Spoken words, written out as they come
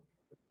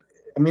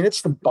I mean,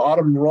 it's the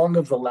bottom rung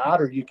of the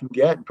ladder you can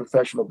get in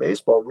professional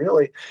baseball,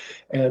 really.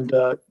 And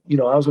I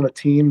was on a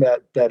team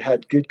that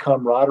had good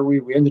camaraderie.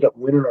 We ended up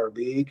winning our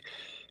league,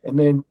 and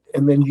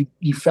then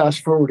you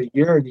fast forward a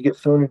year and you get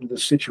thrown into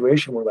this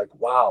situation where, like,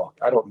 wow,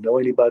 I don't know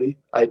anybody.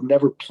 I had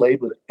never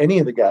played with any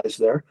of the guys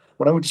there.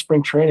 When I went to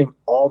spring training,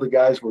 all the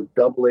guys were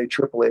AA,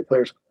 AAA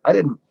players. I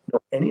didn't know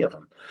any of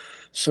them.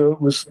 So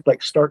it was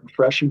like starting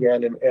fresh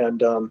again,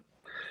 and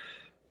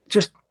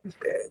just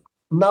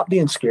not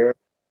being scared,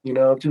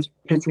 just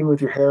pitching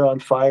with your hair on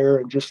fire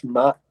and just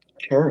not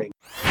caring.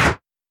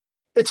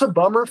 It's a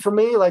bummer for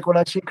me, like when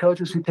I see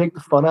coaches who take the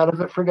fun out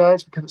of it for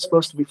guys, because it's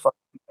supposed to be fun.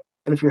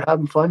 And if you're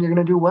having fun, you're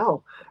going to do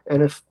well.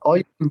 And if all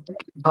you can get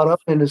caught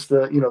up in is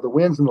the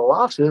wins and the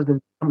losses,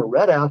 and become a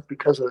red ass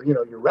because of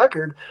your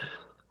record,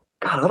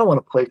 God, I don't want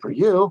to play for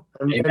you.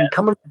 And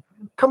coming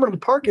to the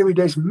park every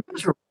day is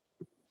miserable.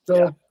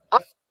 So I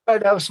try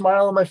to have a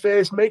smile on my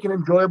face, make it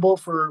enjoyable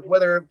for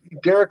whether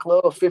Derek Lowe,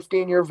 a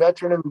 15-year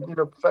veteran in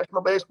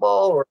professional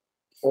baseball,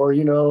 or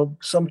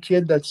some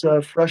kid that's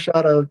fresh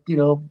out of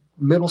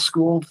middle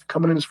school,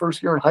 coming in his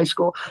first year in high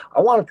school.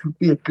 I want it to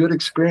be a good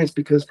experience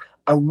because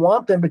I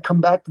want them to come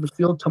back to the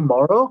field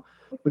tomorrow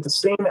with the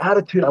same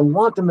attitude. I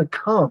want them to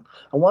come.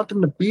 I want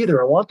them to be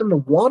there. I want them to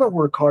want to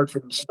work hard for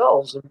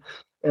themselves.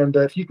 And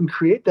if you can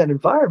create that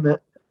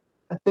environment,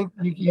 I think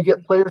you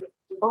get players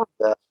who want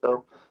that.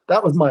 So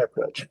that was my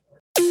approach.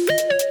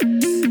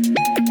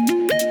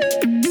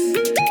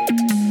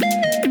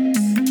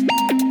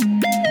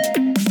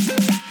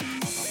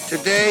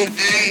 Today,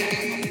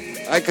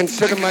 I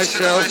consider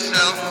myself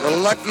the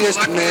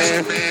luckiest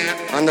man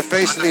on the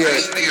face of the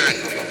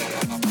earth.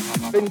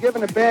 I've been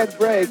given a bad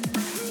break,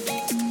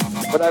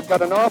 but I've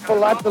got an awful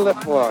lot to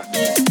live for.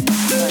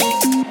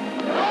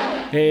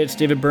 Hey, it's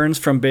David Burns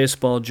from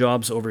Baseball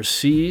Jobs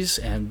Overseas,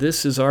 and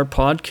this is our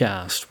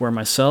podcast where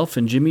myself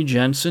and Jimmy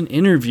Jensen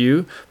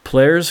interview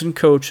players and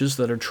coaches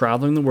that are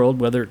traveling the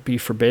world, whether it be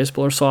for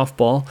baseball or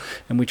softball,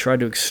 and we try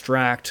to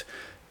extract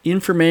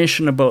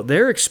information about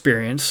their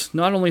experience,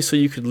 not only so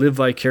you could live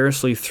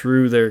vicariously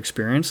through their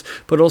experience,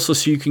 but also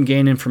so you can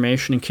gain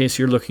information in case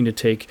you're looking to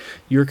take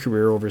your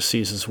career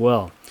overseas as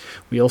well.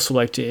 We also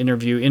like to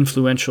interview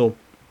influential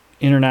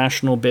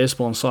international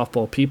baseball and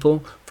softball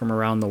people from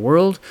around the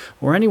world,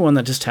 or anyone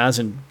that just has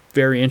a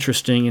very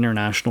interesting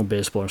international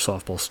baseball or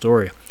softball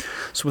story.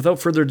 So without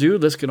further ado,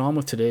 let's get on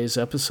with today's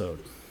episode.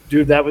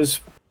 Dude, that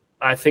was,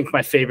 I think,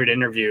 my favorite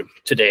interview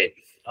to date.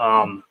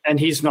 And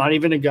he's not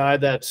even a guy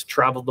that's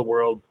traveled the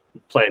world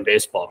playing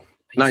baseball.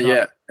 Not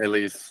yet, at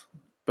least.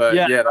 But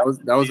yeah,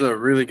 that was a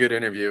really good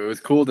interview. It was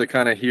cool to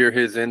kind of hear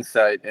his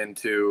insight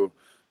into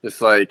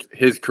just like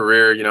his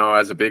career,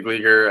 as a big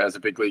leaguer, as a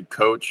big league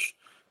coach,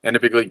 and a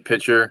big league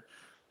pitcher.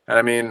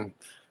 And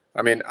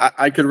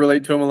I could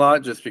relate to him a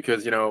lot just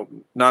because,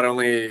 not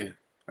only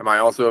am I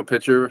also a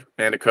pitcher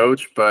and a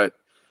coach, but,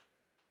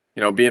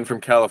 being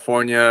from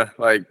California,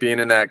 like being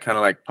in that kind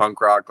of like punk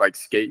rock, like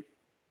skate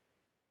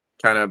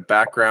kind of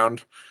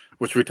background,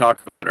 which we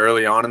talked about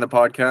early on in the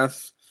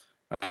podcast.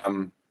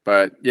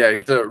 But yeah,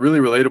 he's a really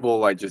relatable,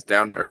 like just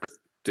down to earth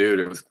dude.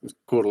 It was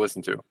cool to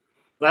listen to.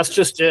 That's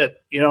just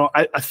it.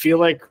 I feel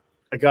like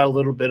I got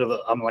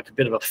I'm like a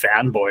bit of a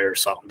fanboy or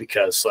something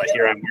because like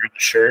here I'm wearing the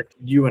shirt.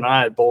 You and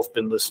I had both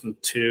been listening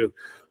to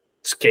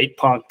skate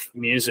punk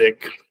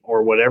music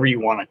or whatever you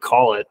want to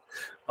call it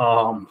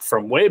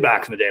from way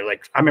back in the day.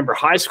 Like I remember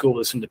high school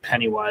listening to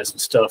Pennywise and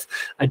stuff.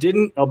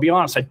 I'll be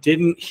honest, I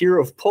didn't hear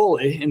of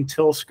Pulley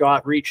until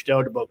Scott reached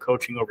out about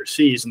coaching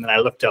overseas. And then I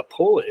looked up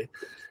Pulley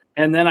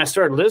and then I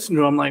started listening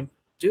to him. I'm like,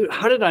 dude,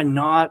 how did I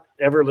not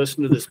ever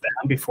listen to this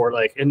band before?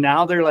 Like, and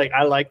now they're like,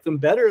 I like them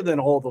better than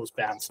all those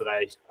bands that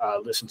I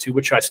listen to,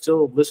 which I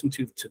still listen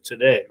to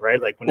today,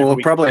 right? Like, well,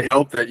 it probably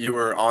helped that you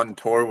were on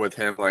tour with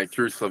him, like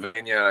through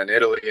Slovenia and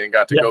Italy, and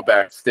got to go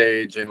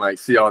backstage and like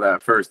see all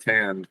that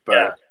firsthand. But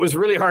it was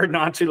really hard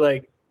not to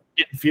like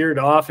get veered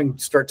off and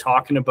start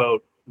talking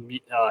about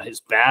his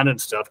band and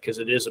stuff because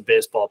it is a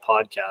baseball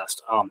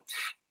podcast.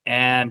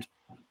 And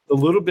a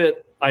little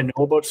bit I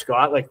know about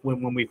Scott, like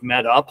when we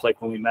met up, we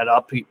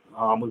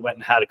went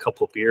and had a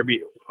couple of beer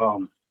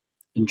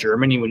in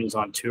Germany when he was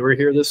on tour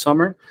here this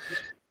summer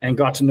and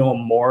got to know him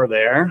more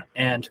there.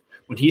 And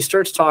when he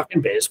starts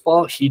talking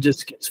baseball, he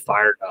just gets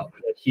fired up.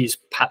 Like he's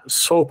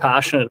so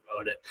passionate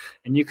about it.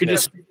 And you could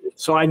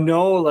so I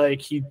know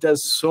like he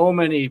does so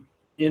many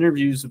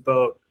interviews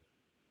about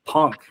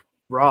punk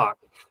rock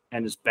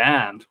and his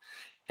band.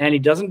 And he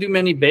doesn't do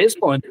many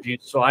baseball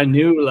interviews. So I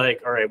knew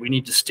like, all right, we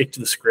need to stick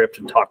to the script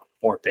and talk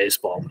more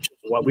baseball, which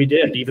is what we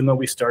did, even though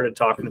we started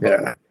talking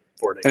about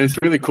boarding. And it's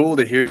really cool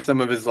to hear some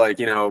of his like,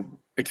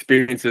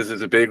 experiences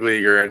as a big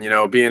leaguer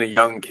and, being a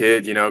young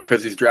kid,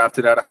 because he's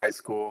drafted out of high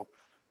school,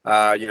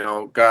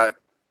 got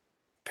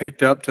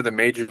picked up to the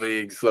major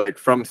leagues, like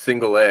from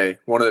single A,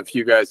 one of the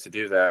few guys to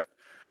do that.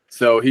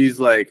 So he's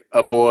like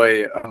a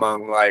boy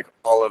among like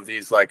all of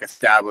these like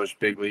established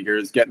big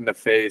leaguers, getting to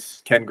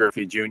face Ken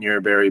Griffey Jr.,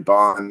 Barry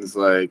Bonds.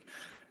 Like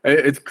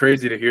it's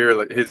crazy to hear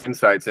like, his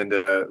insights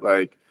into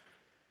like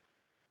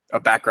a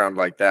background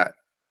like that.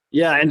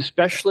 Yeah, and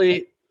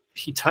especially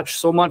he touched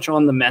so much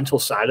on the mental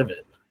side of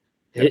it.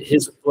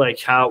 His like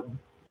how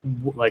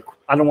like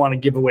I don't want to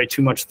give away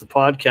too much of the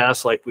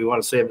podcast, like we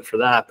want to save it for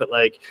that, but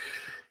like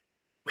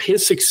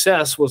his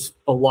success was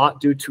a lot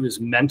due to his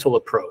mental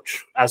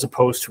approach as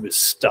opposed to his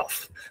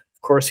stuff.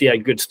 Of course, he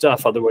had good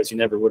stuff, otherwise he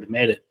never would have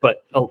made it.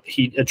 But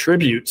he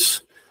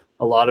attributes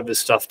a lot of his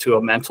stuff to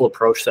a mental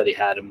approach that he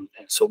had, and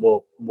so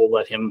we'll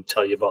let him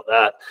tell you about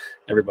that,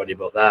 everybody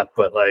about that.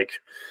 But like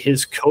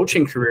his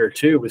coaching career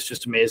too was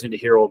just amazing to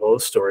hear all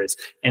those stories,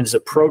 and his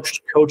approach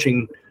to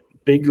coaching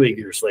big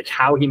leaguers, like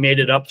how he made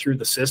it up through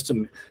the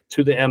system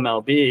to the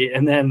MLB,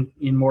 and then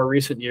in more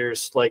recent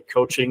years, like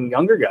coaching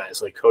younger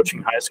guys, like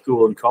coaching high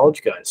school and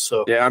college guys.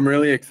 So yeah, I'm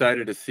really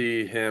excited to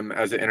see him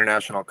as an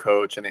international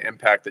coach and the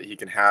impact that he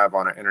can have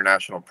on an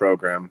international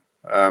program.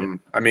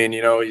 I mean,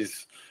 you know,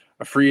 he's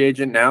a free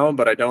agent now,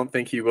 but I don't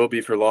think he will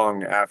be for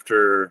long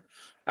after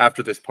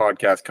this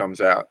podcast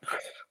comes out.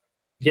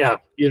 Yeah,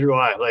 either do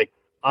I. Like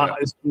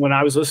when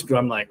I was listening to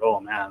him, I'm like, oh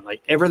man,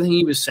 like everything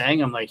he was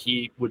saying, I'm like,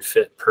 he would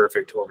fit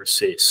perfect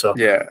overseas. So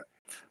yeah,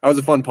 that was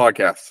a fun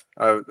podcast.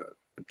 I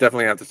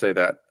definitely have to say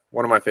that.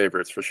 One of my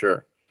favorites for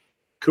sure.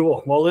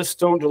 Cool. Well, let's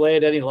don't delay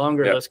it any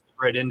longer. Yep. Let's get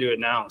right into it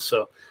now.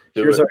 So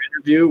here's our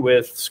interview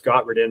with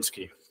Scott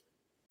Radinsky.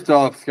 First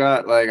off,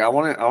 Scott, like I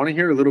want to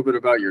hear a little bit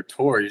about your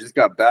tour. You just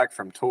got back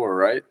from tour,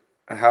 right?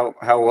 How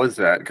was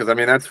that? Because I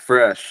mean, that's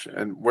fresh.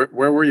 And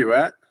where were you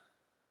at?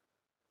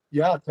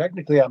 Yeah,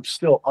 technically I'm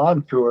still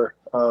on tour.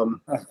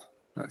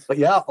 Nice. But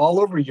yeah, all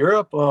over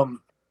Europe.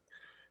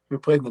 We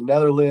played in the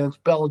Netherlands,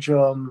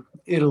 Belgium,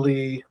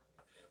 Italy.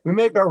 We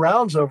make our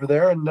rounds over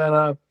there, and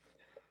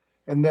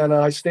then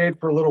I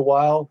stayed for a little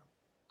while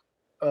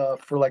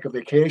for like a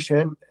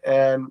vacation,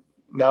 and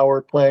now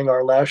we're playing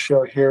our last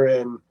show here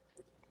in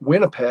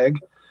Winnipeg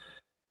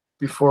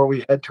before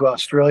we head to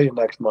Australia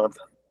next month.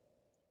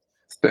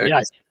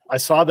 Yeah, I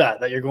saw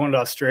that you're going to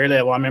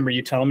Australia. Well, I remember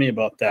you telling me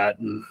about that,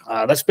 and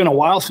that's been a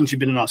while since you've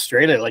been in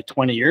Australia, like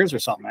 20 years or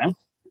something, man.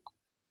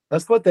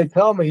 That's what they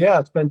tell me. Yeah,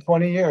 it's been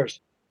 20 years.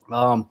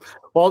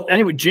 Well,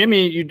 anyway,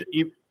 Jimmy,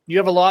 you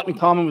have a lot in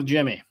common with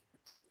Jimmy.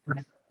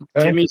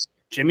 Okay.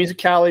 Jimmy's a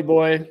Cali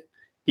boy.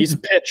 He's a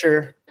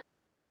pitcher.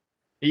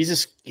 He's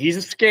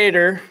a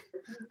skater.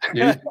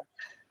 Yeah,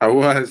 I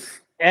was.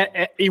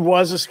 And he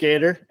was a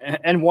skater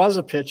and was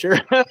a pitcher.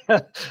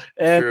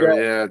 And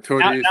sure, yeah,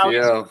 toward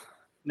UCL.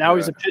 Now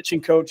he's a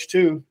pitching coach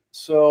too.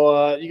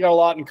 So you got a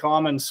lot in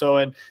common. So,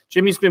 and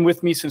Jimmy's been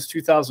with me since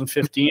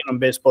 2015 on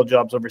Baseball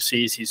Jobs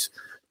Overseas. He's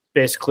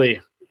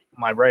basically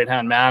my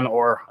right-hand man,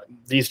 or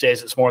these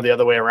days it's more the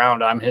other way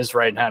around. I'm his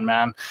right-hand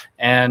man.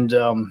 And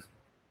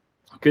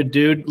good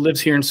dude,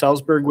 lives here in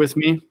Salzburg with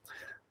me.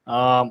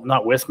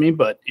 Not with me,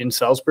 but in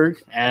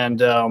Salzburg.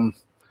 And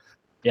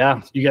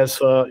yeah, you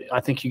guys, I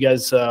think you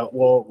guys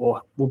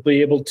will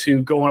be able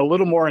to go a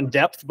little more in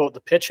depth about the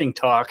pitching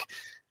talk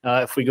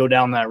if we go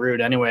down that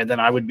route anyway, than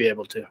I would be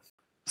able to.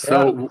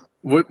 So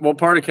what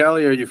part of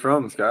Cali are you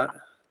from, Scott?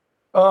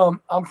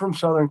 I'm from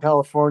Southern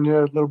California,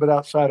 a little bit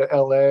outside of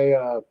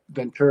LA,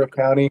 Ventura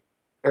County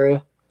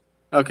area.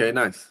 Okay,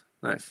 nice.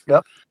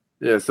 Yep.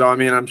 Yeah, so I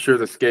mean, I'm sure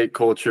the skate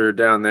culture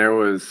down there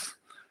was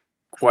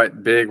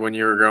quite big when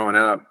you were growing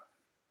up.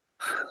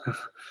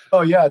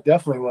 Oh yeah, it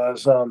definitely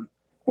was.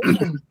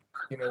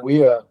 You know, we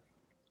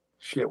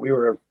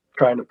were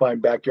trying to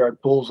find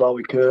backyard pools all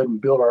we could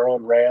and build our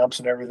own ramps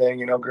and everything,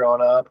 you know,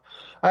 growing up.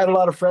 I had a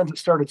lot of friends that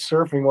started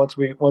surfing once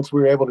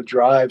we were able to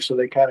drive, so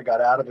they kind of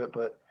got out of it,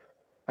 but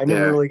I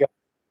never really got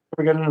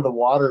into the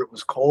water. It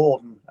was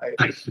cold, and I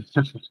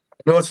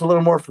know it's a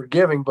little more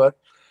forgiving, but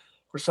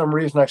for some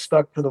reason I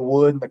stuck to the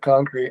wood and the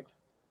concrete.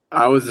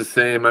 I was the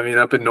same. I mean,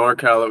 up in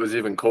NorCal, it was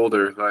even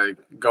colder, like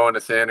going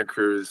to Santa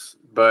Cruz.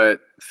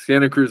 But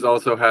Santa Cruz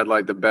also had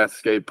like the best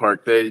skate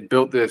park. They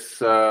built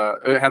this,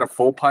 it had a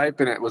full pipe,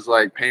 and it was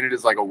like painted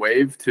as like a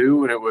wave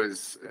too. And it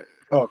was,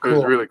 cool. It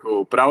was really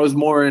cool. But I was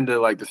more into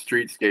like the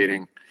street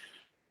skating.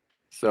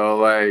 So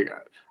like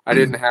I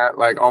didn't have,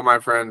 like all my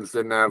friends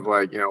didn't have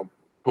like, you know,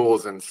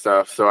 pools and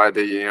stuff. So I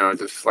did, you know,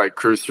 just like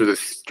cruise through the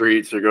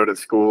streets or go to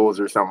schools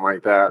or something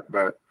like that.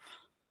 But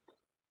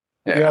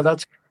yeah,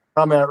 that's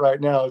where I'm at right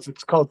now.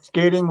 It's called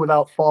skating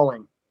without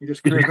falling. You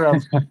just cruise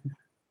around.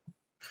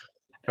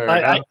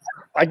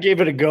 I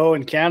gave it a go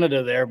in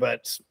Canada there,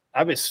 but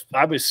I was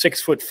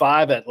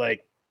 6'5" at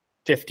like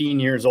 15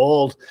 years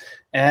old,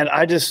 and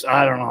I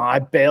don't know. I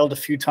bailed a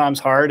few times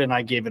hard, and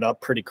I gave it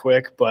up pretty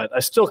quick. But I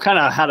still kind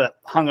of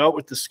hung out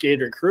with the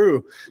skater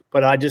crew,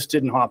 but I just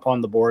didn't hop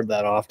on the board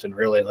that often.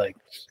 Really, like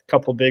a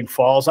couple big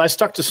falls. I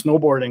stuck to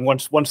snowboarding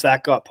once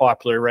that got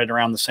popular, right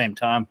around the same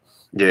time.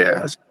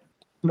 Yeah,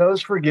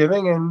 snow's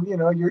forgiving, and you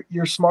know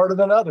you're smarter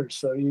than others,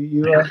 so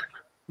you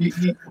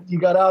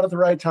got out at the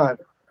right time.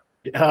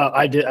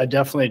 I did. I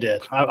definitely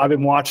did. I've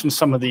been watching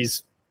some of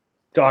these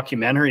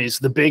documentaries.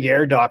 The Big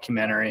Air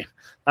documentary,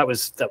 that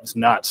was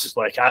nuts.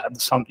 Like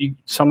some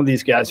of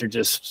these guys are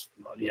just,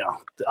 you know,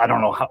 I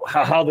don't know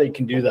how they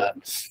can do that.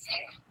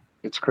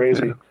 It's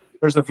crazy.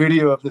 There's a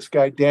video of this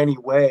guy Danny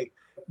Way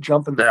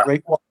jumping the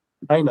Great Wall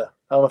of China.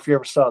 I don't know if you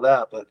ever saw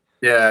that, but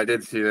yeah, I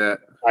did see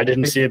that. I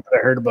didn't see it, but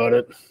I heard about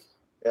it.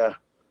 Yeah.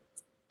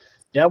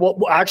 Yeah, well,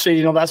 actually,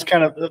 you know, that's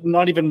kind of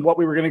not even what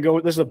we were going to go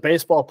with. This is a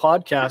baseball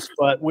podcast,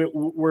 but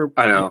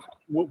I know.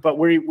 But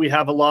we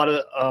have a lot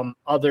of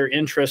other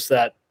interests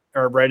that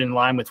are right in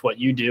line with what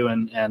you do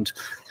and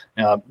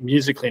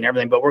musically and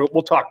everything. But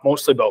we'll talk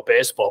mostly about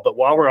baseball. But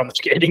while we're on the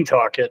skating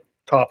topic,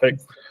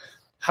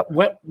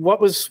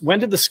 when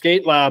did the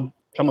skate lab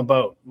come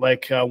about?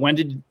 Like, when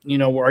did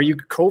are you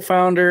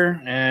co-founder,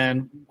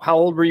 and how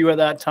old were you at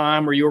that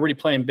time? Were you already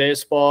playing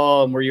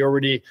baseball, and were you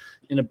already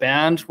in a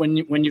band when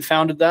you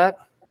founded that?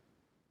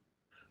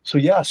 So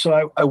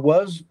I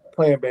was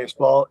playing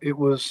baseball. It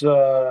was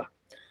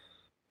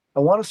I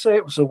want to say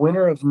it was the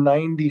winter of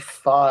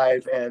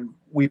 '95, and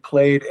we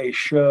played a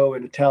show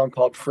in a town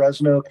called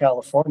Fresno,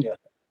 California.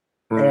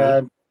 Mm-hmm.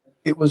 And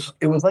it was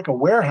like a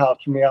warehouse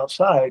from the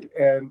outside,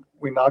 and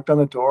we knocked on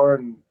the door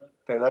and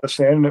they let us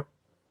in. And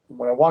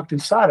when I walked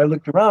inside, I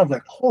looked around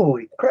like,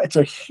 holy crap, it's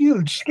a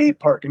huge skate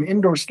park, an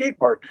indoor skate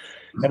park.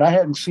 And I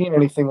hadn't seen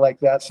anything like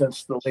that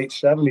since the late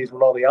 70s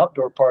when all the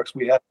outdoor parks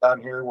we had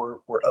down here were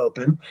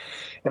open.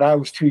 And I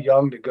was too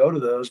young to go to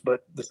those,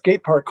 but the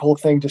skate park whole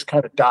thing just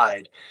kind of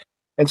died.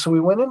 And so we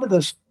went into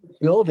this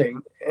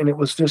building, and it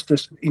was just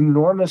this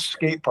enormous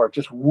skate park,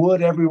 just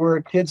wood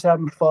everywhere, kids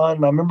having fun.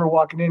 And I remember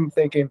walking in and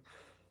thinking,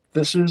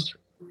 this is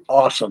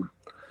awesome.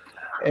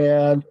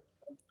 And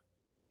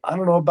I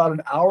don't know, about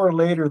an hour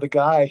later, the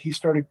guy, he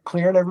started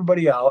clearing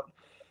everybody out,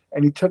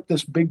 and he took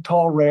this big,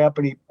 tall ramp,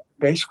 and he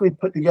basically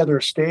put together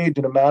a stage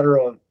in a matter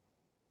of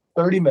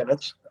 30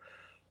 minutes,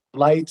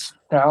 lights,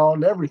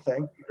 sound,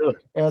 everything. Really?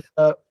 And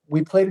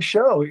we played a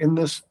show in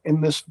this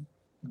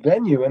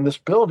venue, in this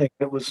building.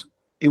 It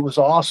was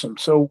awesome.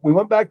 So we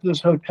went back to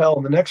this hotel,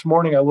 and the next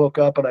morning I woke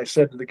up and I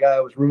said to the guy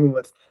I was rooming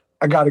with,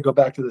 I got to go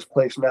back to this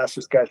place and ask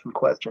this guy some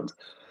questions.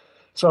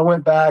 So I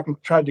went back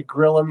and tried to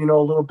grill him, a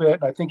little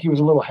bit. And I think he was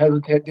a little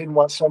hesitant, didn't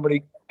want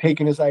somebody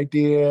taking his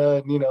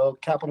idea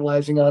and,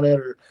 capitalizing on it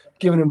or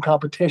giving him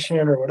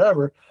competition or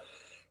whatever.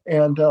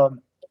 And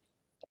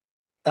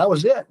that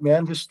was it,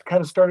 man. Just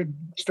kind of started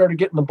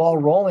getting the ball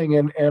rolling.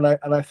 And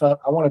I thought,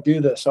 I want to do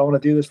this. I want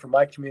to do this for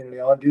my community.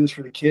 I want to do this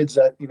for the kids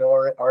that,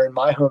 are in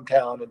my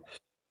hometown.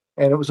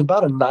 And it was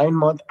about a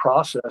 9-month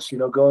process,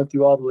 going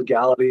through all the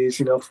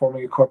legalities,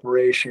 forming a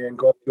corporation,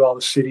 going through all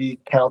the city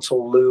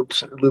council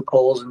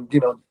loopholes, and,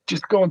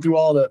 just going through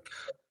all that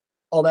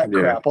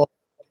crap, all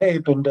the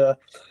tape. And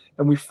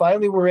we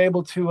finally were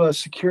able to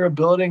secure a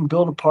building,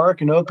 build a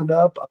park, and open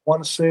up. I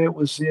want to say it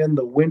was in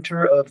the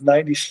winter of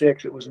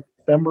 '96. It was in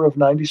December of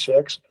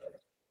 '96.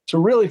 So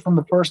really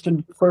from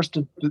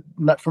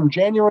from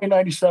January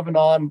 '97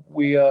 on,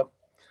 we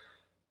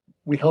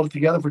held it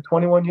together for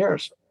 21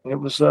 years. It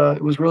was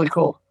really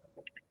cool.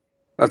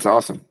 That's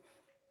awesome.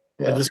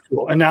 Yeah, that's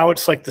cool. And now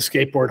it's like the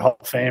Skateboard Hall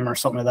of Fame or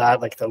something like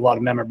that. Like a lot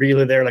of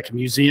memorabilia there, like a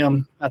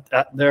museum at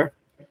there.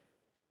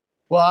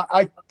 Well,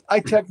 I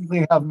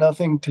technically have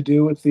nothing to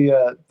do with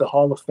the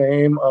Hall of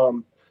Fame.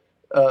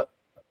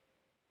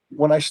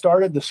 When I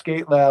started the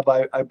skate lab,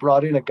 I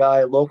brought in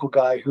a local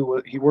guy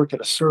he worked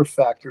at a surf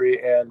factory,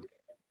 and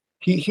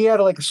he had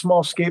like a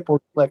small skateboard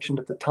collection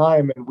at the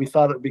time, and we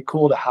thought it would be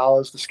cool to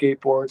house the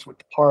skateboards with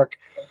the park.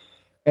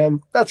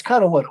 And that's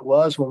kind of what it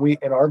was when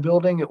in our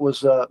building, it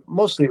was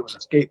mostly it was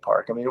a skate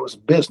park. I mean, it was a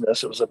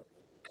business. It was a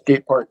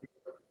skate park,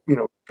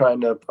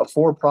 a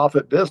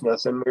for-profit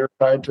business, and we were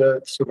trying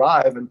to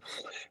survive. And,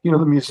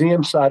 the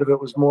museum side of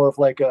it was more of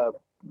like a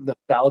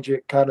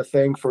nostalgic kind of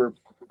thing for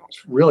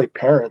really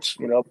parents,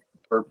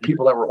 or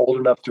people that were old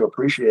enough to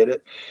appreciate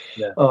it.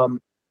 Yeah.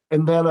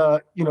 And then,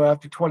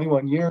 after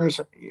 21 years,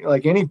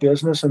 like any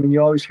business, I mean,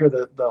 you always hear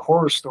the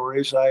horror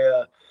stories.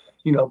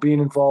 Being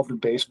involved in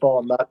baseball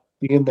and not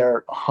being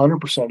there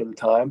 100% of the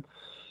time,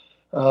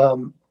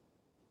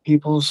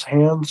 people's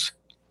hands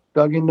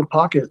dug into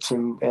pockets,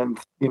 and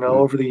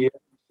over the years,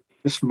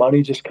 this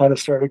money just kind of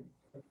started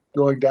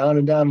going down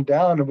and down and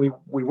down, and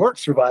we weren't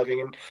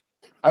surviving. And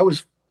I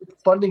was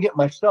funding it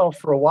myself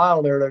for a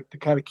while there to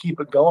kind of keep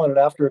it going. And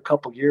after a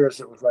couple of years,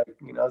 it was like,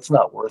 it's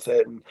not worth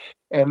it.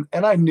 And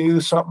I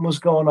knew something was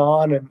going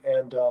on,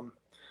 and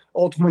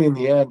ultimately in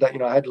the end,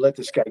 I had to let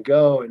this guy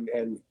go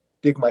and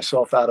dig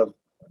myself out of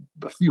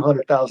a few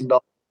 $100,000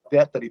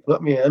 debt that he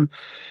put me in.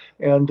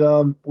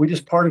 And we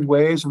just parted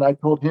ways, and I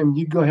told him,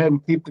 you go ahead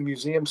and keep the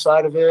museum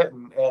side of it,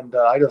 and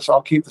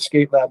I'll keep the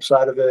skate lab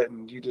side of it,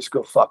 and you just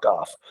go fuck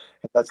off.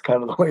 And that's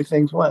kind of the way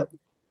things went.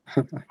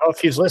 Well, if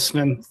he's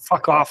listening,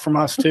 fuck off from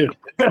us too.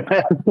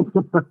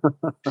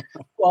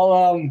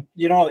 Well,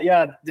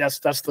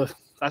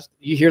 that's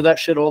you hear that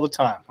shit all the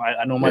time.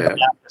 I know my dad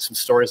has some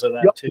stories of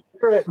that too.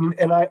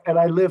 And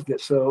I lived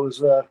it, so it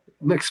was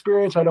an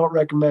experience I don't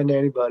recommend to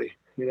anybody.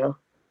 Yeah.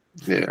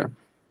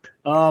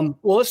 Well,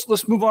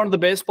 let's move on to the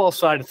baseball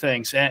side of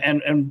things,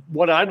 and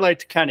what I'd like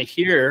to kind of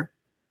hear,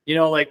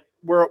 like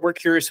we're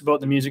curious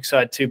about the music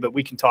side too, but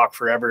we can talk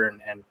forever,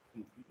 and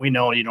we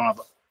know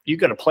you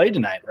got to play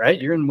tonight,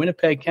 right? You're in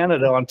Winnipeg,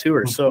 Canada on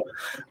tour. So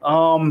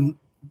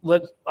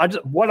what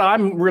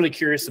I'm really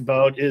curious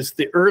about is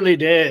the early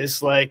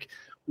days, like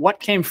what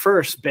came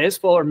first,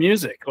 baseball or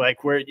music?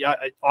 Like where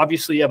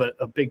obviously you have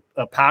a big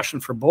passion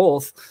for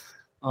both.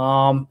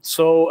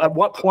 So at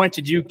what point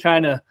did you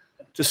kind of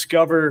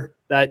discover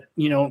that,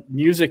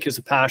 music is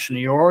a passion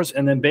of yours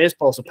and then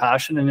baseball is a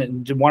passion,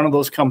 and did one of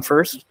those come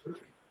first?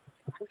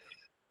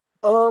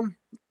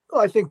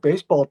 I think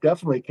baseball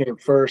definitely came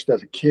first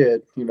as a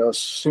kid. As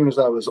soon as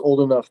I was old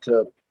enough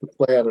to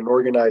play on an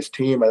organized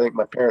team, I think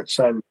my parents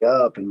signed me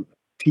up and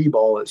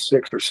T-ball at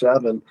 6 or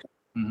 7.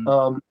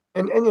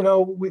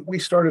 Mm-hmm. We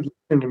started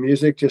listening to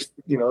music just,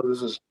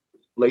 this is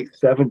late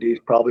 70s,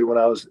 probably when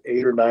I was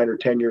 8 or 9 or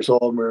 10 years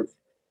old. And we were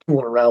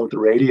fooling around with the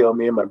radio,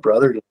 me and my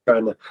brother, just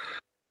trying to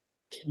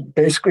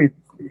basically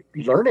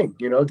learning,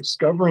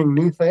 discovering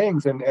new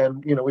things.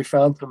 And we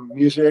found some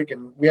music,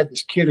 and we had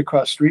this kid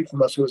across the street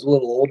from us who was a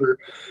little older,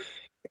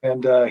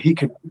 and he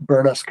could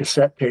burn us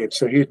cassette tapes.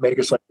 So he'd make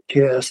us like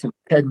Kiss and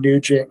Ted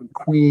Nugent and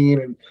Queen.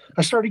 And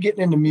I started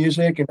getting into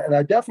music, and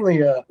I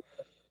definitely,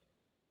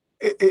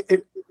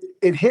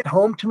 it hit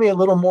home to me a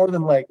little more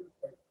than like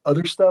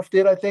other stuff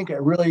did. I think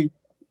it really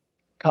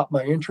caught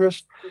my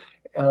interest.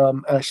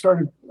 And I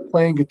started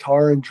playing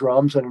guitar and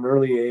drums at an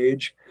early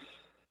age.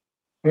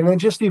 And then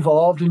just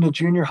evolved into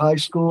junior high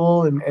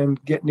school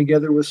and getting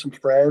together with some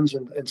friends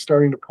and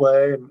starting to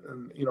play. And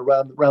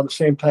around the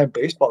same time,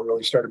 baseball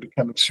really started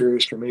becoming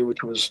serious for me,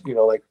 which was,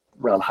 like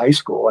around high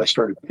school. I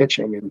started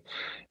pitching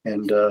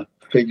and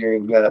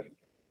figuring that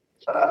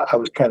I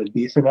was kind of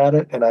decent at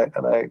it, and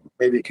I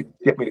maybe it could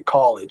get me to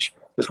college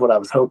is what I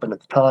was hoping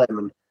at the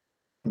time.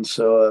 And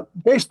so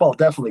baseball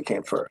definitely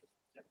came first.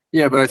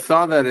 Yeah, but I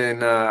saw that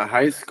in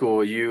high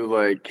school, you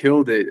like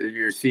killed it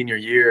your senior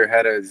year,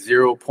 had a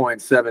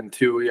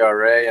 0.72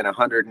 ERA and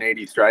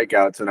 180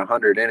 strikeouts in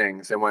 100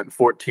 innings, and went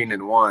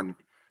 14-1.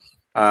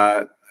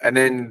 And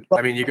then,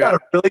 I mean, you got a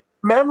really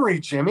good memory,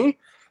 Jimmy.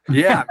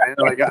 Yeah, man,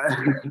 like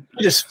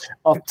just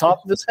off the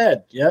top of his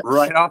head, yeah,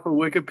 right off of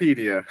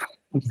Wikipedia.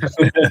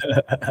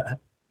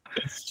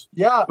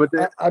 Yeah, but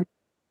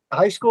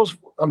high school's.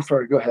 I'm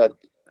sorry. Go ahead.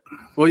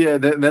 Well, yeah.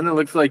 Then it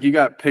looks like you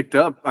got picked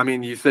up. I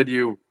mean, you said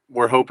you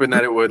were hoping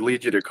that it would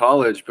lead you to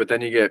college, but then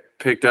you get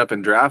picked up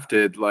and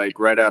drafted like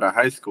right out of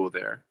high school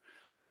there.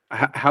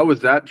 How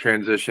was that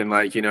transition?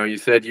 Like, you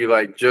said you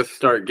like just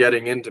start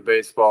getting into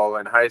baseball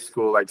in high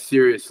school, like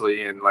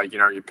seriously, and like,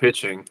 you're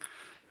pitching.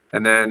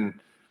 And then,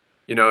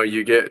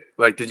 you get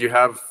like, did you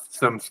have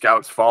some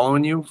scouts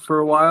following you for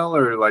a while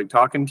or like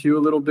talking to you a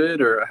little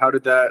bit, or how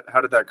did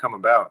that come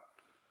about?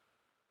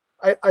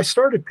 I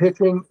started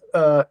pitching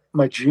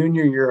my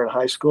junior year in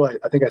high school.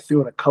 I think I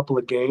threw in a couple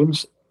of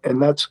games,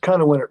 and that's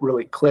kind of when it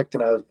really clicked.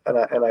 And I,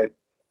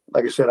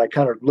 like I said, I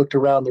kind of looked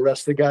around the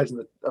rest of the guys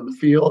on the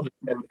field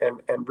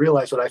and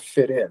realized that I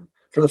fit in.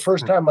 For the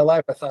first time in my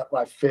life, I thought,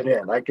 well, I fit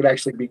in. I could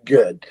actually be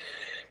good.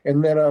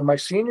 And then my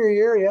senior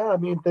year, yeah, I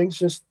mean, things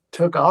just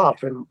took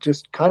off and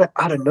just kind of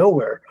out of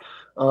nowhere.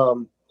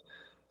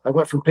 I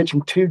went from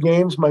pitching 2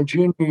 games my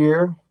junior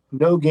year,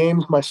 no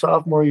games my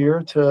sophomore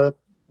year, to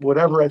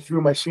whatever I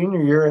threw my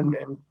senior year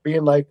and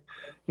being like,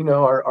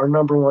 our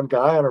number one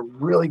guy on a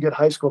really good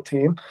high school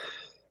team.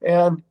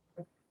 And,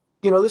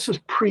 this is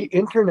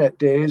pre-internet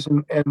days.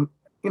 And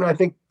I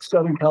think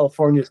Southern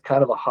California is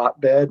kind of a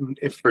hotbed. And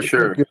if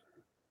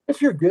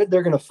you're good,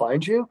 they're going to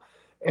find you.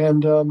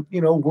 And,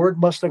 word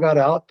must have got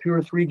out 2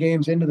 or 3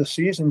 games into the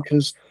season,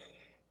 because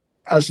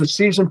as the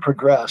season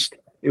progressed,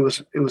 it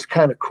was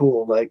kind of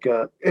cool. Like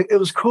it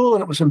was cool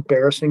and it was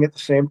embarrassing at the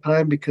same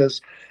time,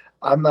 because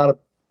I'm not a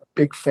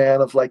big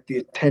fan of like the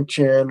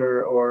attention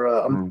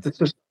or it's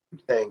just a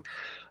thing.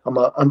 I'm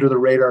a under the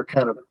radar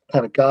kind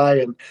of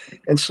guy.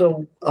 And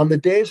so on the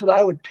days that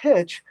I would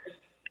pitch,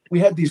 we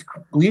had these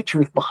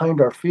bleachers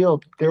behind our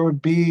field. There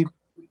would be,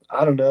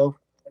 I don't know,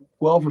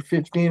 12 or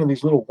 15 of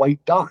these little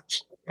white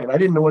dots. And I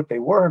didn't know what they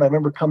were. And I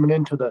remember coming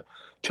into the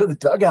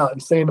dugout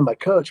and saying to my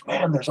coach,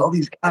 man, there's all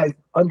these guys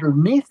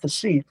underneath the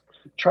seat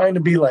trying to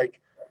be like,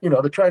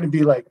 they're trying to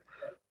be like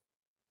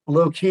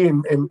low key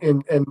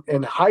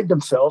and hide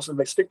themselves. And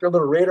they stick their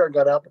little radar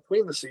gun out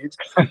between the seats.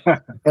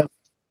 And,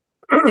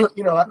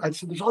 I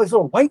said, there's all these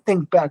little white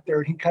things back there.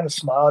 And he kind of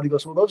smiled. He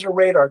goes, well, those are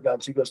radar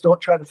guns. He goes, don't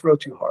try to throw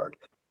too hard.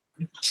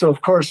 So,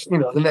 of course,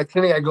 the next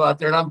inning I go out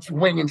there and I'm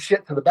winging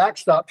shit to the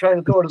backstop, trying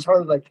to throw it as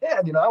hard as I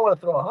can. I want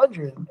to throw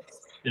 100.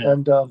 Yeah.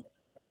 And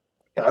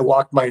I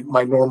walk my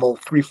normal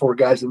 3-4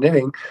 guys an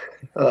inning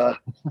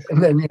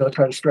and then,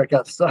 try to strike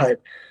out the side.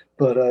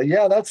 But,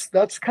 yeah, that's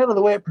kind of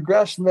the way it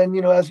progressed. And then,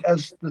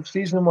 as the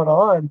season went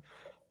on,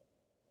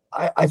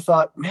 I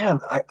thought, man,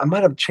 I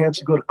might have a chance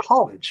to go to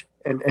college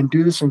and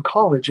do this in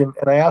college. And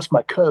I asked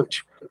my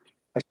coach,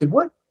 I said,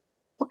 what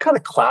kind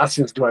of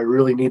classes do I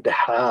really need to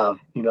have,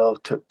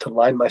 to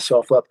line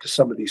myself up to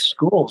some of these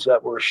schools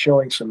that were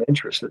showing some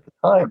interest at the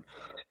time?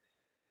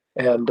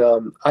 And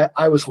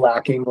I was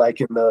lacking like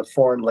in the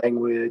foreign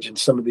language and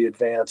some of the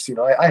advanced,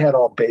 I had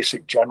all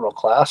basic general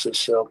classes.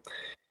 So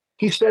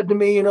he said to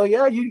me,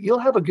 yeah, you'll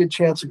have a good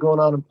chance of going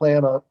on and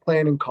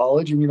playing in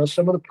college. And,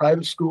 some of the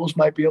private schools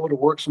might be able to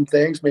work some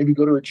things, maybe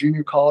go to a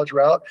junior college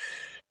route.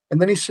 And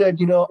then he said,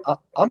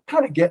 I'm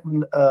kind of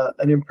getting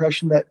an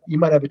impression that you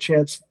might have a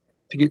chance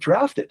to get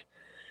drafted.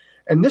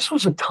 And this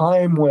was a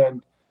time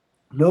when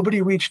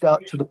nobody reached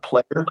out to the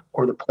player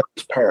or the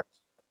player's parents.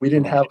 I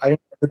didn't have an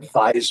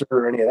advisor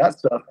or any of that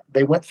stuff.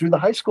 They went through the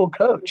high school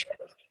coach.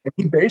 And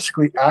he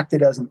basically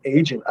acted as an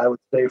agent, I would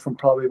say, from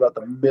probably about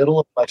the middle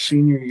of my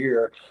senior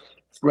year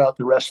throughout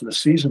the rest of the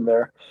season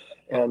there.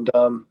 And,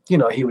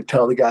 he would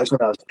tell the guys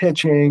when I was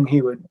pitching,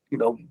 he would,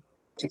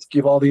 just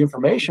give all the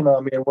information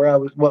on me and where I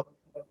was,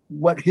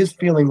 what his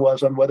feeling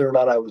was on whether or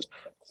not I was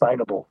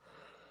signable.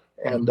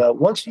 And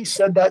once he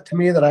said that to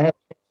me, that I had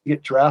to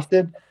get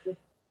drafted,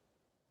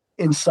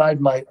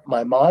 inside my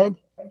mind,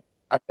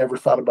 I never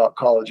thought about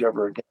college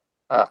ever again.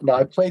 Now,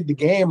 I played the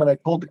game, and I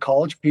told the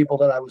college people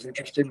that I was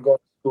interested in going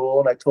to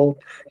school. And I told,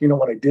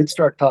 when I did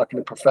start talking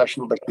to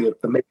professional, like the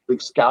Major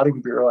League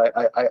Scouting Bureau,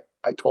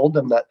 I told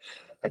them that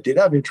I did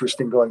have interest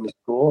in going to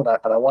school,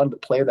 and I wanted to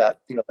play that,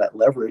 that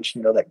leverage,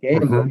 that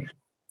game.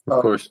 Mm-hmm.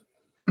 Of course.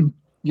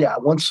 Yeah.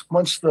 Once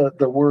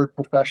the word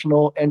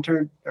professional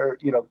entered, or,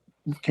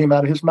 came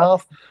out of his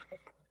mouth,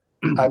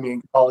 I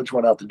mean, college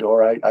went out the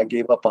door. I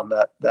gave up on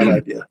that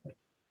idea.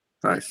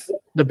 Nice.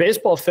 The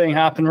baseball thing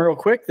happened real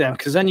quick then,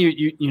 because then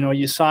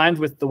you signed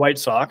with the White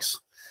Sox,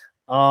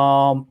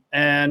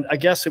 and I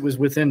guess it was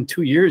within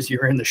 2 years you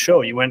were in the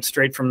show. You went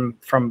straight from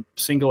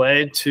Single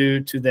A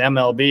to the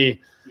MLB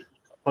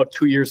about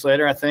 2 years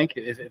later, I think,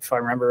 if I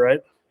remember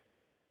right.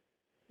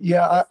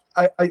 Yeah,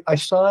 I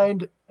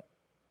signed.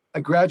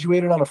 I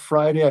graduated on a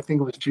Friday. I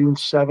think it was June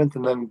 7th,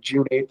 and then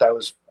June 8th I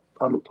was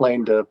on the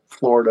plane to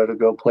Florida to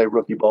go play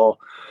rookie ball,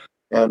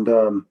 and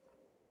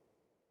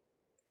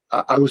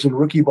I was in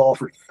rookie ball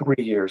for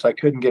 3 years. I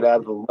couldn't get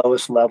out of the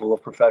lowest level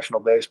of professional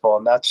baseball.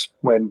 And that's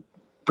when,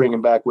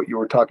 bringing back what you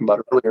were talking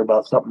about earlier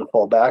about something to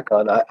fall back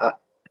on,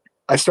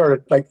 I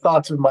started, like,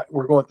 thoughts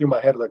were going through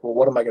my head, like, well,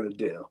 what am I going to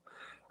do?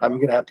 I'm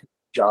going to have to get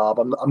a job.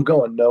 I'm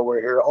going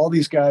nowhere here. All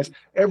these guys,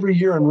 every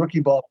year in rookie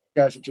ball,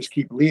 guys would just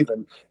keep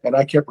leaving. And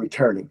I kept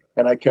returning,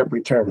 and I kept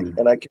returning,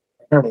 and I kept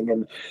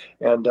returning.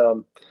 And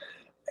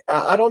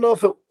I don't know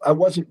if I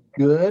wasn't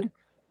good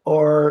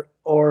or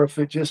if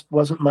it just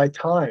wasn't my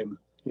time.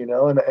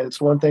 And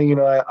it's one thing,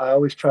 I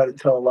always try to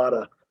tell a lot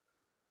of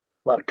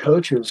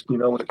coaches,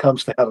 when it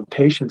comes to having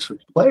patience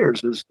with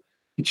players, is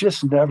you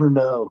just never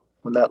know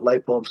when that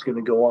light bulb's going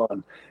to go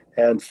on.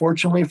 And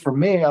fortunately for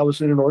me, I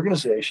was in an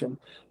organization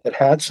that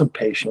had some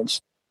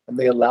patience, and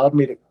they allowed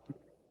me to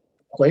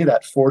play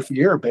that fourth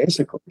year.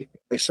 Basically,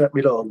 they sent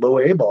me to a low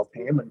A ball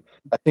team, and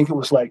I think it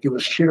was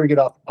shit or get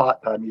off the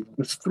pot time.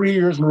 It's 3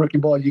 years in rookie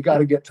ball. You got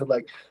to get to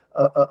like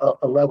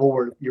a level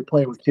where you're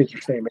playing with kids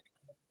your same age.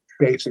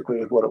 Basically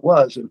is what it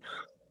was.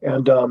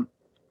 And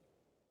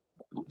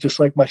just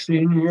like my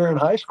senior year in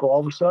high school,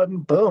 all of a sudden,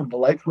 boom, the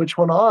light switch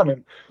went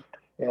on,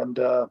 and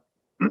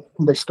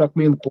they stuck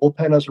me in the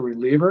bullpen as a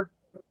reliever.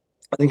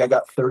 I think I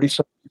got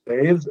 30-something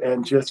saves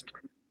and just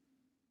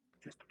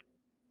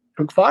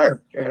took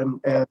fire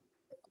and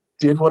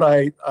did what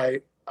I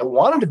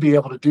wanted to be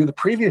able to do the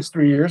previous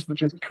 3 years, but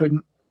just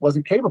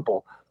wasn't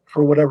capable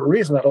for whatever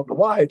reason. I don't know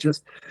why. It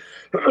just,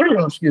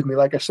 excuse me,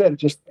 like I said, it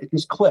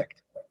just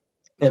clicked.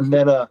 And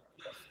then,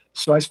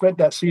 so I spent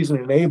that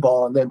season in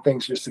A-ball, and then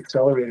things just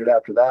accelerated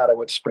after that. I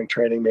went to spring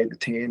training, made the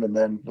team, and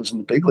then was in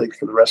the big league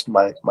for the rest of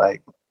my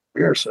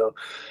career. So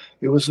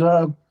it was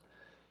a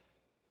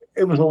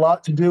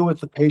lot to do with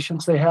the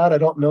patience they had. I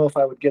don't know if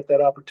I would get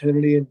that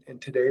opportunity in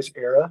today's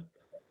era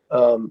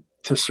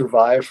to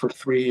survive for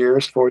 3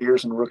 years, 4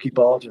 years in rookie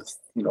ball, just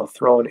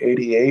throwing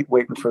 88,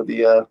 waiting for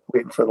the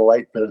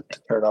light to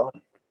turn on.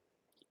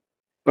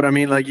 But I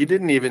mean, like, you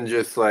didn't even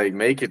just like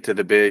make it to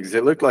the bigs.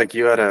 It looked like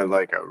you had a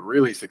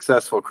really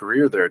successful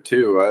career there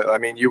too. I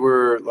mean, you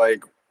were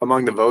like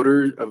among the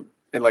voters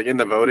and like in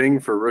the voting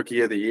for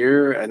Rookie of the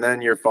Year, and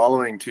then your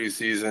following 2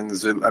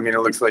 seasons. I mean, it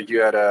looks like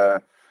you had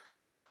a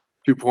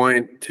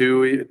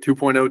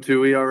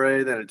 2.02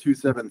 ERA, then a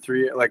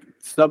 2.73, like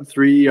sub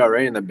 3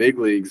 ERA in the big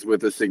leagues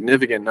with a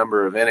significant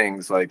number of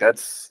innings. Like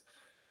that's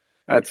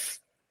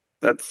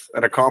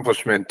an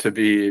accomplishment to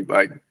be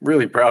like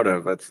really proud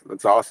of.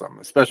 That's awesome.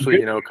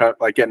 Especially,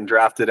 like getting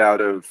drafted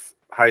out of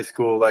high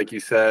school, like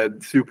you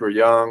said, super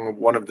young,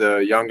 one of the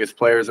youngest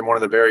players and one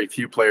of the very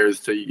few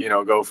players to,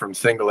 go from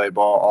single A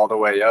ball all the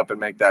way up and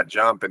make that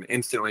jump and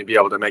instantly be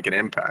able to make an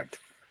impact.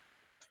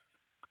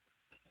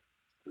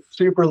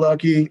 Super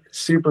lucky,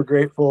 super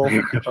grateful,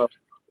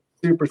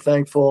 super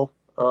thankful,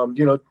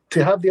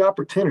 to have the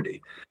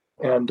opportunity.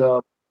 And,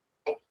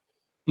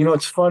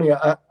 it's funny.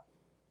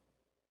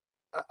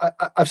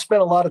 I've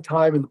spent a lot of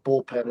time in the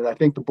bullpen, and I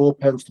think the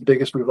bullpen's the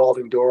biggest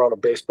revolving door on a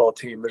baseball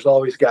team. There's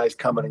always guys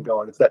coming and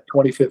going. It's that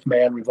 25th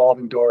man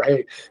revolving door.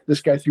 Hey,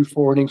 this guy threw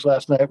 4 innings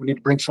last night. We need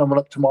to bring someone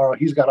up tomorrow.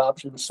 He's got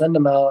options. Send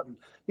him out. And,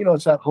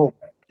 it's that whole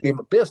game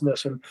of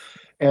business.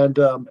 And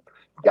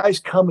guys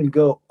come and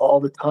go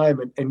all the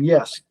time. And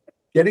yes,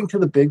 getting to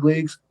the big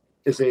leagues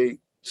is a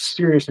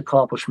serious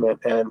accomplishment.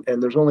 And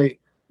there's only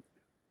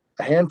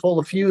a handful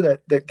of few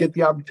that get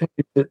the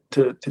opportunity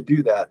to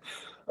do that.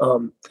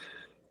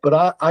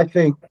 But I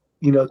think,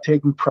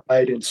 taking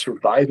pride in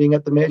surviving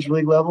at the major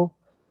league level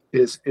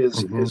is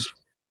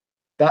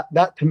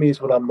that to me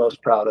is what I'm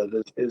most proud of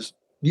is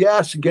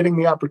yes, getting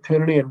the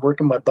opportunity and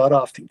working my butt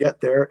off to get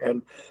there.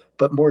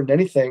 But more than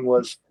anything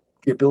was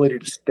the ability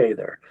to stay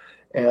there.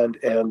 And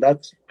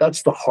that's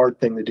the hard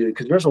thing to do,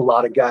 because there's a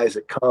lot of guys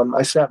that come.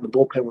 I sat in the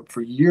bullpen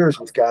for years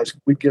with guys.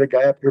 We'd get a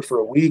guy up here for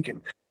a week,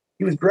 and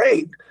he was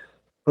great,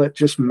 but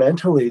just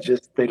mentally,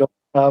 they don't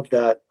have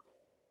that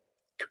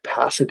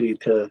capacity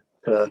to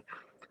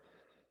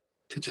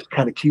just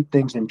kind of keep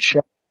things in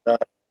check. A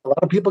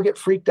lot of people get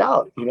freaked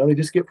out. They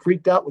just get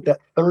freaked out with that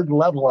third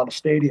level on a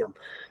stadium.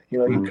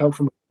 You come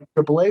from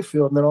a AAA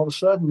field, and then all of a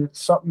sudden it's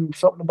something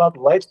about the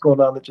lights going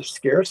on that just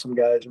scares some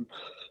guys.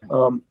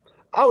 And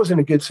I was in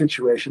a good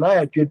situation. I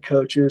had good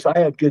coaches. I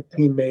had good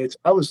teammates.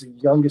 I was the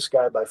youngest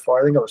guy by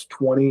far. I think I was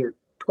 20 or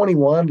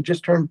 21,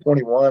 just turned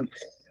 21.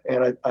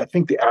 And I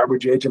think the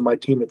average age of my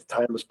team at the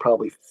time was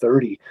probably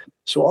 30.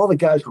 So all the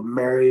guys were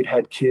married,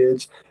 had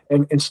kids.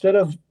 And instead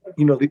of,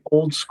 the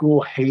old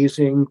school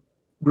hazing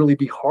really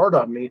be hard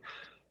on me,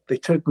 they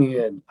took me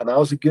in. And I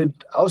was a good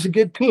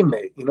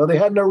teammate. They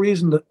had no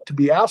reason to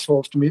be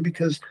assholes to me,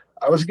 because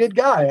I was a good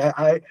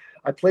guy.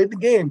 I played the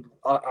game.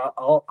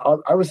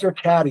 I was their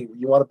caddy.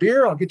 You want a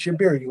beer? I'll get you a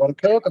beer. You want a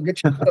Coke? I'll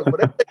get you a Coke.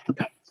 Whatever.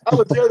 I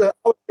was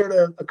there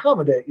to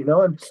accommodate,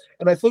 and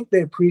I think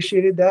they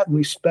appreciated that and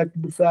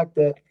respected the fact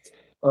that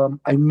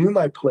I knew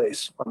my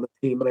place on the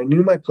team and I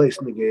knew my place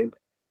in the game.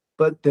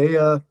 But they,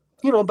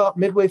 about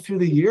midway through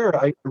the year,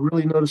 I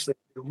really noticed that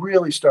they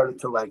really started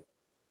to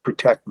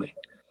protect me.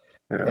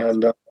 Yeah.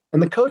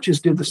 And the coaches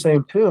did the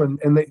same too.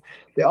 And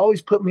they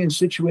always put me in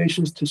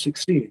situations to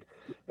succeed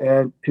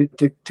and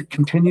to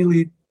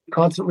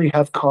constantly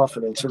have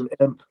confidence.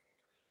 And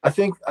I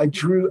think I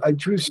drew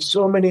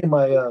so many of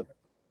my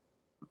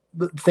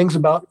the things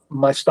about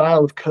my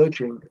style of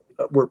coaching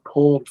were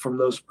pulled from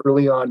those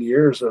early on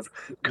years of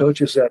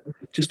coaches that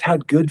just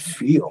had good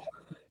feel,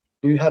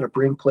 knew how to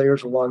bring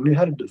players along, knew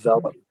how to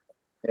develop.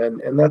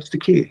 And that's the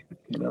key,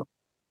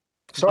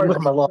 Sorry for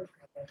my loss.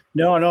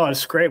 No,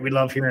 it's great. We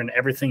love hearing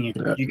everything.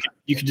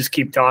 You could just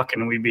keep talking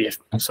and we'd be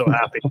so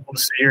happy. We'll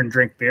sit here and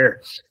drink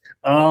beer.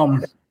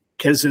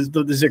 Because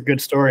these are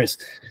good stories.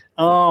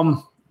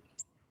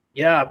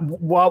 Yeah.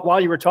 While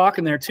you were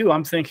talking there too,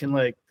 I'm thinking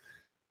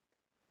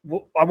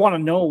I want to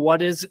know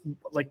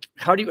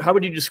how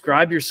would you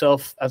describe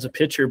yourself as a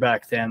pitcher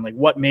back then?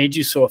 What made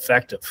you so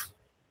effective?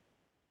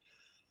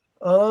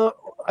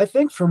 I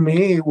think for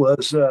me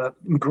was,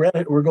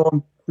 granted, we're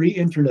going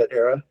pre-internet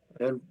era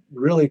and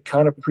really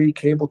kind of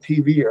pre-cable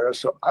TV era.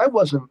 So I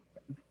wasn't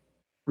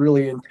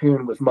really in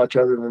tune with much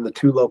other than the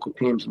two local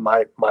teams in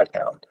my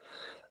town.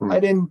 I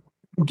didn't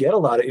get a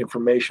lot of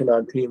information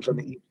on teams on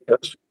the East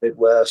Coast,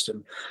 Midwest.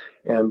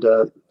 And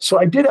so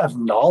I did have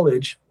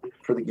knowledge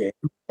for the game,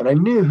 and I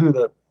knew who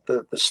the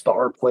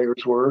star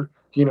players were,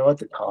 at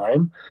the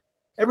time.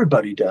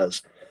 Everybody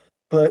does.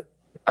 But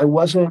I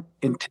wasn't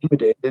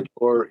intimidated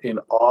or in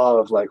awe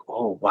of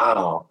oh,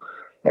 wow.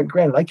 And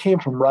granted, I came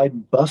from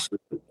riding buses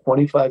with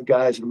 25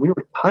 guys, and we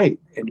were tight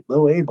and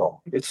low A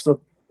ball. It's the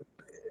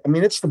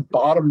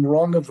bottom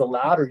rung of the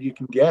ladder you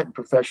can get in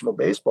professional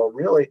baseball,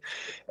 really.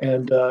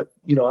 And, I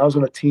was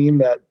on a team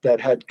that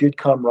had good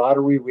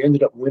camaraderie. We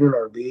ended up winning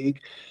our league.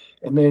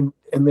 And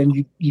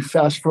then you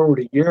fast forward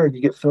a year and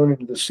you get thrown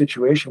into this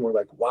situation where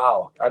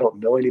wow, I don't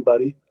know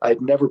anybody. I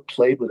had never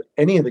played with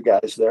any of the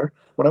guys there.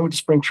 When I went to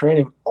spring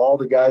training, all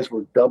the guys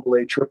were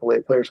AA,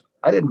 AAA players.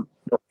 I didn't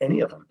know any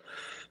of them.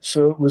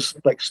 So it was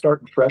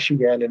starting fresh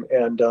again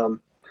and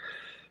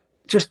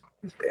just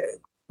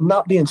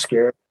not being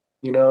scared,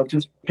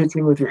 just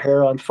pitching with your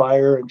hair on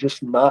fire and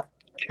just not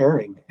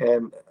caring.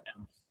 And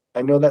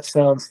I know that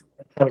sounds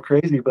kind of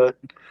crazy, but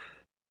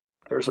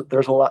there's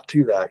a lot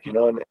to that, and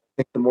I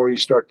think the more you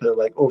start to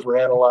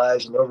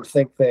overanalyze and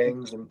overthink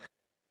things, and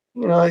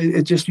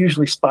it just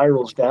usually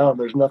spirals down.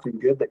 There's nothing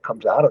good that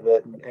comes out of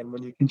it. And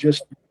when you can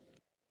just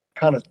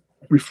kind of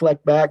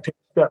reflect back, take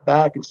a step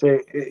back and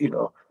say,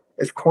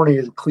 as corny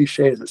as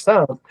cliche as it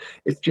sounds,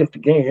 it's just a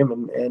game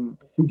and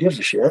who gives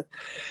a shit?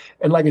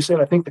 And like I said,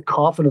 I think the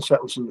confidence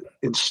that was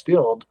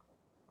instilled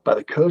by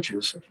the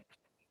coaches,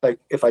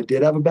 if I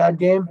did have a bad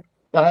game,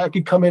 I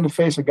could come in and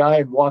face a guy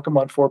and walk him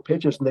on 4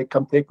 pitches and they'd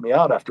come take me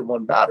out after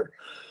one batter.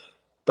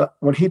 But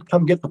when he'd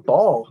come get the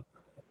ball,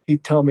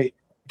 he'd tell me,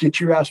 get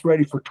your ass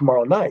ready for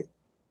tomorrow night.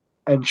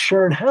 And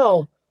sure in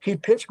hell,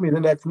 he'd pitch me the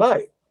next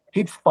night.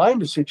 He'd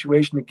find a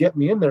situation to get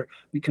me in there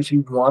because he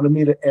wanted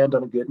me to end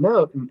on a good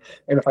note. And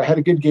if I had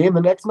a good game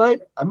the next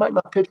night, I might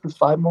not pitch for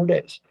 5 more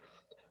days.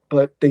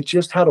 But they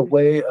just had a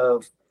way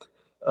of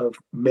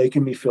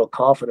making me feel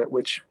confident,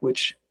 which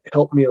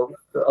helped me,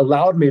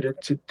 allowed me to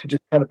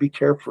just kind of be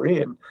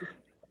carefree. And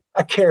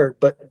I cared,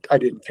 but I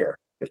didn't care,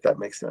 if that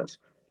makes sense.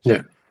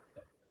 Yeah.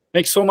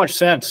 Makes so much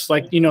sense.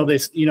 They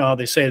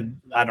say,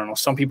 I don't know,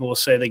 some people will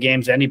say the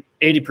game's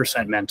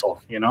 80%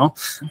 mental,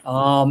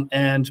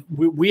 and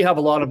we have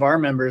a lot of our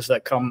members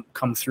that come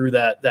through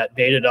that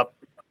baited up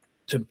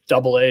to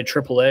AA,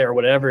 AAA or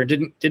whatever,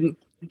 didn't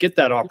get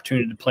that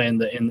opportunity to play in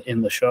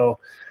the show.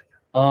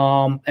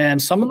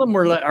 And some of them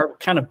are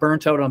kind of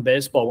burnt out on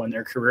baseball when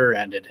their career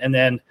ended. And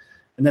then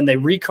they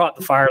recaught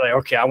the fire,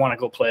 okay, I want to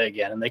go play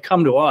again. And they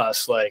come to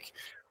us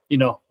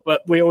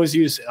but we always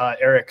use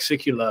Eric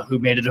Sikula, who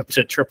made it up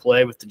to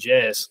AAA with the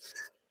Jays.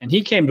 And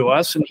he came to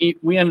us, and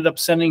we ended up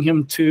sending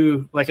him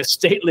to like a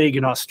state league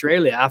in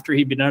Australia after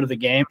he'd been out of the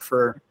game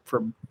for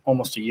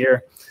almost a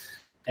year.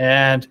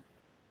 And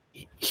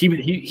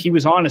he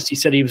was honest. He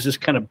said he was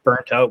just kind of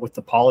burnt out with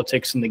the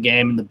politics in the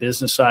game and the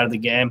business side of the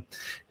game.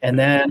 And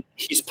then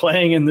he's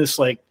playing in this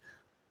like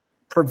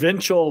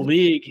provincial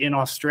league in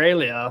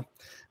Australia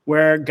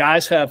where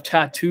guys have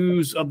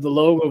tattoos of the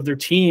logo of their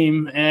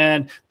team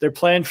and they're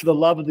playing for the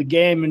love of the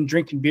game and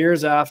drinking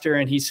beers after.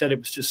 And he said it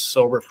was just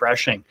so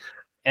refreshing.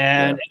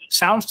 And it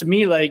sounds to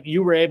me like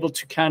you were able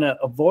to kind of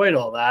avoid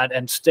all that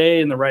and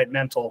stay in the right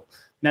mental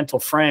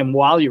frame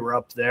while you were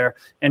up there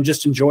and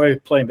just enjoy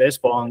playing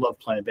baseball and love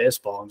playing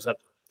baseball. Does that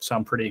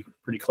sound pretty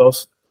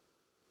close?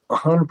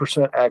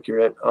 100%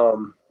 accurate.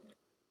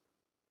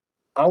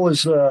 I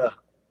was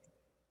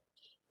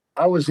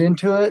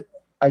into it.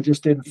 I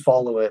just didn't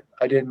follow it.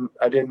 I didn't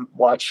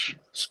watch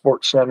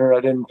Sports Center. I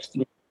didn't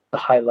see the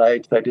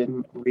highlights. I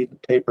didn't read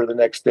the paper the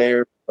next day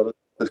or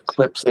the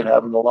clips they'd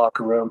have in the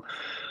locker room.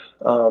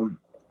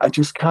 I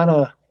just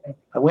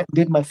I went and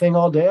did my thing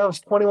all day. I was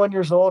 21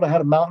 years old. I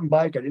had a mountain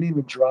bike. I didn't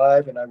even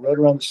drive, and I rode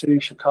around the city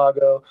of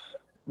Chicago.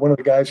 One of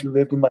the guys who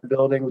lived in my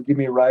building would give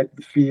me a ride to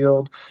the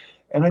field,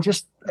 and I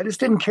just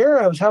didn't care.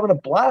 I was having a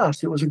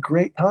blast. It was a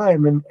great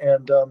time, and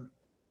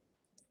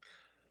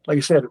like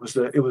I said, it was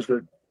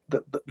the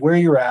where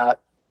you're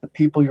at, the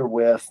people you're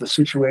with, the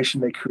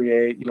situation they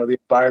create, the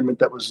environment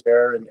that was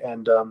there,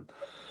 and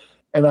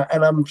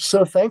I'm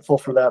so thankful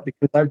for that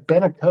because I've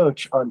been a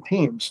coach on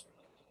teams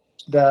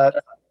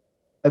that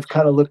I've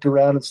kind of looked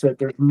around and said,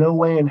 there's no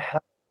way in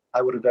hell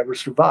I would have ever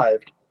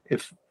survived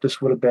if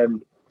this would have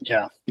been,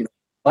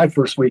 my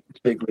first week in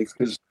big leagues,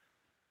 because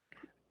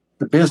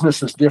the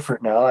business is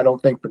different now. I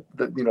don't think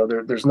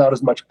that there's not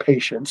as much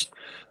patience.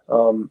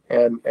 And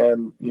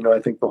I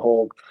think the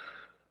whole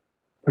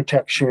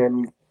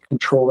protection,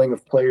 controlling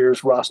of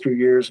players, roster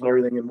years and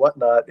everything and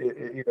whatnot,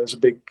 is a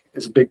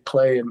big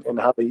play in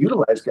how they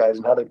utilize guys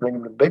and how they bring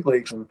them to the big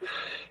leagues. And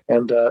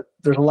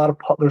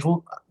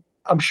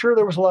I'm sure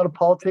there was a lot of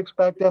politics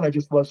back then. I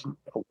just wasn't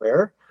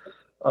aware.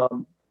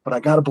 But I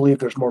got to believe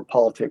there's more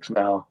politics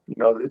now.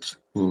 It's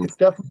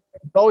definitely,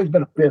 it's always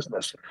been a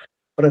business,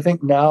 but I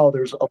think now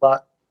there's a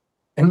lot,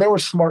 and there were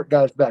smart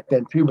guys back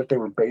then too, but they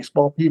were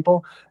baseball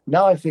people.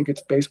 Now I think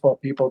it's baseball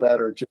people that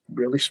are just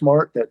really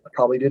smart that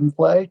probably didn't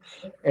play,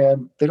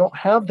 and they don't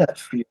have that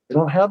feel. They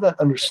don't have that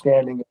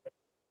understanding.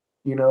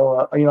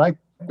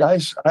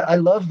 I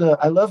love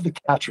the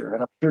catcher,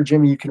 and I'm sure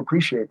Jimmy, you can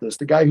appreciate this.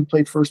 The guy who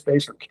played first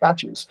base or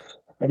catches,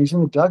 and he's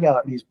in the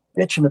dugout and he's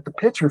bitching at the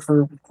pitcher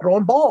for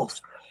throwing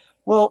balls.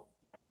 Well,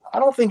 I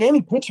don't think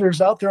any pitcher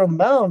is out there on the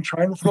mound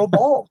trying to throw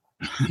balls,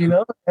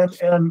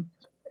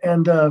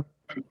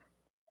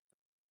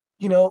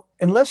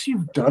 unless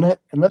you've done it,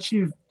 unless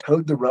you've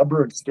towed the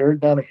rubber and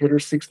stared down a hitter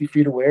 60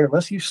 feet away,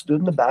 unless you stood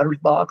in the batter's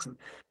box and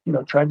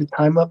tried to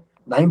time up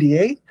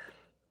 98.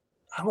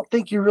 I don't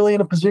think you're really in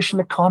a position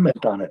to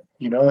comment on it,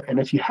 and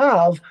if you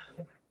have,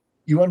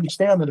 you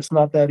understand that it's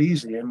not that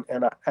easy. And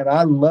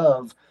I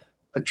love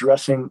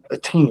addressing a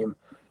team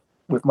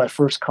with my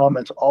first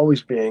comments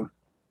always being,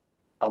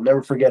 I'll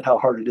never forget how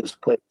hard it is to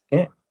play the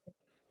game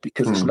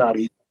because it's not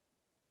easy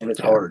and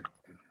it's hard.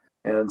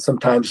 And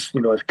sometimes,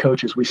 as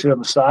coaches, we sit on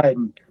the side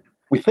and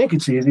we think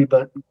it's easy,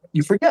 but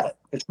you forget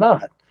it's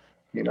not,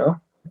 Yeah.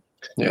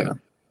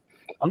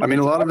 I mean,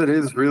 a lot of it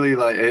is really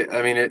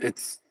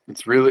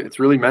it's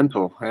really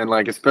mental, and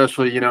like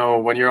especially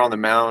when you're on the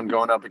mound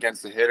going up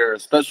against a hitter,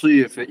 especially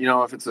if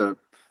it's a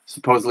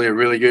supposedly a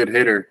really good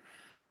hitter,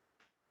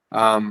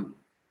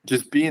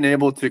 just being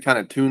able to kind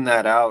of tune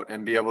that out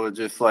and be able to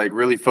just like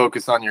really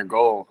focus on your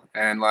goal,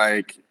 and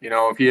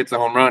if he hits a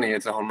home run, he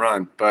hits a home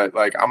run, but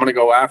like I'm gonna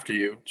go after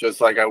you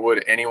just like I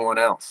would anyone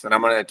else, and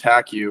I'm gonna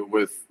attack you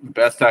with the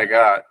best I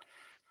got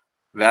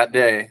that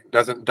day.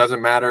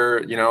 Doesn't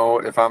matter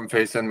if I'm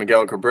facing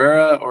Miguel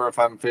Cabrera or if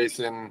I'm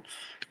facing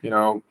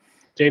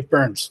Dave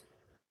Burns.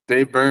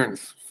 But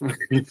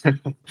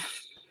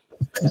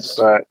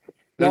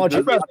no,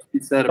 there's a lot to be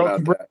said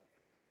about that.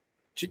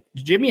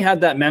 Jimmy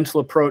had that mental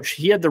approach.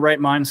 He had the right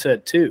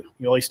mindset too.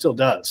 He still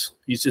does.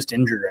 He's just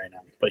injured right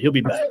now, but he'll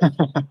be back.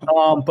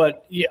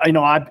 But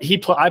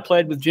I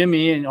played with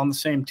Jimmy on the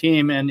same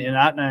team and in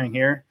Atnang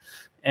here,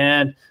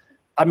 and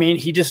I mean,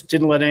 he just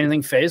didn't let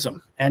anything faze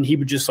him, and he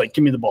would just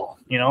give me the ball.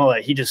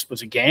 He just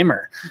was a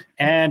gamer.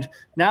 And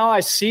now I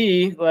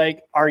see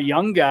our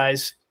young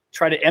guys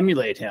try to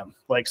emulate him,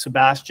 like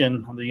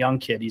Sebastian, the young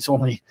kid. He's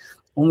only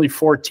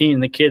 14.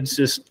 The kid's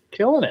just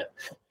killing it.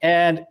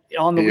 And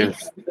on the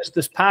weekend,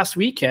 this past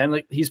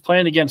weekend, he's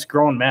playing against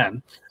grown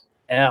men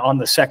on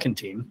the second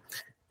team,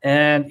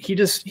 and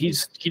he's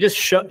just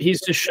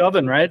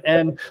shoving, right.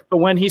 But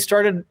when he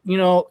started,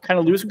 kind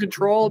of losing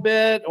control a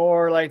bit,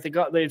 or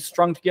they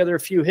strung together a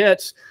few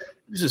hits,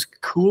 he was just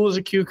cool as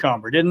a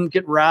cucumber. Didn't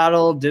get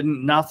rattled,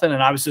 didn't nothing.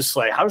 And I was just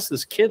like, how's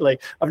this kid?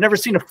 I've never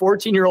seen a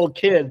 14-year-old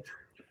kid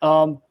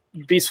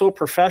be so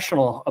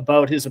professional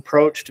about his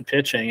approach to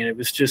pitching. And it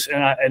was just,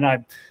 and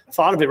I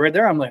thought of it right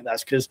there. I'm like,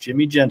 that's because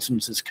Jimmy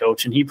Jensen's his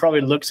coach, and he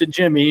probably looks at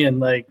Jimmy and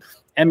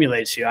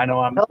emulates you. I know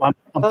I'm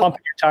pumping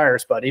your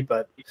tires, buddy,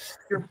 but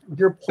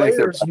your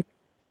players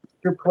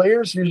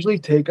usually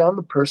take on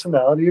the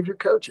personality of your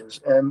coaches,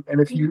 and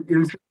if you're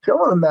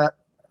showing them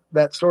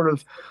that sort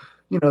of,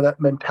 that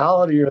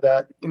mentality or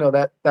that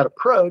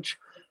approach,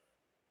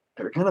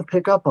 they're going to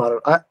pick up on it.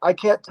 I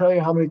can't tell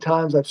you how many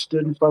times I've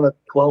stood in front of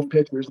 12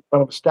 pitchers, in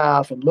front of a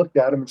staff, and looked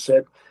at them and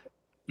said,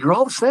 "You're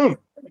all the same.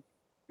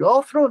 You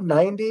all throw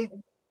 90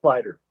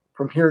 slider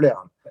from here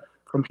down.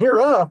 From here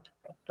up,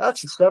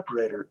 that's the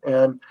separator."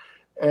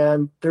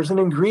 And there's an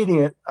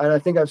ingredient, and I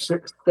think I've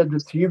said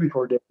this to you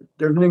before, David.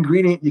 There's an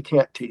ingredient you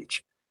can't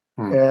teach.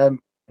 And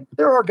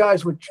there are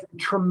guys with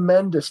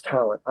tremendous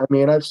talent. I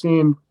mean, I've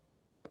seen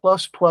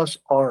plus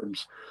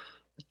arms.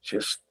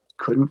 Just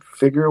couldn't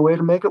figure a way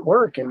to make it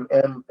work. And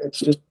it's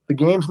just, the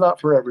game's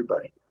not for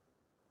everybody,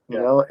 and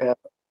you're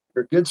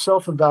a good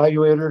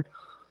self-evaluator.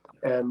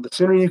 And the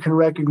sooner you can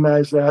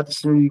recognize that, the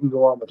sooner you can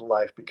go on with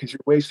life, because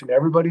you're wasting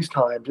everybody's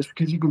time just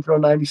because you can throw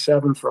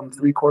 97 from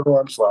 3/4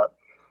 arm slot.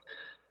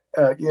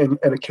 And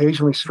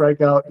occasionally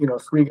strike out,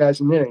 3 guys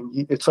an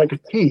inning. It's like a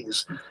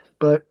tease.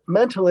 But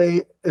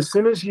mentally, as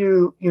soon as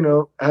you,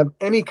 have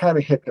any kind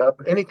of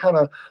hiccup, any kind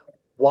of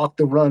walk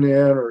the run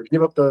in or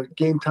give up the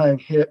game time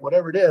hit,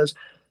 whatever it is,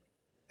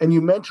 and you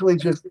mentally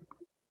just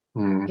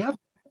you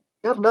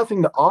have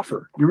nothing to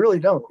offer. You really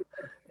don't.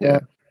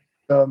 Yeah.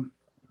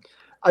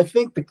 I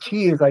think the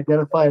key is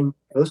identifying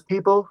those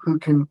people who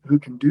can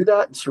do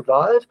that and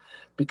survive,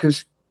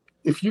 because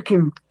if you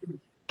can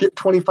get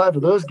 25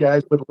 of those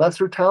guys with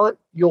lesser talent,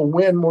 you'll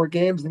win more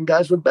games than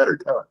guys with better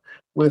talent.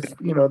 With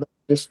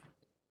just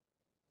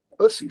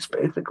pussies,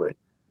 basically.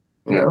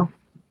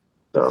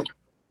 So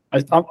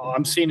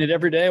I'm seeing it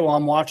every day while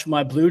I'm watching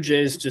my Blue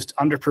Jays just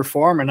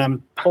underperform, and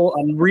I'm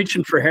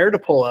reaching for hair to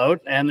pull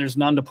out, and there's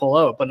none to pull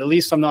out. But at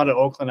least I'm not an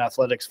Oakland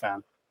Athletics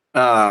fan.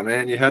 Ah,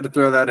 man, you had to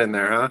throw that in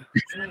there,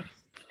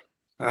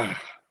 huh?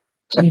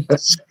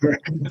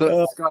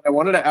 So, Scott, I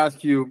wanted to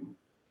ask you.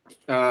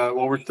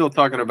 Well, we're still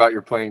talking about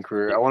your playing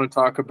career. I want to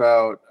talk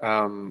about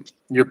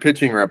your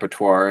pitching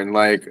repertoire and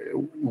like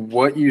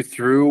what you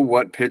threw,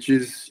 what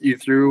pitches you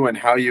threw, and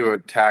how you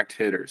attacked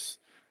hitters.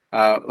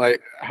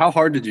 Like, how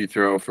hard did you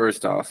throw?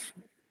 First off,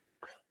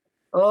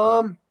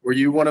 were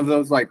you one of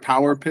those like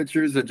power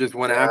pitchers that just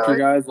went after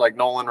guys like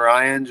Nolan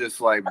Ryan,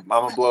 just like I'm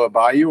gonna blow it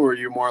by you, or were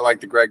you more like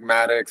the Greg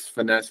Maddux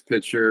finesse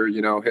pitcher,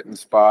 hitting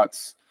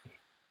spots?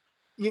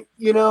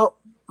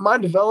 My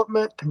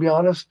development, to be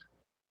honest,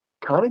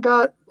 kind of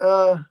got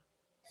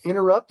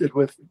interrupted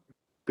with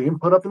being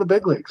put up in the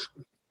big leagues.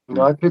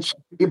 I pitched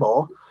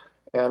B-ball,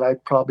 and I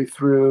probably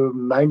threw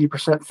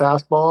 90%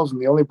 fastballs,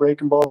 and the only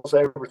breaking balls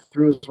I ever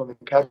threw is when the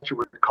catcher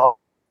would call.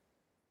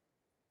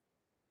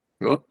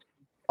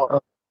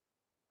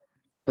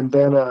 And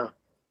then,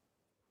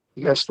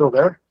 you guys still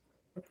there?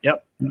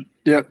 Yep.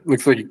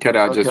 Looks like you cut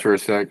out just for a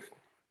sec.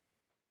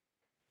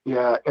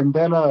 Yeah, and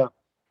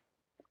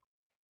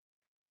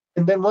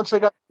then once I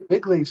got to the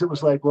big leagues, it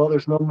was like, well,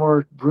 there's no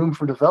more room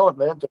for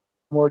development,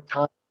 more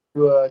time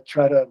to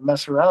try to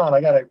mess around. I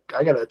gotta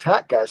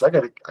attack guys. I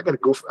gotta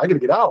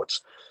get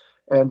outs.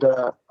 And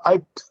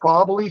I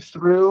probably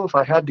threw, if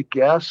I had to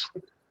guess,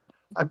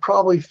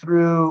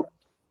 the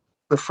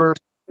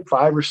first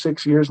 5 or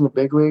 6 years in the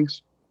big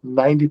leagues,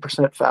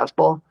 90%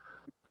 fastball.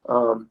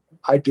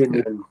 I didn't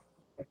even,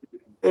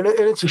 and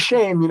it's a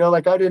shame,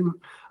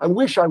 I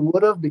wish I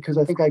would have, because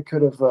I think I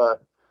could have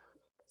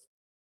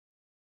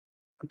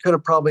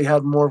probably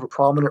had more of a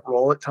prominent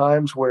role at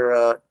times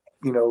where,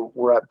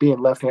 where being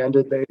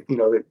left-handed,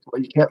 you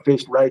can't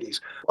face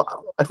righties.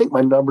 Well, I think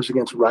my numbers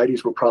against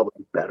righties were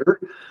probably better,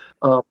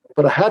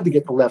 but I had to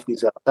get the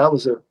lefties out. That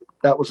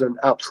was an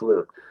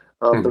absolute.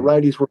 The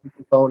righties were a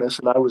bonus,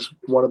 and I was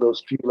one of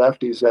those few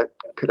lefties that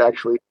could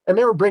actually, and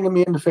they were bringing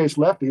me in to face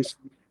lefties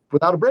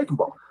without a breaking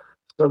ball.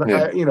 So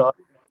that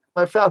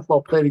my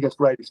fastball played against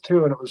righties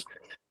too, and it was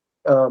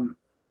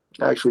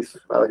actually,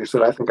 like I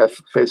said, I think I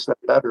faced that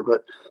better,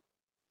 but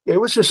it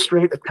was just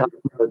straight attack.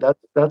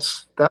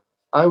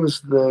 I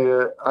was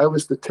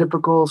the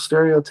typical,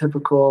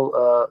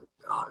 stereotypical,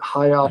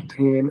 high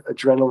octane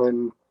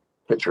adrenaline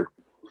pitcher.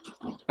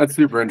 That's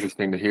super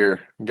interesting to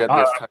hear.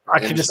 I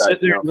could just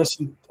sit there and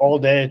listen all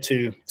day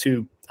to.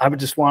 I would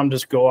just want to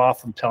just go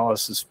off and tell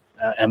us his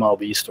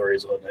MLB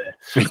stories all day.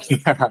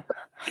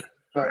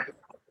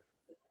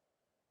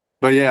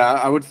 But yeah,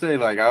 I would say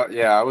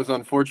I was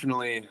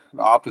unfortunately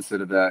the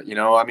opposite of that.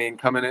 I mean,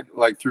 coming in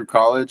through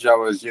college, I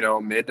was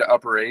mid to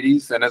upper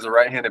 80s, and as a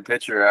right-handed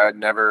pitcher, I'd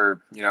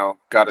never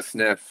got a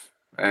sniff.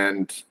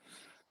 And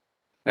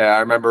yeah, I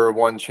remember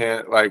one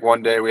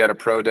day we had a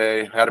pro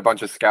day, had a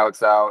bunch of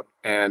scouts out,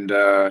 and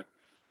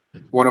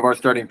one of our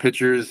starting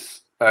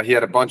pitchers, he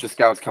had a bunch of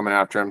scouts coming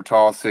after him,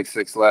 tall,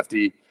 6'6"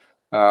 lefty,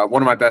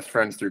 one of my best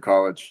friends through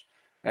college,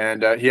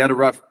 and he had a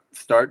rough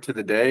start to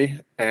the day,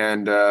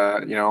 and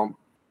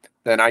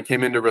then I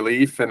came into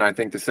relief in, I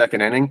think, the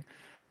second inning.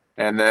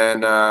 And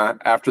then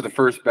after the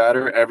first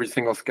batter, every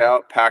single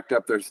scout packed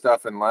up their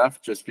stuff and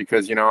left just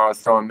because, I was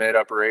throwing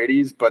mid-upper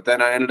 80s. But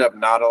then I ended up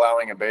not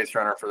allowing a base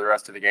runner for the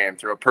rest of the game.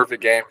 Threw a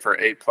perfect game for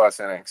 8+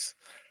 innings.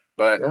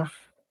 But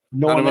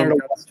No None one of there them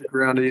to got to stick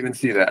around to even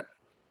see that.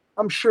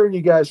 I'm sure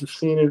you guys have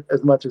seen it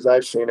as much as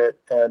I've seen it.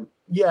 And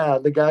yeah,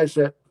 the guys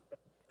that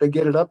they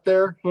get it up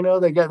there,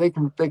 they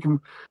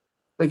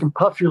can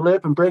puff your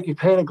lip and break your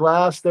pane of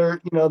glass. They're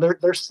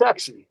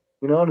sexy,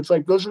 and it's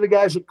like those are the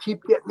guys that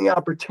keep getting the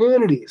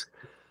opportunities,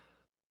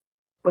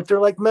 but they're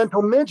like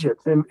mental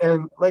midgets. And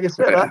like I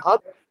said,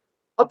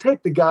 I'll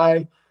take the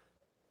guy.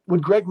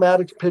 Would Greg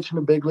Maddux pitch in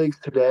the big leagues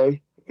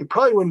today? He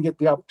probably wouldn't get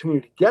the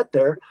opportunity to get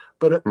there,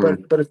 but if he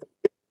had a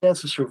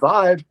chance to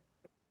survive,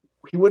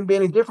 he wouldn't be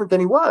any different than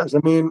he was. I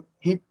mean,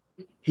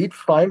 he'd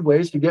find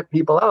ways to get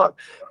people out.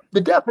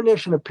 The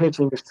definition of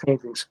pitching is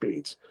changing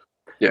speeds.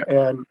 Yeah.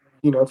 And,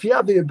 if you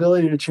have the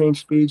ability to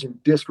change speeds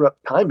and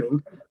disrupt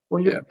timing,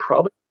 well, you're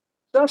probably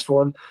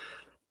successful. And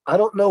I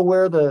don't know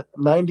where the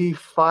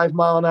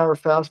 95-mile-an-hour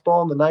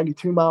fastball and the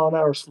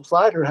 92-mile-an-hour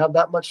slider have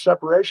that much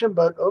separation,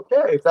 but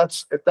okay,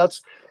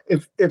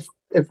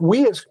 if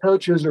we as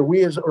coaches or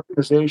we as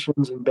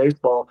organizations in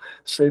baseball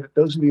say that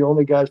those are the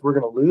only guys we're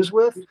going to lose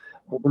with,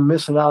 well, we're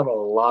missing out on a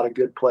lot of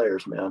good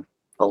players, man.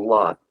 A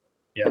lot.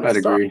 Yeah, I'd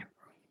agree.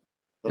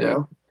 You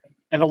know?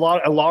 And a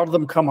lot of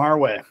them come our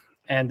way,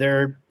 and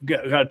they're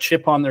got a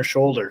chip on their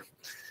shoulder,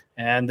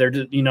 and they're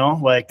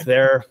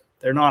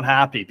they're not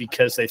happy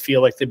because they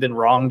feel like they've been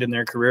wronged in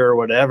their career or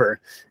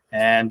whatever.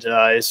 And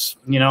it's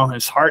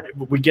hard.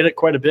 We get it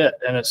quite a bit,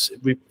 and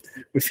we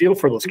feel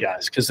for those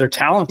guys because they're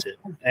talented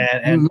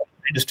and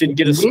they just didn't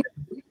get a.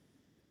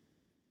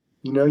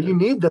 You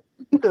need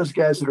those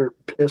guys that are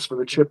pissed with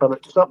a chip on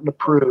it, something to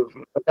prove.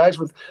 Guys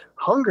with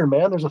hunger,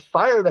 man. There's a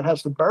fire that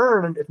has to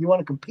burn, and if you want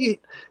to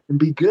compete and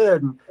be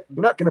good, and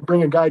you're not going to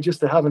bring a guy just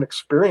to have an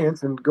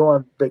experience and go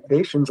on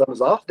vacations on his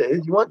off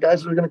days. You want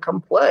guys that are going to come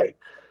play,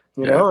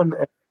 and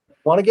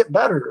want to get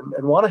better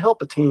and want to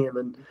help a team,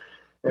 and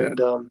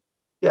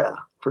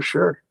for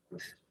sure.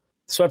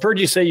 So I've heard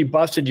you say you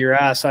busted your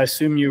ass. I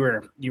assume you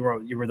were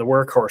the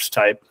workhorse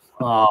type,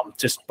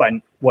 just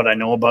by what I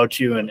know about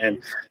you.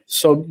 And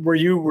so were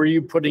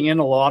you putting in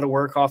a lot of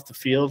work off the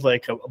field,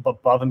 like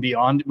above and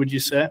beyond, would you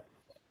say?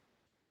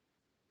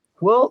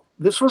 Well,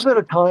 this was at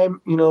a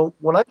time,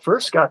 when I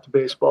first got to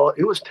baseball,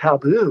 it was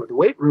taboo. The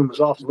weight room was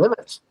off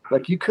limits.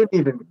 Like you couldn't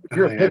even,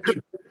 you're a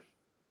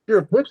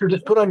pitcher,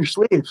 just put on your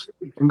sleeves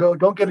and go,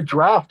 don't get a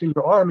draft in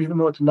your arm, even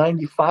though it's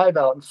 95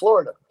 out in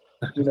Florida,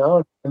 and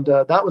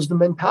that was the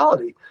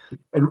mentality.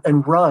 And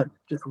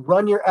just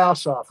run your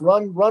ass off,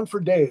 run for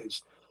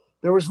days.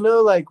 There was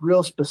no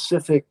real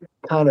specific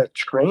kind of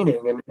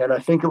training. And I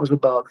think it was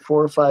about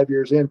 4 or 5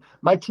 years in.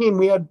 My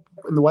team, in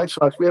the White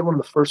Sox, we had one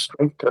of the first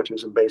strength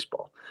coaches in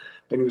baseball,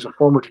 and he was a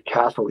former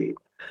decathlete.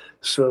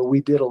 So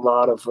we did a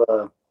lot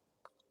of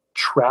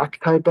track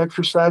type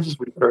exercises.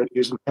 We started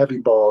using heavy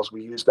balls.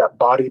 We used that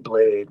body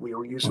blade. We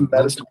were using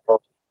medicine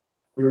balls.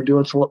 We were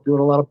doing a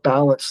lot of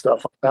balance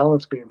stuff,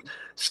 balance beams,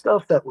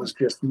 stuff that was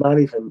just not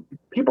even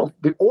people.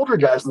 The older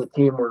guys on the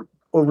team were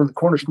over in the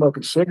corner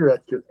smoking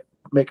cigarettes, just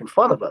making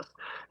fun of us.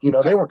 They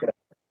weren't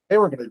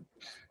gonna.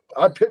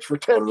 I pitched for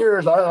 10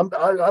 years. I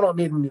don't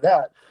need to do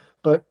that.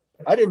 But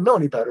I didn't know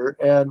any better,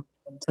 and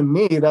to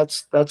me,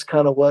 that's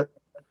kind of what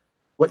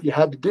you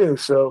had to do.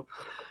 So,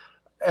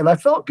 and I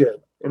felt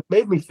good. It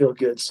made me feel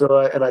good. So,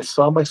 I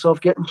saw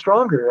myself getting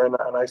stronger, and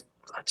I'd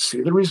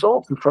see the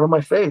results in front of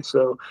my face.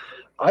 So,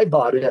 I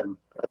bought in.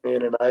 I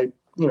mean, and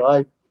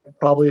I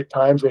probably at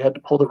times they had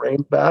to pull the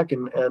reins back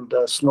and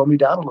slow me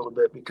down a little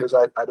bit because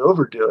I'd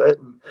overdo it.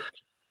 And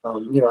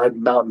I'd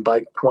mountain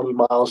bike 20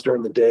 miles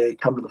during the day,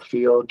 come to the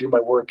field, do my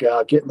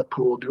workout, get in the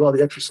pool, do all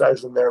the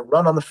exercise in there,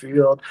 run on the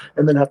field,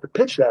 and then have to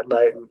pitch that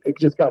night. And it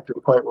just got to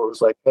the point where it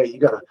was like, hey, you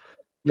got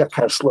to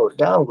kind of slow it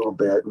down a little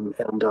bit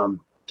and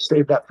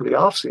save that for the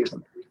off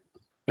season.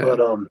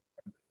 But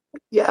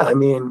I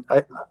mean,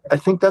 I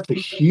think that's a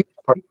huge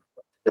part of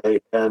the day.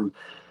 And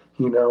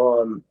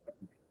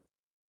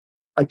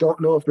I don't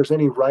know if there's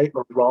any right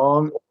or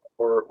wrong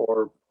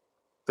or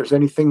there's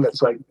anything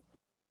that's like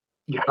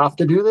you have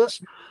to do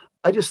this.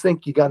 I just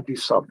think you got to do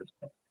something.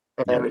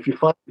 And if you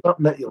find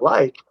something that you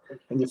like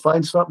and you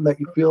find something that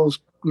you feels,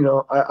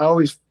 I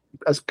always,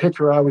 as a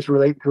pitcher, I always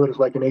relate to it as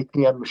like an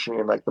ATM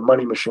machine, like the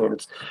money machine.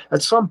 It's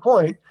at some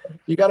point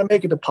you got to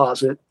make a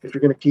deposit if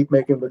you're going to keep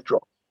making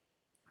withdrawals.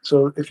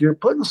 So if you're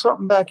putting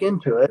something back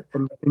into it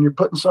and you're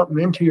putting something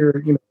into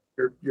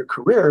your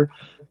career,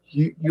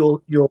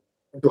 you'll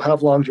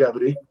have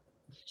longevity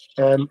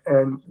and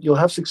you'll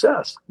have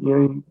success.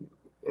 And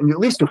you at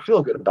least you'll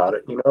feel good about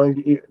it.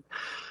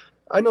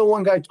 I know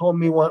one guy told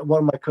me, one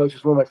of my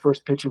coaches, one of my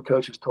first pitching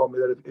coaches told me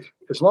that if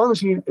as long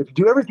as if you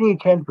do everything you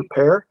can to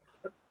prepare,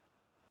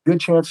 good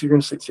chance you're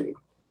going to succeed.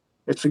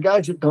 It's the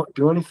guys that don't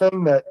do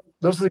anything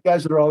those are the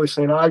guys that are always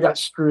saying, I got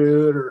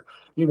screwed, or,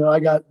 he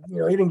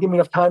didn't give me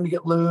enough time to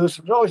get loose.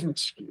 There's always an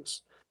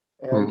excuse.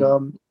 And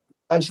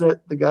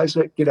the guys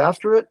that get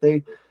after it,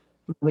 they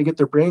get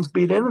their brains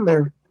beat in, and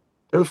they're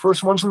the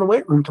first ones in the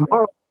weight room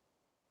tomorrow,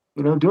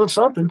 doing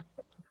something.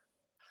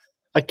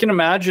 I can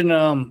imagine,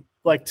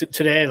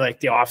 today, like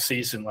the off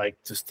season, like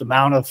just the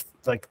amount of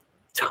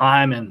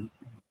time and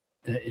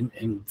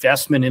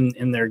investment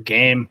in their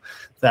game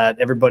that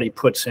everybody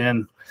puts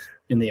in.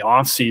 in the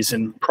off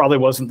season probably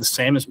wasn't the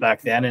same as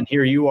back then. And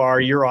here you are,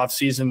 your off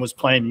season was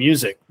playing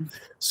music.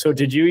 So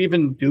did you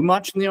even do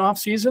much in the off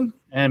season?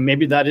 And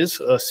maybe that is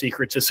a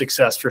secret to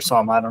success for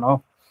some. I don't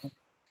know.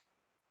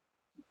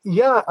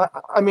 Yeah.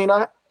 I mean,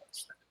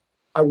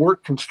 I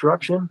worked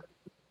construction.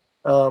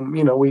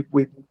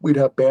 We'd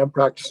have band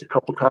practice a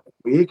couple times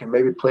a week and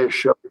maybe play a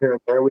show here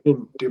and there. We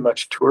didn't do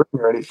much touring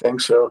or anything.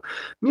 So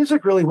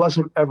music really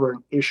wasn't ever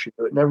an issue.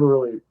 It never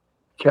really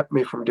kept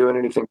me from doing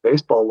anything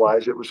baseball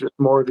wise. It was just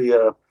more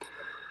the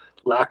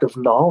lack of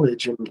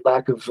knowledge and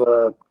lack of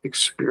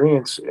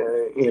experience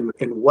in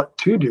what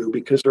to do,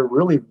 because there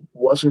really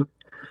wasn't.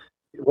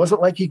 It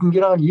wasn't like you can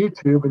get on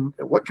YouTube and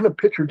what can a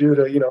pitcher do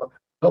to,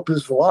 help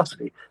his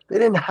velocity? They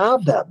didn't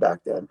have that back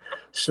then.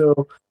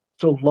 So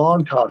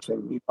long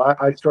tossing,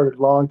 I started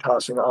long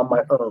tossing on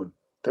my own.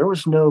 There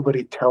was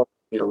nobody telling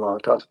me to long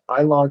toss.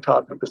 I long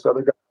tossed with this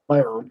other guy on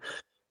my own.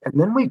 And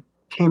then we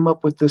came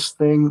up with this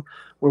thing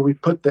where we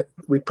put the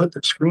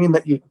screen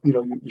that you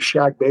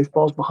shag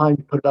baseballs behind,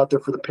 you put it out there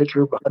for the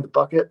pitcher behind the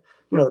bucket,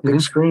 the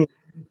big screen.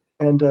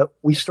 And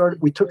we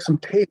took some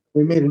tape,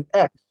 we made an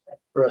X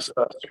or a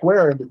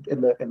square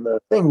in the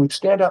thing. We'd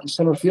stand out in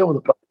center field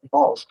with a bucket of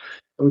balls,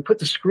 and we put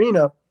the screen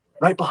up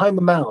right behind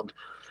the mound.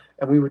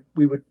 And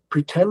we would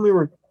pretend we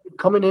were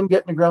coming in,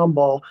 getting a ground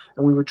ball,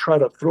 and we would try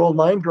to throw a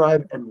line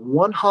drive and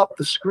one hop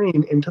the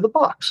screen into the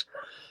box.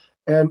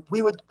 And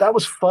that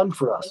was fun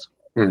for us.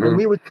 Mm-hmm. And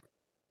we would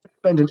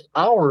spend an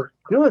hour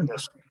doing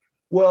this.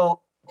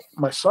 Well,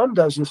 my son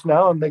does this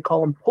now, and they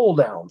call them pull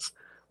downs.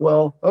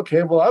 Well,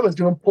 okay, I was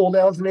doing pull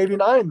downs in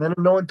 '89 then,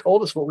 and no one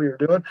told us what we were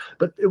doing.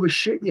 But it was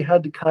shit you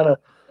had to kind of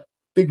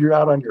figure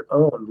out on your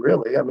own,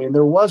 really. I mean,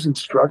 there was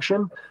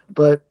instruction,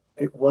 but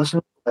it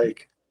wasn't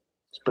like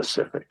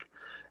specific.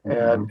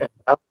 And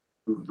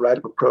write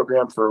up a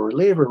program for a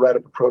reliever, write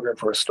up a program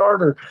for a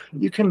starter.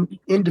 You can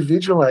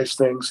individualize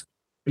things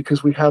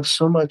because we have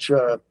so much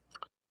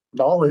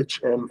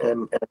knowledge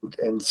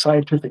and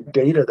scientific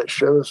data that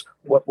shows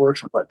what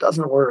works and what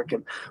doesn't work,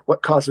 and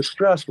what causes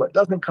stress, what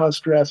doesn't cause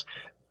stress.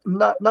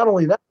 Not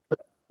only that, but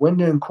when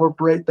to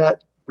incorporate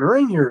that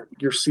during your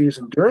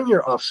season, during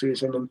your off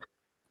season. And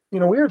we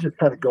were just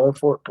kind of going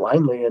for it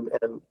blindly. And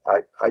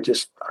I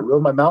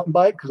rode my mountain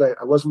bike because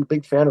I wasn't a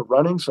big fan of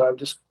running. So I would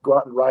just go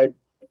out and ride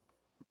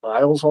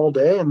miles all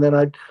day, and then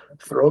I'd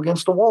throw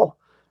against a wall.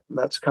 And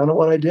that's kind of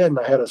what I did. And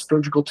I had a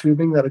surgical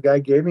tubing that a guy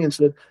gave me and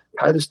said,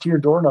 tie this to your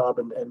doorknob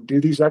and do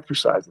these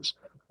exercises.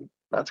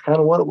 That's kind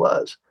of what it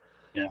was.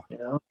 Yeah.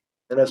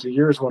 And as the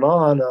years went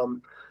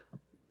on,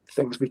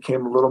 things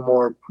became a little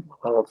more, I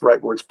don't know if the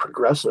right word's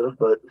progressive,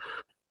 but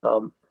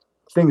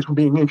things were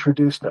being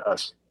introduced to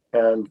us.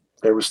 And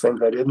there was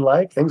things I didn't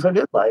like, things I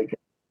did like.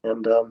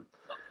 And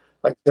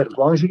like I said, as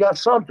long as you got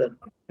something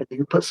and you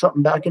can put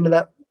something back into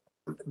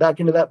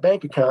that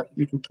bank account,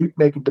 you can keep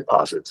making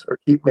deposits or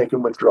keep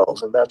making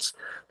withdrawals. And that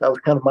was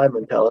kind of my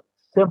mentality.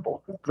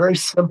 Simple, very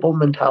simple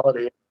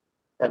mentality.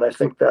 And I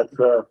think that's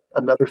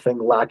another thing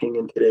lacking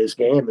in today's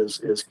game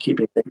is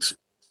keeping things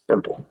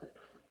simple.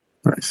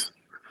 Nice.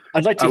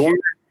 I'd like to hear.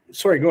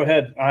 Sorry, go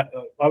ahead. I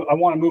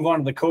want to move on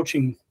to the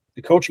coaching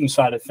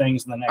side of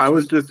things in the next. I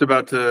was just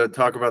about to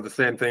talk about the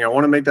same thing. I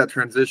want to make that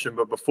transition,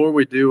 but before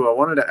we do, I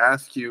wanted to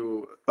ask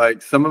you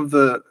like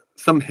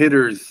some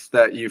hitters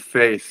that you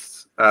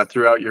faced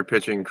throughout your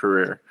pitching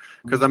career.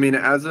 Because I mean,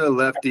 as a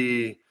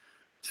lefty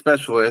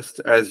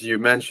specialist, as you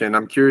mentioned,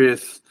 I'm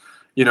curious,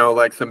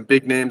 like some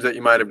big names that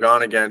you might have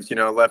gone against.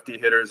 Lefty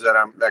hitters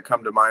that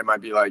come to mind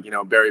might be like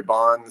Barry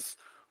Bonds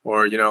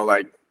or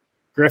like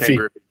Griffey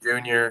Ken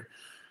Griffey Jr.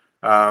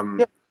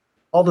 Yeah,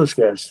 all those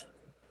guys.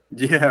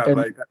 Yeah, and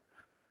like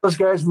those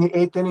guys in the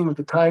eighth inning with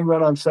the tying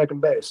run on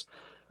second base.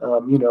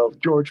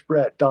 George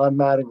Brett, Don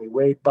Mattingly,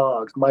 Wade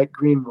Boggs, Mike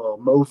Greenwell,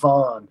 Mo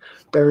Vaughn,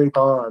 Barry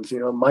Bonds,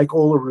 Mike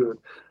Olerud,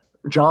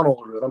 John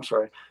Olerud, I'm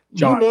sorry.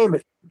 You name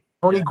it.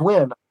 Tony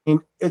Gwynn. I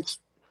mean, it's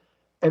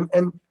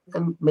and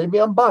maybe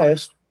I'm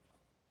biased,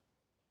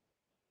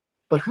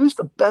 but who's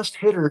the best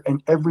hitter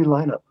in every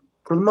lineup?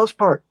 For the most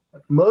part,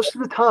 most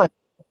of the time,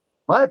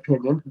 my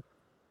opinion,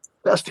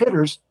 best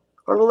hitters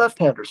are the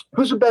left-handers.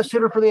 Who's the best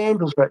hitter for the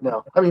Angels right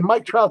now? I mean,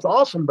 Mike Trout's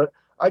awesome, but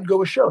I'd go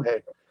with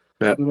Shohei.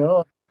 Yeah.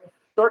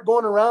 Start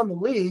going around the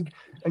league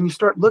and you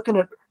start looking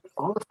at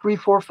all the 3,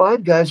 4,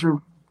 5 guys are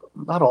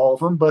not all of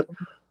them, but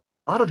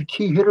a lot of the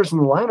key hitters in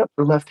the lineup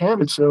are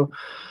left-handed. So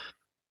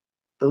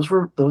those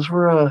were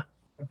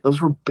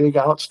big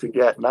outs to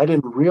get, and I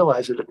didn't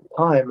realize it at the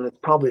time, and it's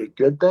probably a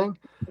good thing.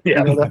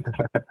 Yeah,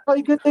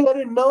 probably a good thing I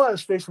didn't know I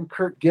was facing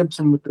Kirk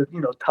Gibson with the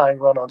tying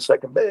run on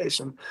second base,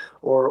 and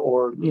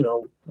or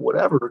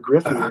whatever, or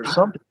Griffey or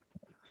something.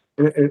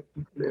 It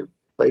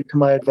played to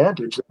my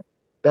advantage.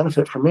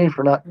 Benefit for me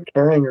for not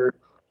caring or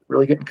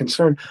really getting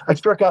concerned. I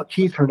struck out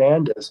Keith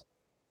Hernandez.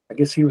 I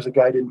guess he was a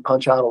guy who didn't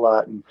punch out a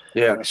lot, and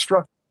I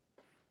struck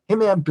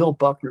him and Bill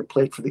Buckner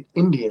played for the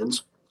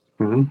Indians,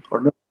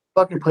 or no.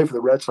 Buckner played for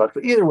the Red Sox,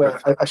 but either way,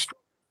 I struck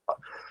out.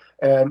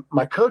 And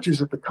my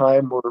coaches at the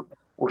time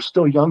were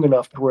still young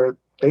enough to where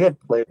they had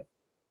played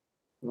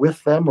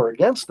with them or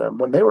against them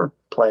when they were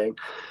playing.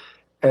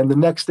 And the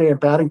next day in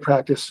batting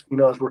practice,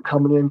 as we're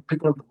coming in,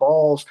 picking up the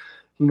balls,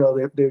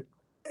 they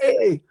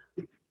hey,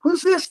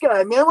 who's this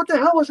guy, man? What the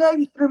hell was that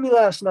you threw me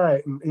last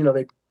night? And,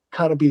 they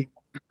kind of be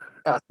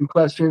asking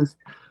questions,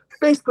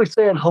 basically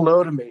saying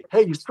hello to me.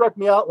 Hey, you struck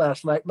me out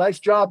last night. Nice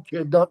job,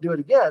 kid. Don't do it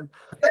again.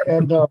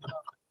 And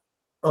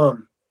I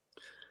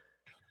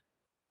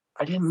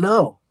didn't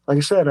know. Like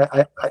I said,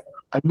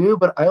 I knew,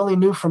 but I only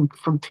knew from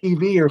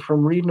TV or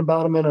from reading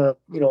about them in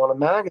on a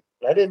magazine.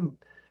 I didn't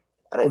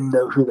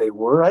know who they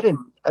were. I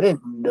didn't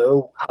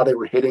know how they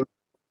were hitting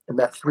in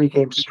that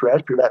 3-game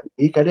stretch or that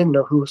week. I didn't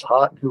know who was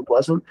hot and who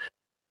wasn't.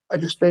 I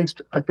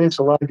faced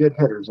a lot of good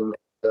hitters, and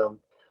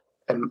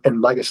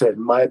like I said,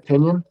 in my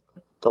opinion,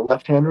 the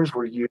left-handers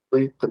were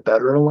usually the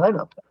better in a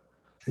lineup.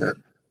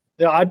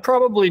 Yeah, I'd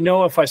probably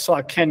know if I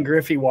saw Ken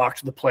Griffey walk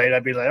to the plate.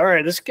 I'd be like, all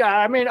right, this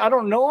guy, I mean, I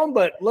don't know him,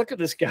 but look at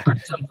this guy.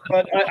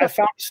 But I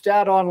found a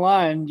stat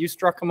online. You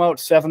struck him out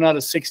 7 out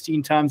of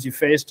 16 times you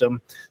faced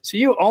him. So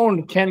you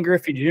owned Ken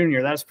Griffey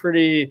Jr. That's a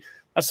pretty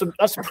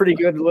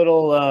good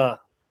little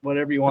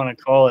whatever you want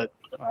to call it.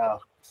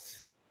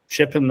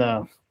 Chipping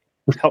the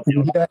help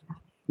you. Yeah,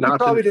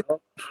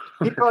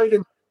 he probably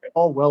didn't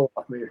all well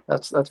off me.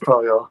 That's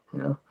probably all.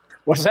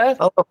 What's that?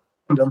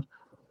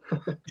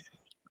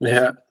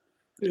 Yeah.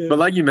 But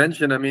like you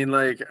mentioned, I mean,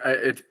 like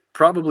it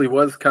probably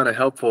was kind of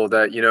helpful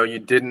that, you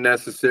didn't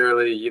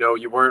necessarily,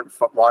 you weren't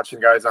watching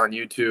guys on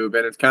YouTube.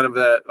 And it's kind of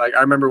that, like,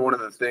 I remember one of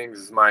the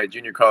things my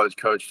junior college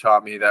coach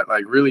taught me that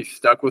like really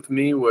stuck with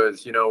me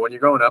was, when you're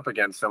going up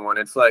against someone,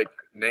 it's like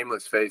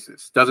nameless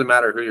faces. Doesn't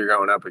matter who you're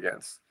going up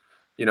against,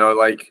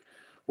 like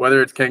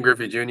whether it's Ken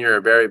Griffey Jr.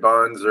 or Barry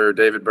Bonds or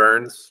David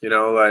Burns,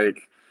 like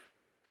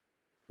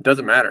it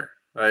doesn't matter.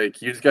 Like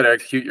you just got to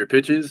execute your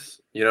pitches.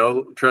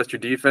 Trust your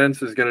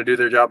defense is going to do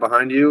their job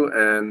behind you,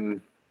 and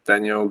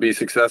then you'll be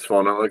successful.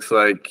 And it looks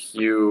like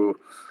you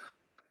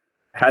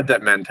had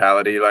that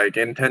mentality, like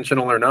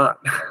intentional or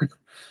not.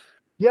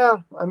 Yeah,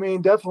 I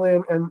mean,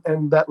 definitely.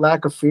 And that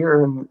lack of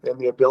fear and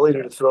the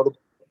ability to throw the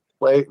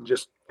plate and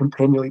just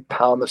continually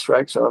pound the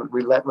strike zone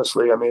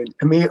relentlessly. I mean,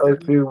 to me,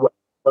 0-2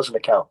 wasn't a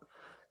count.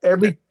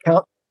 Every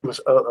count was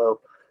 0-0.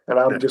 And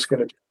I'm just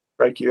going to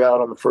strike you out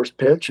on the first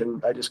pitch,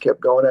 and I just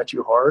kept going at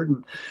you hard.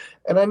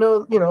 And I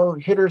know,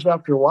 hitters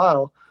after a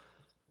while,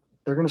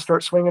 they're going to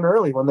start swinging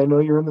early when they know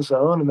you're in the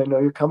zone and they know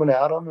you're coming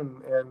at them,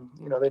 and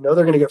they know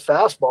they're going to get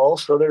fastballs,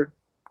 so they're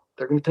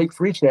going to take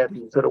 3 chances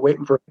instead of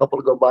waiting for a couple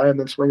to go by and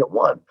then swing at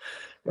 1.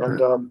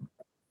 And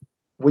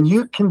when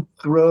you can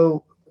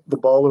throw the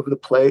ball over the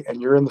plate and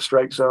you're in the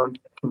strike zone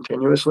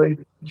continuously,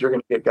 you're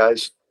going to get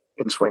guys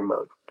in swing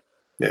mode.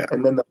 Yeah.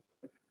 And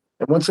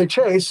once they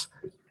chase,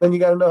 then you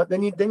got to know.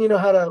 Then you know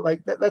how to,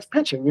 like, that's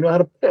pitching. You know how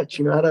to pitch.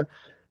 You know how to.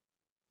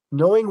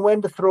 Knowing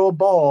when to throw a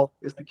ball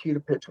is the key to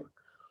pitching.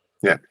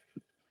 Yeah.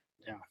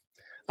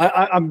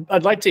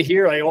 I'd like to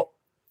hear. I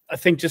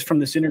think just from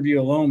this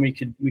interview alone, we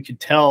could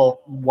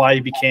tell why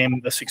you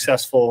became a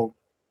successful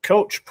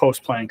coach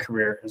post-playing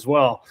career as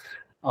well.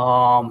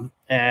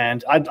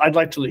 And I'd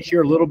like to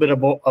hear a little bit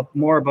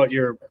more about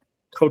your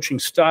coaching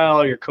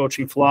style, your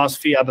coaching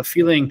philosophy. I have a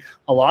feeling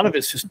a lot of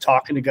it's just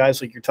talking to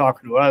guys like you're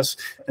talking to us,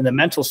 and the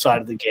mental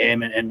side of the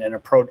game, and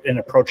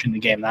approaching the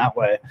game that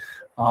way.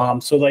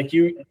 So like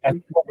you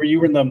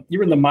were in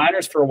the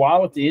minors for a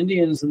while with the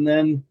Indians, and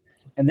then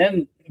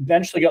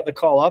eventually got the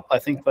call up. I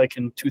think like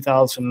in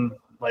 2000,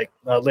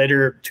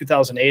 later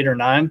 2008 or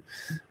 9,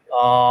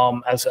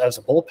 as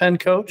a bullpen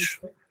coach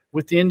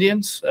with the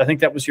Indians. I think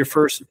that was your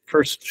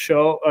first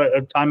show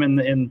time in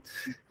the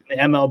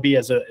MLB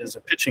as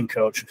a pitching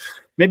coach.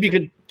 Maybe you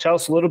could tell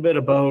us a little bit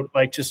about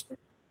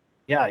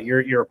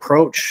your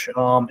approach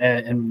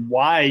and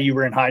why you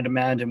were in high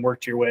demand and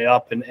worked your way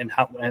up, and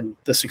how and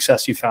the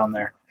success you found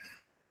there.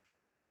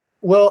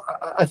 Well,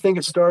 I think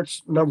it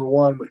starts, number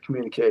one, with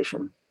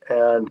communication.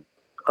 And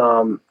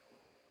as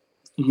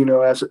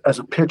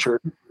a pitcher,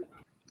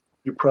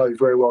 you probably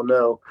very well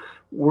know,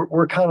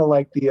 we're kind of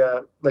like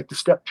the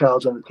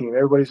stepchilds on the team.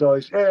 Everybody's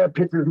always,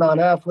 pitchers, not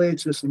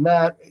athletes, this and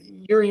that.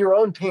 You're your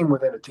own team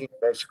within a team,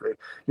 basically.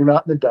 You're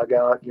not in the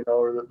dugout,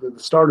 or the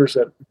starters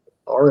that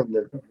are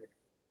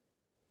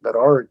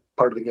are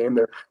part of the game.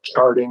 They're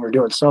starting or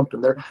doing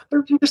something. They're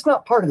just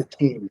not part of the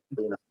team.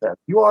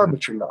 You are,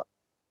 but you're not.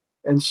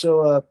 And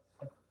so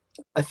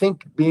I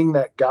think being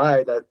that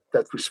guy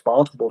that's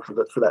responsible for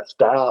that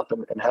staff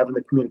and having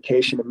the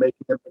communication and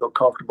making them feel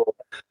comfortable,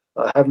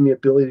 having the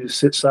ability to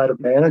sit side of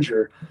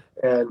manager,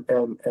 and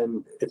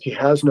if he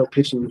has no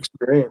pitching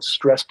experience,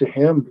 stress to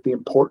him the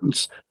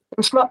importance.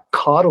 It's not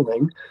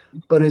coddling,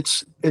 but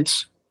it's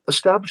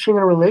establishing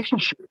a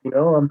relationship.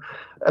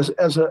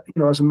 As a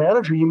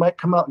manager, you might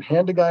come out and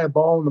hand a guy a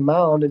ball on the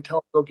mound and tell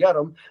him go get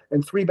him,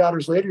 and 3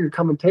 batters later you're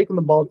coming taking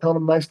the ball and telling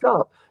him nice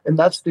job, and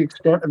that's the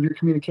extent of your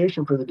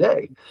communication for the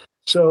day.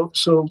 So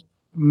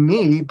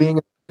me being in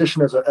a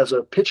position as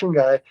a pitching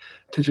guy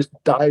to just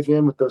dive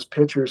in with those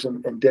pitchers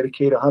and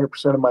dedicate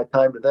 100% of my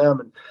time to them,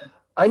 and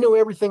I know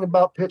everything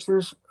about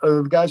pitchers,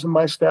 the guys on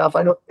my staff.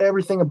 I know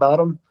everything about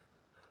them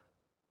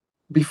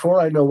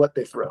before I know what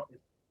they throw.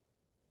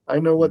 I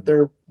know what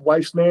their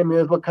wife's name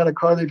is, what kind of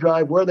car they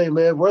drive, where they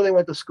live, where they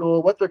went to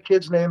school, what their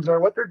kids' names are,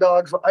 what their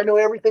dogs are. I know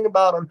everything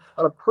about them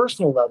on a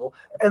personal level.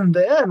 And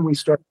then we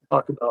start to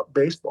talk about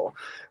baseball.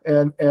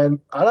 And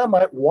I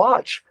might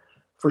watch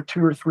for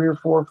 2 or 3 or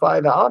 4 or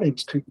 5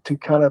 outings to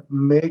kind of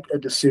make a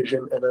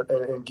decision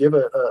and give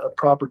a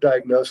proper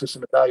diagnosis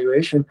and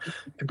evaluation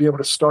to be able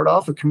to start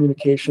off a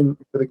communication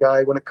with a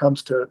guy when it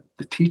comes to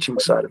the teaching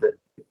side of it.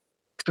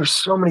 There's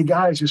so many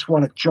guys just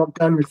want to jump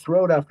down your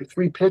throat after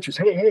 3 pitches.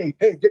 Hey,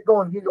 get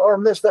going. You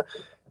arm this, that.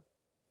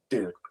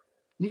 Dude,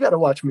 you got to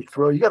watch me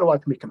throw. You got to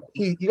watch me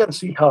compete. You got to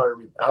see how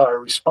I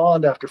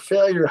respond after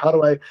failure. How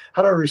do I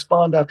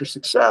respond after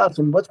success?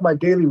 And what's my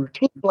daily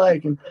routine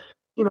like? And,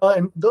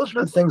 and those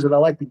are the things that I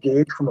like to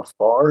gauge from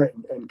afar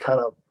and kind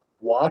of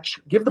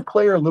watch. Give the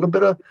player a little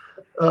bit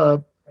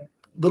of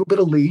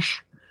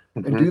leash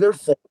and do their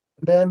thing.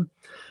 And then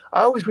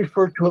I always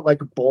refer to it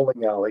like a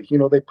bowling alley.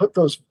 They put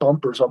those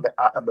bumpers on the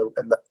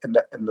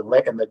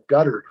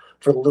gutter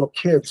for the little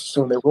kids.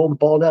 So when they roll the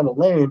ball down the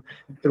lane,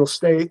 it'll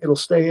stay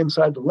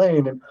inside the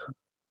lane. And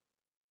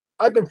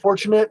I've been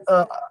fortunate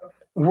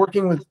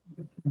working with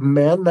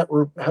men that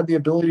had the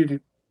ability to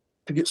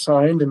get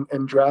signed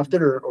and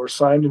drafted or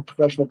signed in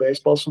professional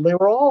baseball. So they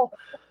were all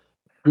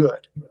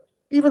good,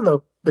 even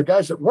though the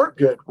guys that weren't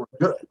good were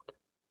good.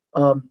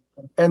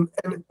 And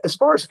as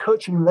far as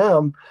coaching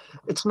them,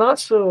 it's not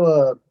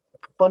so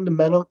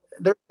fundamental.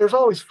 There's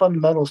always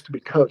fundamentals to be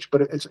coached,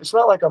 but it's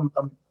not like I'm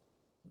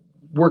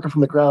working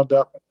from the ground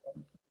up,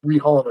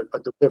 rehauling a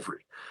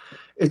delivery.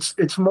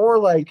 It's more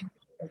like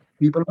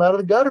keeping them out of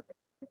the gutter.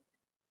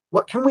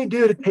 What can we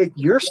do to take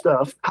your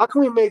stuff? How can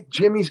we make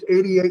Jimmy's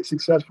 88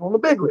 successful in the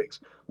big leagues?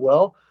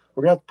 Well,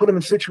 we're going to have to put him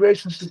in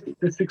situations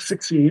to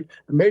succeed.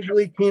 The major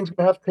league team's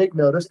going to have to take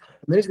notice,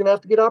 and then he's going to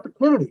have to get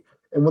opportunity.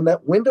 And when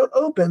that window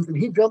opens and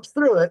he jumps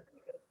through it,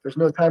 there's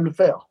no time to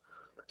fail.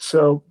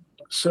 So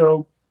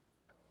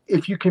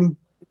if you can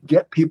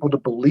get people to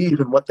believe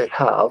in what they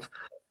have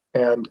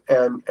and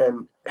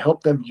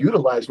help them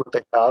utilize what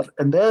they have,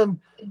 and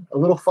then a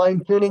little fine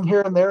tuning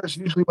here and there is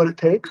usually what it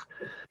takes.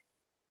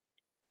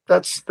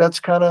 That's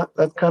kind of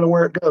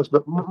where it goes.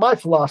 But my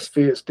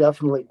philosophy is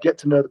definitely get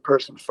to know the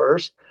person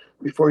first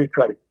before you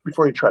try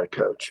to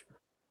coach,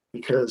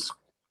 because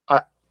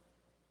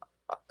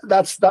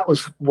that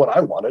was what I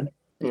wanted,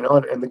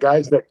 and the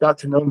guys that got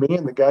to know me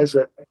and the guys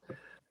that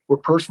were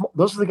personal,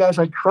 those are the guys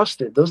I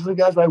trusted. Those are the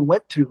guys I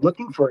went to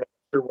looking for an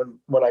answer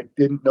when I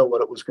didn't know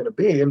what it was going to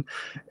be.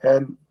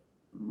 And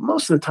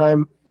most of the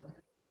time,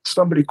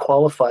 somebody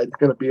qualified is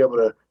going to be able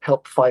to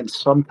help find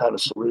some kind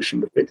of solution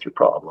to fix your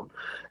problem.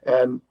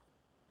 And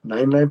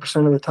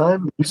 99% of the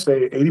time, you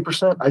say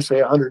 80%, I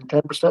say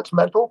 110% is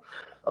mental,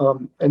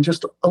 and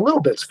just a little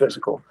bit's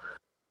physical.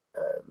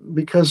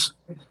 Because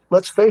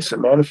let's face it,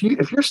 man, if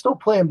you're still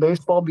playing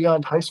baseball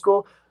beyond high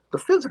school, the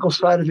physical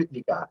side of it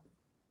you got.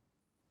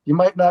 You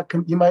might not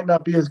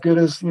be as good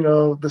as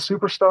the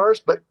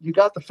superstars, but you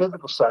got the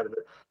physical side of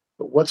it.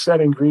 But what's that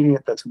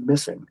ingredient that's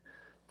missing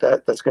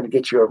that's going to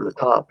get you over the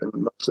top? And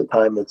most of the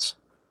time, it's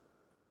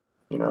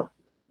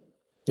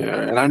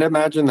Yeah, and I'd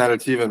imagine that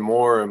it's even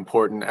more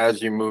important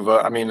as you move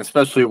up. I mean,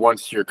 especially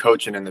once you're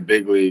coaching in the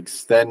big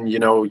leagues, then,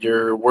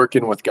 you're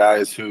working with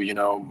guys who,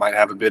 might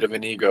have a bit of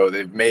an ego.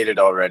 They've made it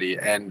already.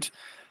 And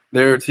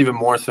there it's even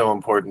more so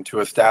important to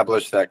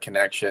establish that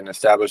connection,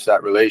 establish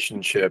that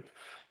relationship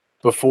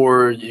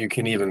before you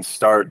can even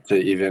start to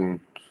even,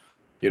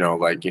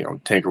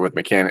 tinker with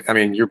mechanics. I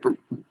mean, you're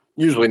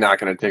usually not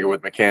going to tinker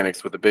with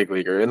mechanics with a big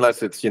leaguer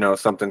unless it's,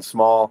 something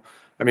small.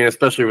 I mean,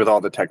 especially with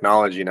all the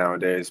technology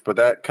nowadays. But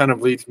that kind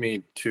of leads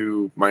me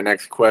to my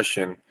next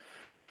question.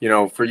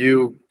 For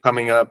you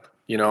coming up,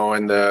 in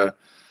the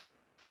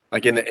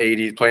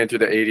 80s, playing through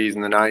the 80s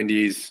and the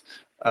 90s,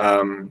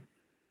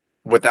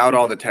 without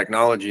all the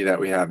technology that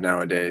we have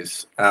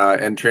nowadays,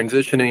 and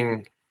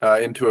transitioning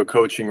into a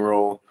coaching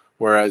role,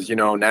 whereas,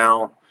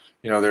 now,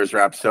 there's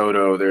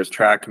Rapsodo, there's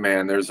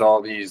TrackMan, there's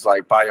all these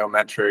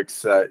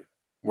biometrics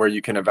where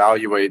you can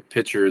evaluate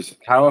pitchers.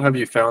 How have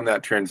you found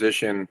that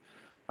transition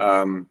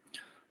from,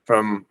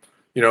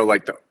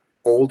 the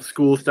old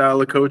school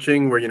style of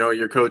coaching where,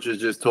 your coaches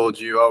just told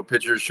you, oh,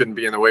 pitchers shouldn't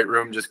be in the weight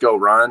room, just go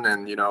run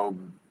and,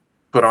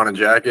 put on a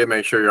jacket,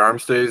 make sure your arm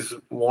stays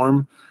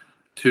warm,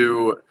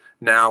 to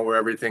now where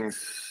everything's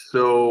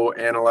so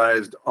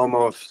analyzed,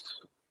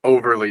 almost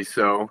overly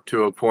so,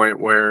 to a point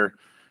where,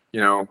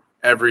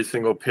 every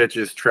single pitch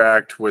is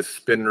tracked with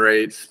spin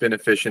rate, spin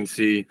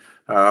efficiency,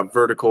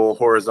 vertical,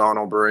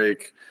 horizontal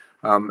break.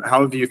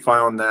 How have you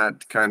found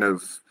that kind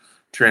of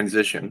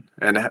transition,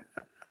 and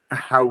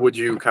how would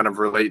you kind of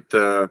relate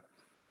the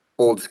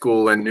old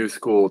school and new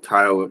school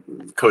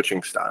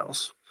coaching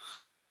styles?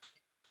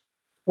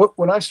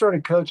 When I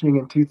started coaching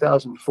in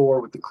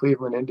 2004 with the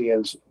Cleveland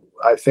Indians,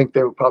 I think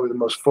they were probably the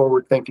most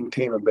forward-thinking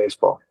team in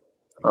baseball.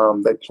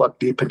 They plucked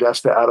Dee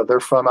Podesta out of their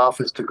front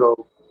office to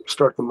go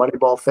start the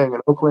Moneyball thing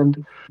in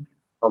Oakland.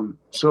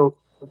 So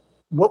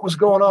what was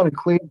going on in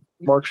Cleveland,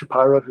 Mark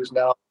Shapiro, who's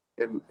now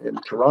in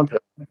Toronto,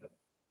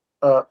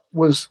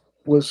 was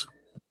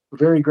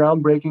very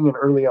groundbreaking and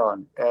early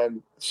on.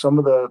 and some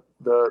of the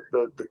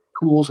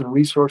tools and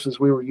resources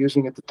we were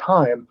using at the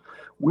time,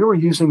 we were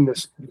using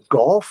this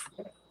golf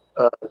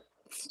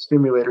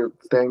simulator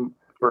thing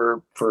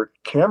for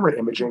camera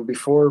imaging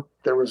before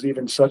there was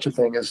even such a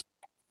thing as,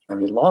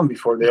 long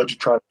before the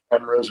Edgertron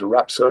cameras or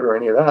Rapsodo or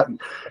any of that.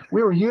 And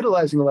we were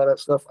utilizing a lot of that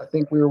stuff. I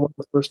think we were one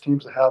of the first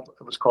teams to have,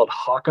 it was called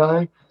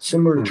Hawkeye,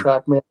 similar to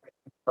TrackMan,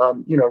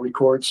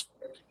 records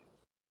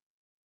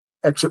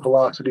exit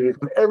velocities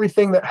and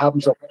everything that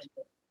happens on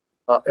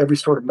every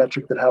sort of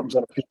metric that happens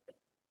on a field.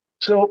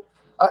 So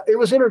it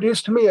was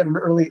introduced to me at an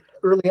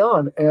early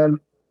on,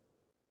 and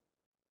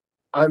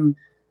I'm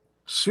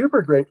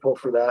super grateful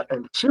for that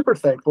and super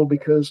thankful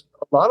because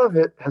a lot of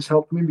it has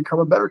helped me become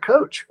a better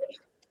coach.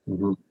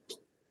 Mm-hmm.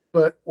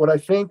 But what I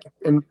think,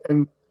 and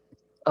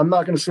I'm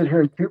not going to sit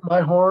here and toot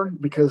my horn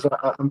because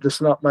I'm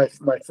just not my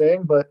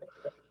thing, but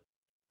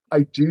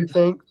I do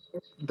think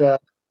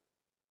that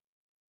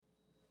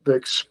the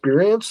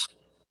experience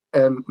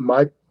and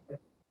my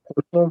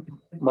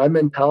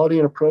mentality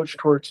and approach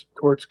towards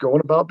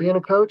going about being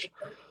a coach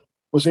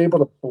was able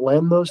to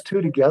blend those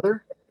two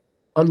together,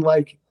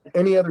 unlike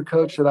any other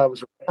coach that I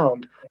was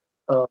around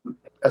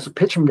as a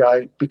pitching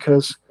guy,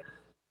 because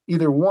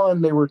either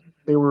one, they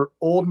were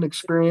old and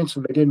experienced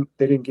and they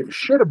didn't give a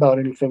shit about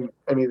any of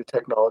the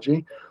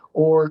technology,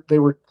 or they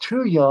were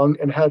too young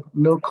and had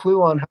no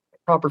clue on how the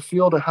proper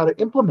feel to how to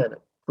implement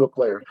it to a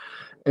player.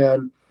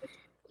 And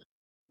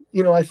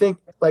I think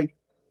like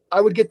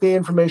I would get the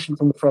information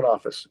from the front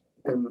office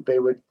and they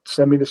would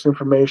send me this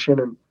information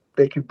and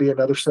they could be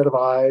another set of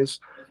eyes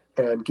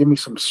and give me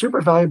some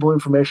super valuable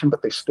information,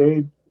 but they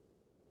stayed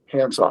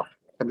hands off.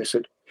 And they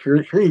said,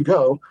 here you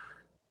go.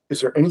 Is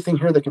there anything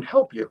here that can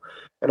help you?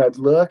 And I'd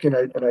look and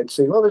I'd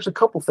say, well, there's a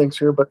couple things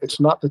here, but it's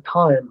not the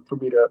time for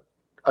me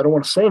I don't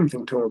want to say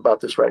anything to him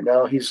about this right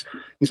now. He's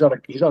on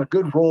a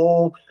good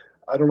roll.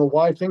 I don't know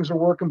why things are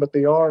working, but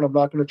they are. And I'm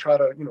not going to try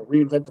to,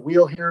 reinvent the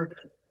wheel here.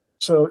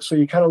 So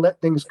you kind of let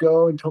things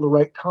go until the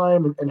right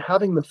time, and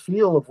having the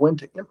feel of when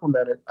to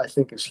implement it, I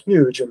think, is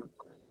huge.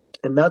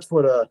 And that's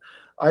what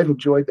I've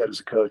enjoyed that as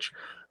a coach.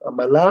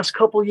 My last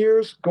couple of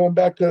years, going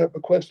back to a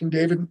question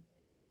David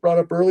brought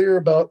up earlier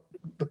about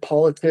the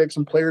politics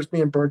and players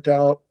being burnt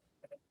out.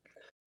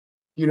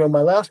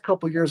 My last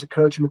couple of years of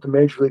coaching at the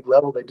major league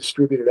level, they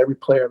distributed every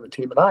player on the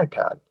team an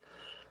iPad.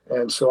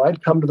 And so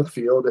I'd come to the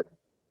field at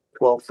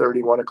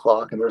 12:30, 1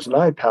 o'clock, and there's an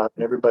iPad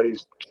in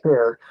everybody's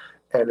chair,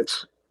 and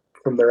it's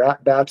from their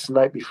at-bats the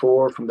night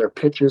before, from their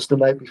pitches the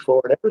night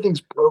before, and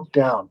everything's broke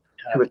down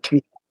to a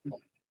T.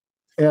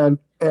 And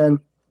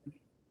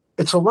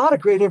it's a lot of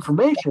great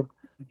information,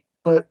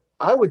 but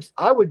I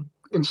would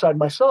inside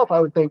myself, I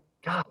would think,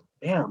 God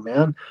damn,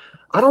 man,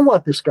 I don't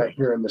want this guy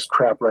hearing this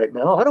crap right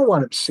now. I don't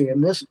want him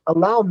seeing this.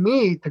 Allow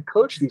me to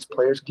coach these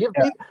players. Give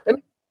me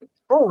and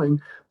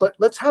controlling, but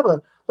let's have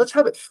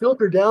it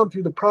filter down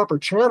through the proper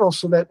channels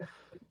so that,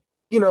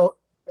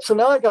 so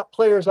now I got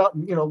players out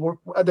and,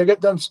 they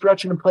get done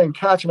stretching and playing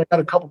catch, and I got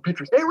a couple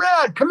pitchers. Hey,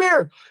 Rad, come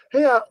here.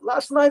 Hey,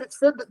 last night it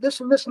said that this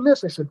and this and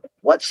this. I said,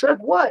 what said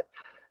what?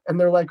 And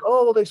they're like,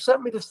 oh, well, they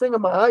sent me this thing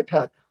on my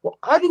iPad. Well,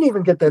 I didn't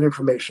even get that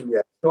information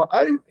yet. So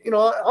I didn't,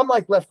 I'm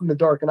like left in the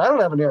dark and I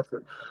don't have an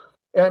answer.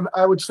 And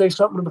I would say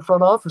something to the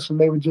front office and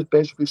they would just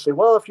basically say,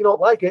 well, if you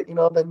don't like it,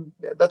 then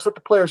that's what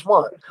the players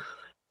want.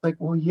 Like,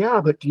 well,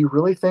 yeah, but do you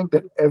really think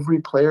that every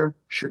player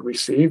should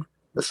receive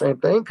the same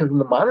thing? Because in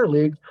the minor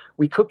league,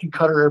 we cookie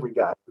cutter every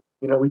guy.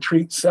 We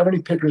treat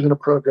 70 pitchers in a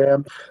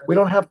program. We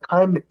don't have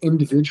time to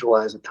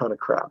individualize a ton of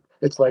crap.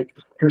 It's like,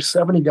 here's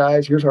 70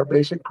 guys, here's our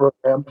basic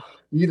program.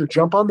 You either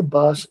jump on the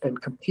bus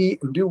and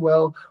compete and do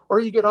well, or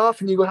you get off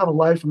and you go have a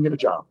life and get a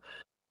job.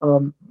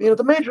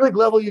 The major league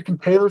level, you can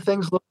tailor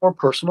things a little more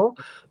personal,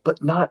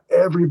 but not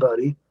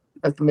everybody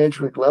at the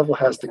major league level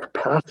has the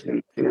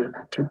capacity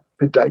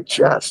to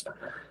digest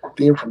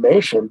the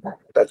information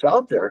that's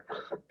out there.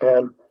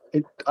 And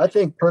I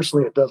think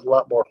personally it does a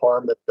lot more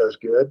harm than it does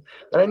good.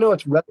 And I know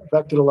it's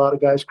affected a lot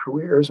of guys'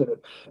 careers and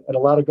a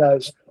lot of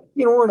guys,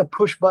 we're in a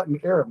push button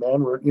era,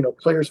 man, where,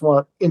 players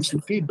want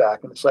instant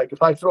feedback. And it's like,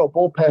 if I throw a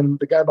bullpen,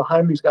 the guy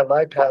behind me's got an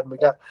iPad and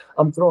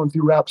I'm throwing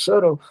through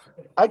Rapsodo.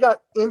 I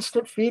got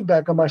instant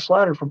feedback on my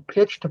slider from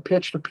pitch to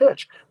pitch to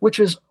pitch, which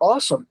is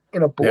awesome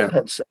in a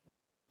bullpen set.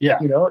 Yeah.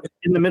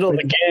 In the middle of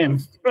the game,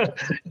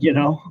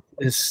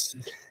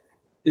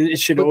 it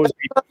should always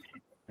be.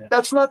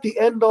 That's not the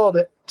end all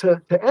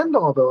to end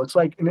all, though. It's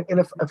like, and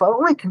if I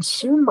only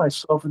consume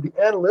myself with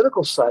the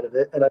analytical side of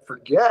it and I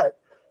forget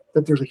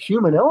that there's a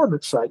human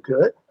element side to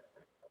it,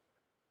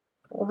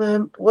 well,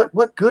 then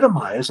what good am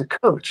I as a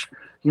coach?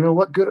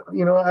 What good,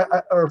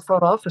 or a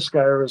front office guy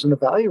or as an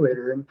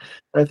evaluator. And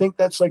I think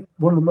that's like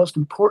one of the most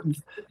important.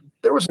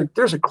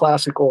 There's a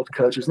classic old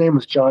coach. His name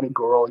was Johnny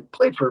Gorel. He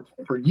played for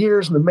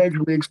years in the major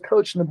leagues,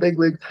 coached in the big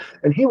league,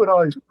 and he would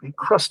always be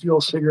crusty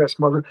old cigarette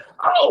smoker.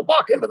 I'll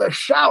walk into the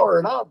shower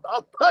and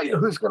I'll tell you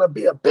who's going to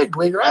be a big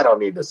leaguer. I don't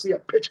need to see a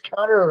pitch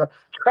counter or a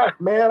track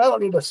man. I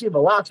don't need to see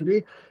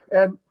velocity.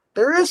 And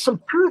there is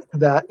some truth to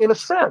that in a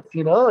sense,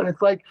 and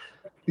it's like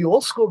the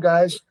old school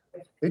guys,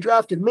 they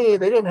drafted me.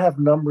 They didn't have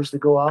numbers to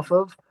go off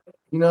of.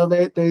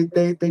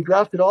 They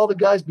drafted all the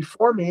guys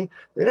before me.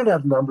 They didn't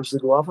have numbers to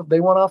go off of. They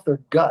went off their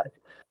gut.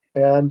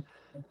 And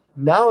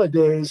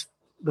nowadays,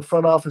 the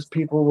front office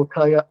people will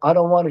tell you, I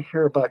don't want to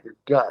hear about your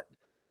gut.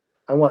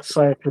 I want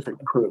scientific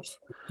proof.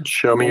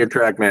 Show me your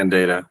TrackMan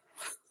data.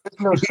 There's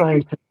no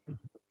scientific.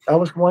 That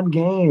was one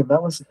game.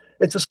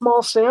 It's a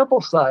small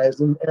sample size.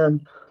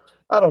 And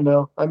I don't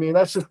know. I mean,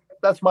 that's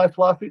my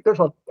philosophy. There's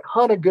a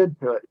ton of good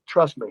to it.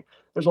 Trust me.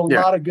 There's a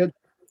lot of good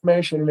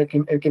information, and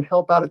it can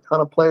help out a ton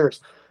of players.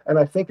 And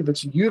I think if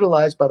it's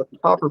utilized by the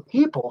proper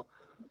people,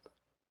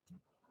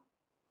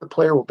 the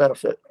player will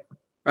benefit.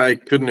 I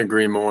couldn't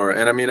agree more.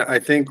 And I mean, I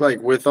think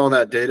like with all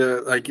that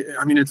data, like,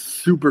 I mean, it's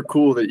super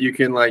cool that you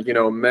can like,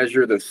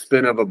 measure the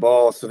spin of a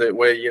ball so that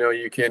way,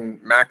 you can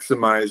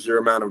maximize your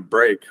amount of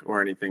break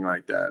or anything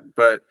like that.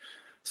 But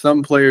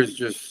some players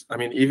just, I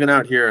mean, even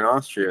out here in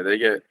Austria, they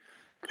get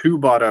too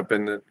bought up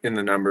in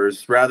the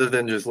numbers rather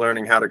than just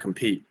learning how to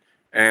compete.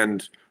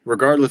 And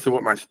regardless of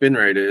what my spin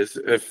rate is,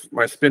 if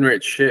my spin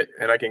rate's shit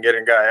and I can get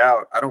a guy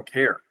out, I don't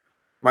care.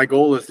 My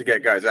goal is to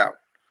get guys out.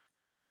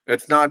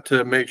 It's not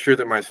to make sure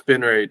that my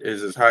spin rate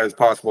is as high as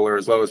possible or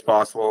as low as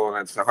possible,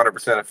 and it's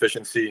 100%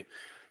 efficiency.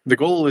 The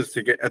goal is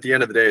to get, at the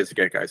end of the day, is to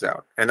get guys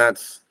out, and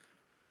that's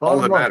all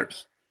that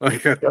matters.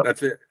 Like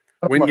that's it.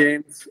 Win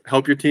games,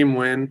 help your team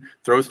win,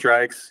 throw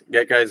strikes,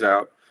 get guys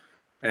out,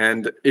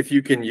 and if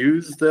you can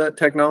use the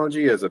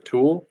technology as a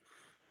tool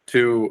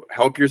to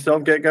help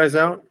yourself get guys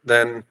out,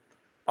 then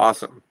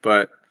awesome.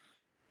 But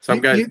some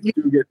guys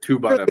do get too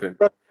bought up in.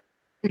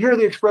 You hear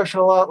the expression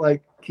a lot,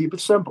 like keep it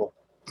simple.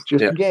 It's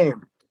just a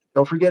game.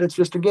 Don't forget it's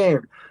just a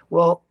game.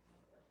 Well,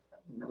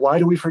 why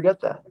do we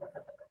forget that?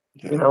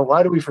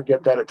 Why do we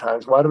forget that at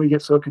times? Why do we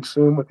get so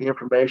consumed with the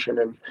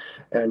information?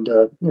 And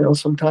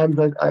sometimes,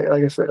 like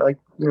I said,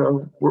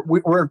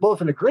 we're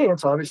both in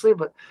agreement, obviously,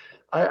 but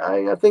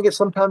I think it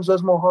sometimes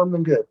does more harm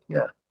than good.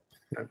 Yeah.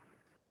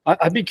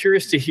 I'd be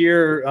curious to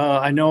hear.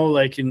 I know,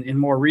 like in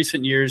more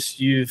recent years,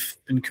 you've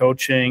been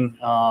coaching,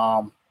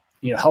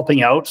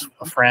 helping out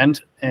a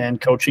friend and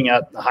coaching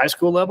at the high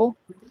school level,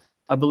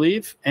 I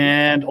believe,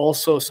 and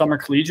also summer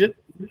collegiate,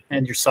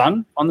 and your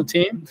son on the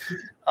team.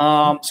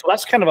 So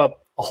that's kind of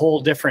a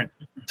whole different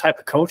type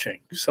of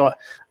coaching. So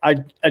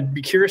I'd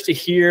be curious to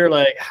hear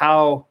like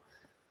how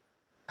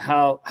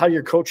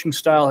your coaching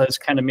style has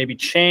kind of maybe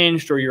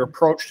changed, or your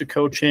approach to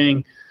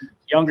coaching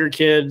younger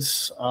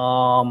kids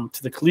to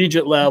the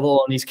collegiate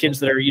level, and these kids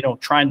that are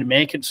trying to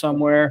make it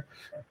somewhere.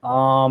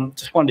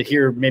 Just wanted to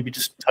hear, maybe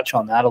just touch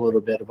on that a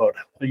little bit about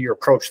your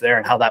approach there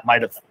and how that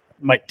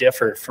might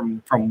differ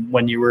from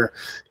when you were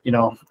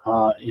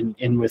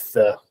in with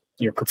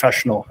your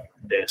professional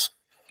days.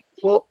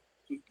 Well,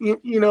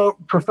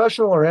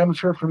 professional or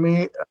amateur, for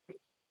me,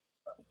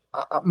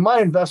 my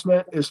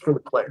investment is for the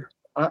player.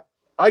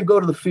 I go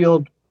to the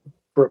field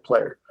for a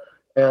player,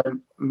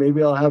 and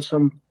maybe I'll have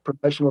some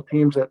professional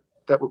teams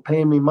that were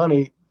paying me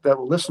money that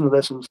will listen to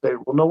this and say,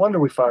 well, no wonder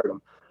we fired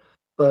him.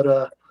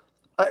 But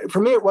for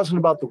me, it wasn't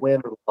about the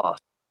win or the loss.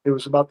 It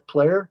was about the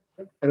player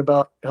and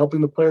about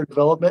helping the player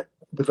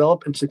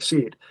develop and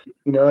succeed.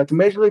 At the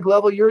major league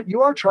level,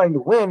 you are trying to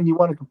win and you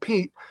want to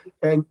compete,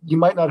 and you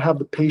might not have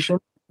the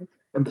patience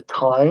and the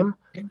time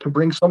to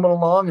bring someone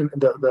along and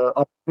the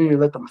opportunity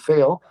to let them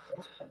fail.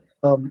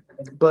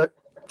 But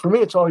for me,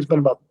 it's always been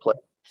about the play.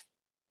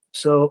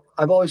 So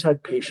I've always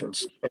had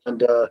patience,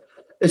 and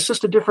it's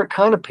just a different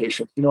kind of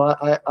patience.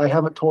 I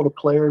haven't told a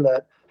player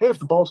that, hey, if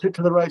the ball's hit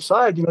to the right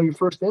side, your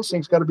first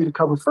instinct's got to be to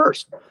cover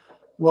first.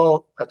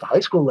 Well, at the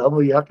high school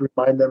level, you have to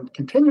remind them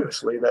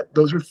continuously that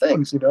those are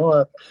things, you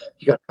got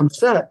to come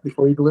set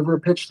before you deliver a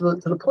pitch to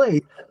the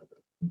plate.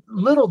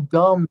 Little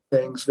dumb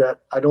things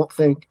that I don't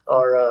think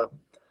are,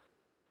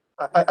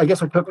 I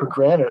guess I took for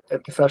granted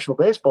at professional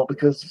baseball,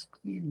 because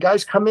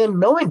guys come in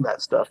knowing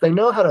that stuff. They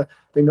know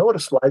what a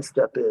slide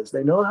step is.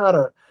 They know how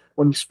to,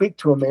 when you speak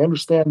to them, they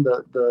understand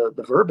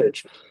the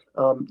verbiage.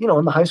 And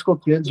the high school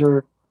kids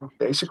are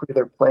basically,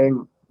 they're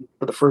playing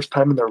for the first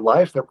time in their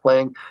life. They're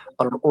playing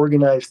on an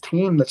organized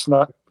team that's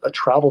not a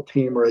travel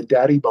team or a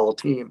daddy ball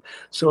team.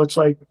 So it's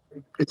like,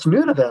 it's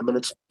new to them, and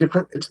it's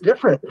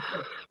different.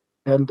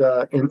 And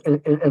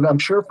I'm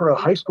sure for a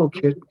high school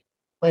kid,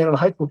 playing on a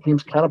high school team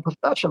is kind of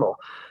professional.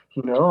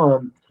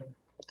 The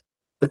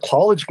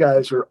college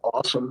guys are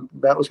awesome.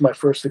 That was my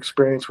first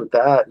experience with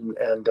that.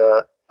 And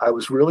I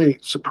was really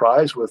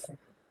surprised with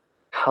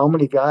how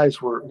many guys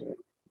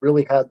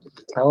really had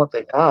the talent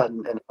they had,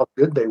 and how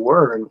good they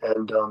were,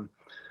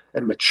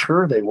 and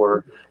mature they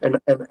were. And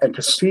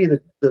to see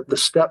the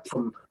step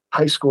from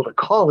high school to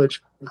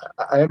college,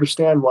 I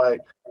understand why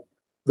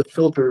the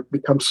filter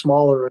becomes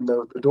smaller and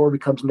the door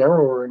becomes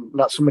narrower, and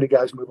not so many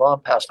guys move on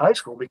past high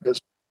school, because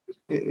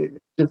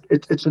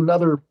it's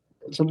another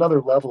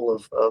level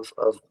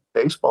of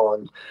baseball.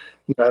 And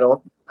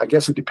I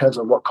guess it depends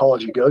on what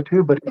college you go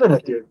to, but even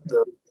at the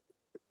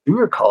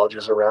junior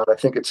colleges around, I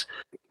think it's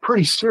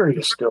pretty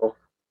serious still,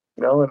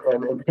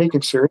 and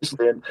taken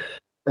seriously. And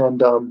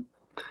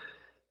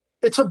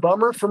it's a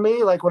bummer for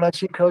me, like when I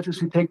see coaches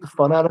who take the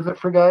fun out of it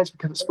for guys,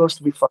 because it's supposed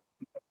to be fun.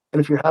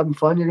 And if you're having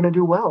fun, you're going to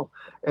do well.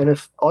 And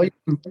if all you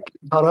can get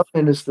caught up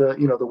in is the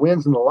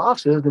wins and the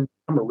losses and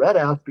become a red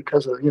ass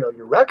because of,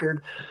 your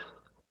record,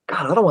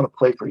 God, I don't want to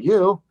play for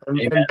you.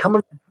 And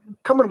coming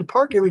to the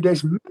park every day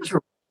is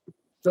miserable.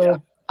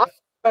 So I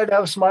try to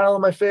have a smile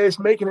on my face,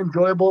 make it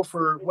enjoyable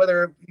for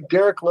whether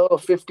Derek Lowe, a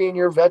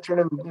 15-year veteran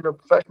in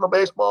professional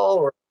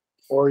baseball,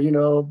 or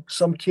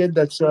some kid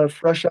that's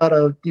fresh out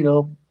of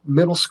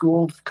middle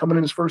school, coming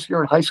in his first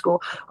year in high school.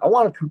 I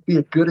want it to be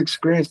a good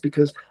experience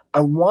because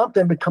I want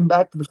them to come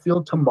back to the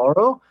field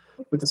tomorrow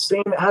with the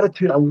same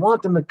attitude. I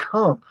want them to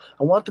come.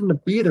 I want them to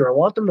be there. I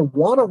want them to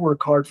want to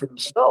work hard for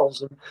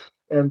themselves.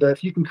 And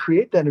if you can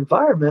create that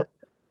environment,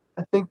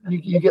 I think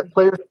you get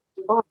players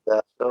to want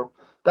that. So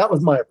that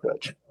was my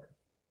approach.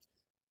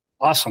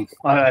 Awesome.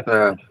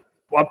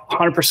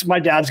 100%. My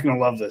dad's going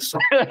to love this.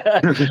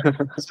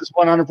 This is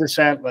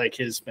 100% like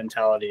his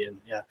mentality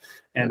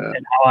and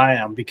how I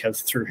am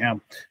because through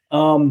him.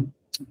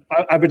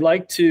 I would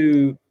like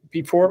to,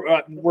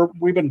 before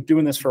we've been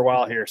doing this for a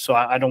while here, so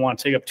I don't want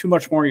to take up too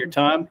much more of your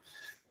time.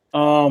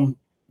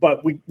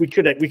 But we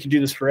could do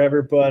this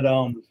forever. But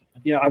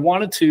I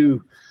wanted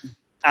to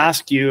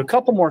ask you a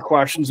couple more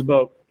questions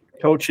about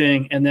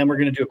coaching, and then we're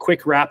going to do a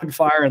quick rapid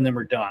fire, and then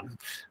we're done.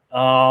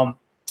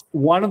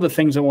 One of the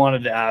things I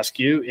wanted to ask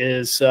you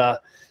is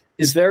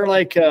there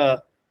like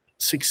a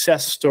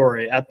success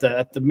story at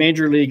the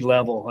major league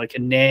level, like a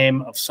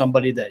name of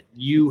somebody that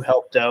you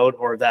helped out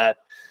or that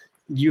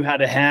you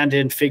had a hand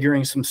in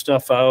figuring some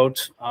stuff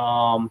out?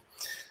 We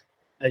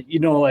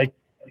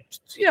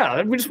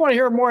just want to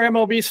hear more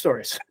MLB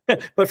stories,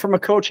 but from a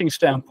coaching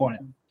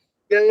standpoint.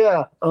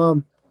 Yeah.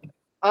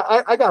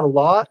 I got a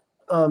lot.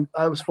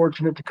 I was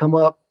fortunate to come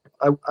up.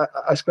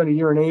 I spent a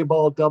year in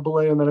A-ball,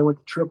 Double-A, and then I went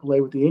to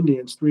Triple-A with the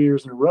Indians 3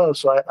 years in a row.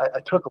 So I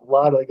took a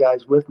lot of the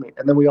guys with me,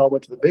 and then we all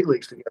went to the big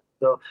leagues together.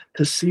 So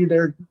to see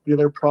their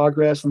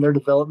progress and their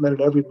development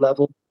at every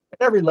level,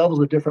 and every level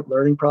is a different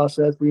learning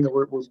process.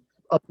 We're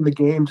up in the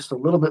game just a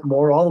little bit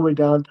more, all the way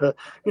down to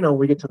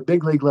we get to the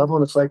big league level,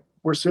 and it's like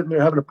we're sitting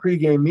there having a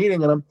pregame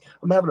meeting, and I'm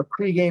having a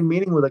pregame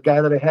meeting with a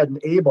guy that I had in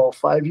A-ball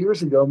 5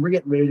 years ago, and we're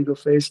getting ready to go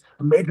face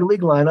a major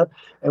league lineup,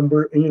 and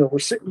we're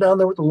sitting down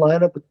there with the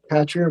lineup with the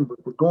catcher, and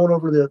we're going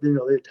over the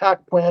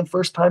attack plan,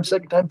 first time,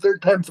 second time,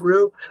 third time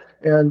through,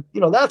 and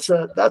that's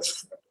a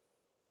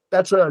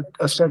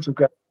sense of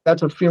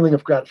that's a feeling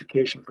of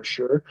gratification for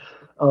sure.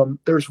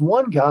 There's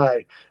one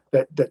guy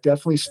that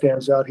definitely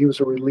stands out. He was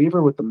a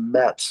reliever with the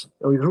Mets.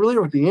 He was a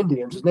reliever with the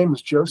Indians. His name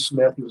was Joe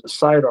Smith. He was a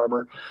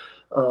sidearmer.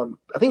 I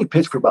think he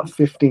pitched for about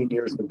 15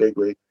 years in the big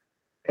league.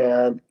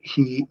 And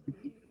he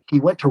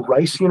went to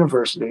Rice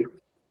University,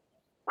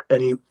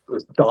 and he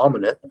was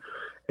dominant.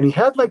 And he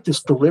had like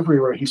this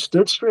delivery where he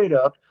stood straight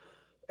up,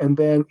 and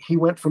then he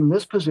went from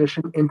this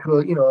position into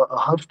a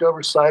hunched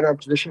over sidearm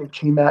position and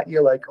came at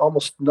you like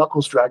almost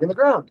knuckles dragging the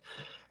ground.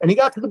 And he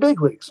got to the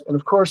big leagues. And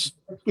of course,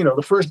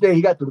 the first day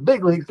he got to the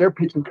big leagues, their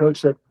pitching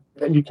coach said,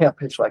 "You can't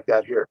pitch like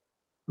that here.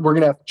 We're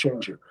going to have to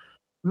change you."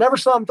 Never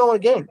saw him throw a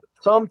game.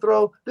 Saw him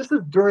throw. This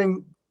is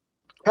during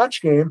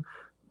catch game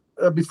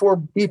before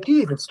BP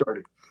even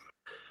started.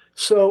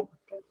 So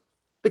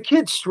the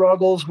kid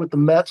struggles with the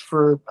Mets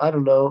for,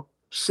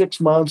 6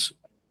 months,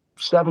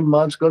 7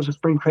 months, goes to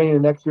spring training the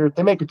next year.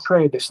 They make a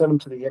trade. They send him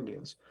to the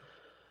Indians.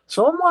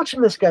 So I'm watching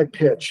this guy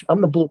pitch.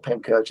 I'm the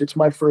bullpen coach. It's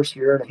my first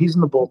year, and he's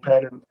in the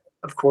bullpen. And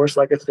of course,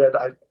 like I said,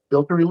 I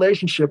built a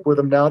relationship with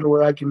him now to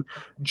where I can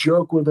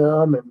joke with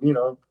him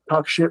and,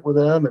 talk shit with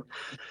him.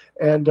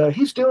 And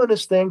he's doing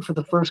his thing for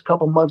the first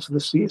couple months of the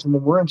season.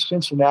 And we're in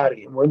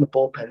Cincinnati, and we're in the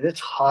bullpen. And it's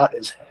hot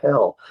as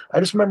hell. I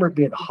just remember it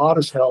being hot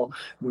as hell.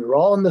 We were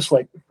all in this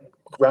like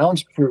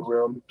grounds crew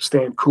room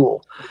staying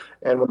cool.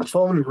 And when the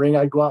phone would ring,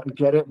 I'd go out and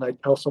get it, and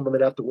I'd tell someone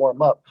they'd have to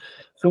warm up.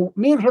 So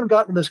me and him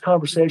got into this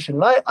conversation,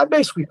 and I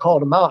basically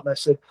called him out, and I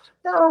said,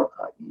 "No,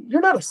 you're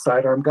not a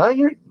sidearm guy.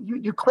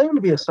 You claim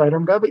to be a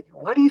sidearm guy, but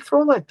why do you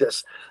throw like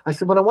this?" I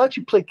said, "When I watch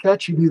you play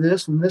catch, you do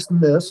this and this and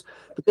this,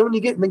 but then when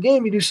you get in the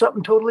game, you do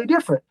something totally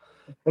different."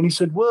 And he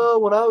said, "Well,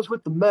 when I was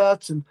with the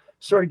Mets," and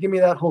started giving me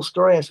that whole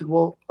story. I said,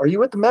 "Well, are you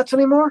with the Mets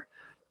anymore?"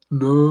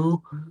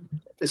 "No."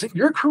 "Is it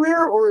your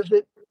career or is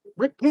it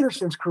Rick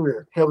Peterson's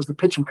career?" He was the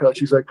pitching coach.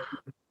 He's like,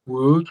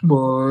 "Well, it's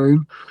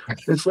mine."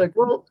 It's like,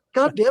 well,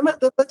 God damn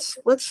it,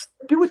 let's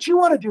do what you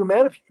want to do,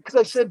 man. Because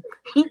I said,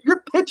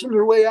 you're pitching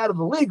your way out of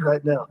the league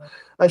right now.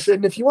 I said,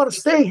 and if you want to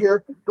stay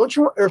here, don't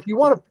you? Or if you're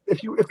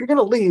going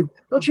to leave,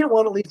 don't you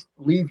want to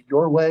leave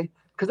your way?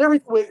 Because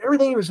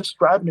everything he was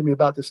describing to me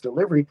about this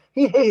delivery,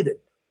 he hated.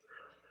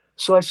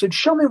 So I said,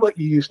 "Show me what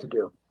you used to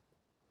do."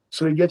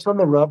 So he gets on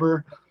the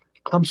rubber,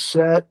 comes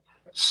set,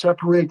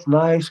 separates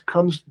nice,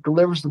 comes,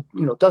 delivers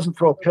doesn't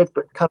throw a pitch,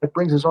 but kind of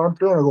brings his arm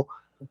through, and I go,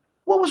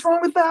 "What was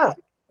wrong with that?"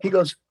 He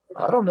goes,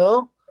 "I don't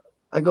know."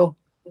 I go,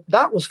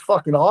 "That was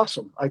fucking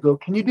awesome." I go,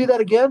 "Can you do that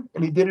again?"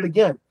 And he did it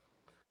again.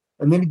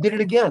 And then he did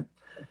it again.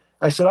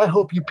 I said, "I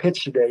hope you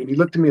pitch today." And he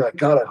looked at me like,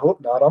 "God, I hope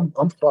not.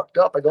 I'm fucked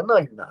up." I go, "No,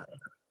 you're not."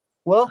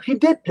 Well, he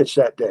did pitch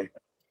that day.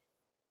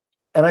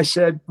 And I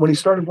said, when he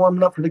started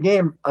warming up for the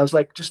game, I was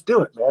like, "Just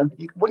do it, man.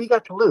 What do you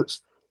got to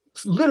lose?"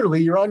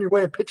 Literally, you're on your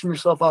way of pitching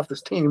yourself off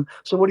this team.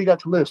 So what do you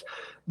got to lose?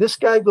 This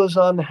guy goes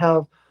on to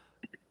have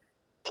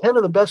 10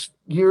 of the best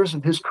years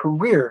of his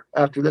career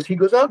after this. He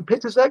goes out and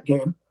pitches that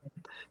game,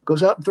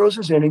 goes out and throws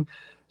his inning.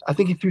 I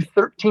think he threw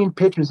 13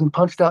 pitches and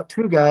punched out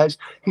 2 guys.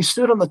 He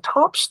stood on the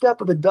top step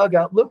of the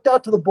dugout, looked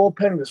out to the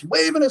bullpen, and was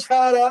waving his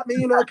hat at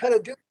me, kind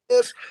of doing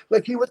this.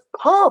 Like, he was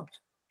pumped.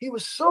 He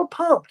was so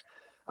pumped.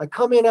 I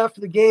come in after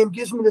the game,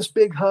 gives me this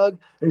big hug,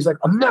 and he's like,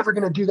 I'm never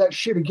going to do that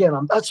shit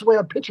again. That's the way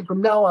I'm pitching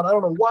from now on. I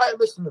don't know why I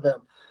listen to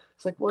them.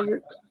 It's like, well,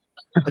 you're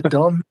a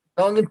dumb,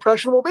 young,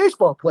 impressionable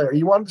baseball player.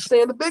 You wanted to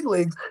stay in the big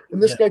leagues,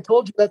 and this guy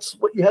told you that's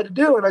what you had to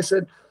do. And I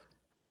said,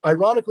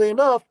 ironically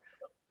enough,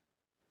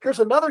 here's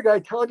another guy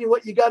telling you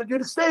what you got to do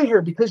to stay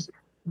here, because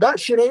that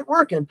shit ain't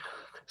working.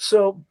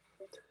 So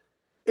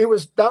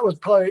that was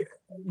probably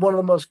one of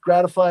the most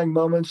gratifying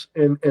moments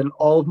in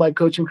all of my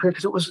coaching career,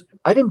 because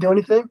I didn't do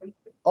anything.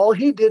 All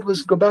he did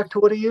was go back to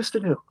what he used to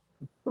do.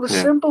 It was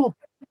simple.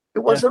 It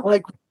wasn't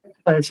like,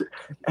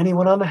 and he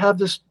went on to have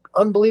this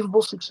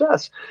unbelievable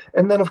success.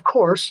 And then, of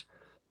course,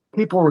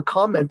 people were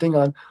commenting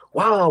on,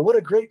 wow, what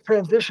a great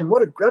transition.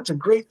 That's a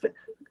great thing.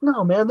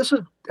 No, man,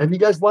 have you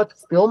guys watched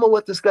film of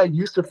what this guy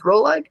used to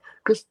throw like?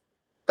 Because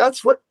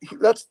that's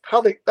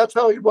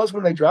how he was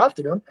when they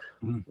drafted him.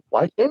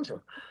 Why change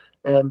him?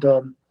 And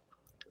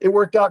it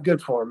worked out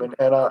good for him.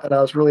 And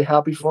I was really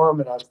happy for him,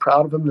 and I was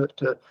proud of him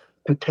to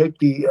take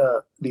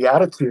the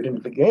attitude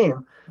into the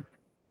game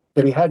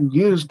that he hadn't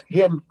used. He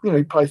hadn't,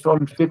 he'd probably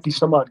thrown in 50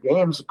 some odd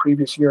games the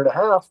previous year and a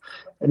half,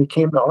 and he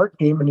came to our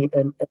team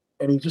and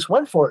he just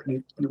went for it.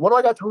 And what do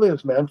I got to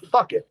lose, man?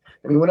 Fuck it.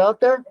 And he went out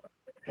there.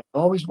 It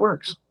always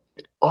works.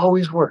 It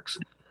always works.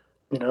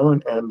 I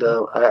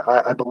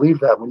believe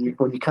that when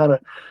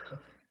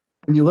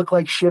you look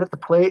like shit at the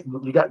plate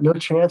and you got no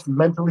chance, and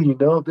mentally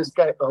this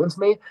guy owns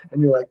me,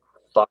 and you're like,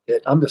 fuck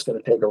it, I'm just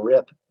going to take a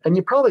rip. And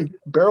you probably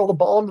barrel the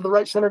ball into the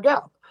right center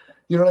gap.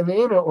 You know what I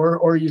mean?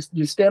 Or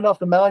you stand off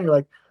the mound, you're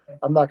like,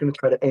 I'm not going to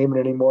try to aim it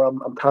anymore.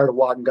 I'm tired of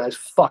walking guys.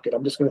 Fuck it.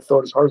 I'm just going to throw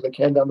it as hard as I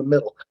can down the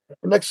middle.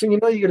 The next thing you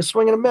know, you get a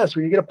swing and a miss,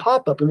 or you get a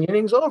pop-up and the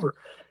inning's over.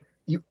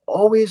 You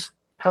always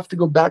have to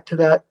go back to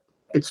that.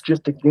 It's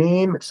just a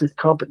game. It's just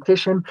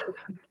competition.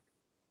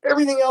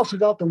 Everything else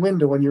is out the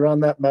window when you're on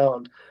that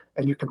mound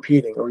and you're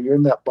competing, or you're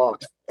in that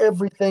box.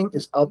 Everything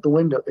is out the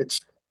window.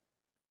 It's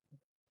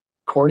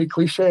corny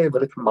cliche,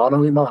 but it's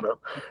mano a mano.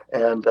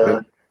 And,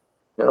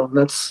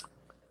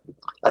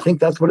 I think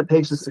that's what it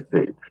takes to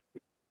succeed.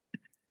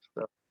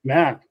 So.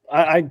 Man,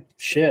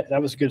 shit,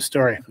 that was a good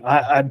story.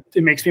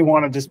 It makes me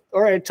want to just,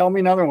 all right, tell me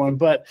another one.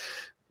 But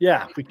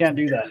yeah, we can't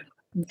do that.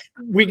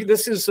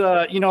 This is,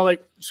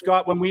 like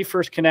Scott, when we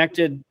first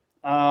connected,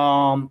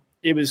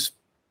 it was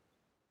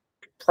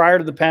prior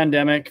to the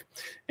pandemic,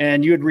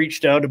 and you had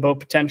reached out about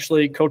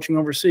potentially coaching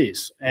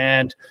overseas.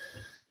 And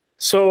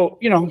so,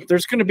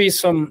 there's going to be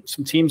some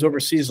teams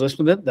overseas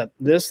listening to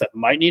that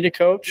might need a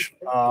coach.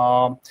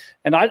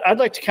 And I'd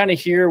like to kind of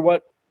hear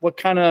what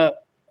kind of,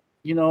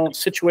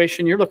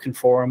 situation you're looking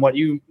for, and what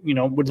you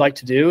would like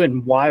to do,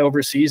 and why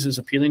overseas is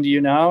appealing to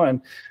you now,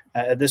 and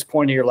at this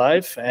point of your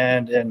life,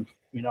 and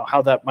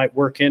how that might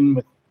work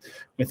in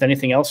with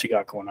anything else you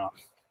got going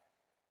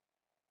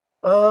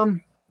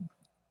on.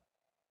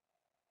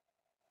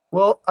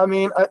 Well, I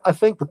mean, I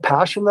think the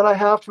passion that I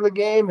have for the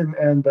game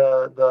and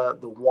the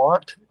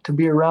want to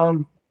be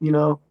around,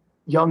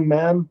 young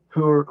men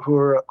who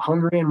are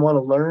hungry and want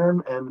to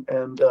learn.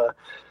 And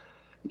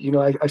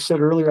I said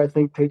earlier, I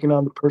think taking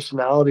on the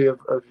personality of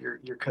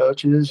your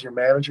coaches, your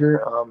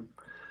manager,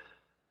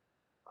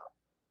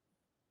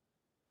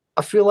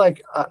 I feel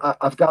like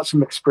I've got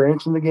some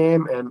experience in the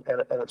game and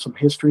some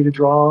history to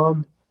draw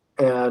on,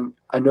 and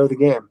I know the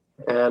game,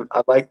 and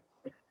I like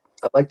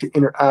to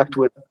interact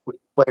with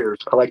players.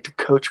 I like to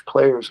coach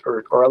players,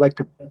 or I like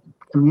to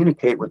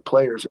communicate with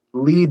players,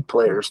 lead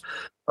players,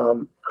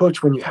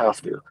 coach when you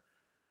have to.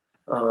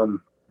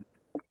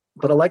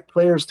 But I like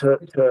players to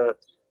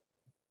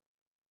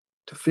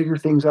figure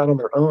things out on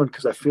their own,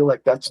 because I feel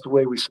like that's the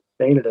way we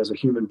sustain it as a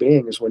human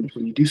being, is when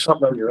you do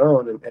something on your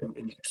own and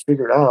you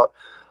figure it out.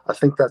 I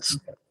think that's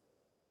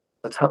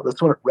when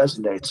it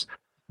resonates.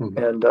 Mm-hmm.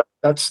 And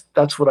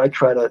that's what I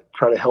try to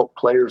help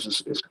players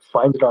is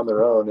find it on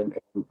their own, and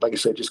like I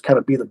said, just kind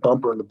of be the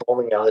bumper in the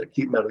bowling alley to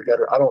keep them out of the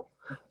gutter. I don't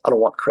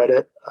want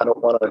credit. I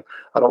don't want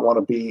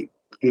to be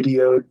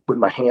idioed with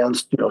my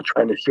hands,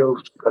 trying to show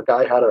a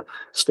guy how to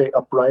stay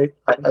upright.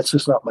 That's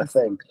just not my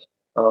thing.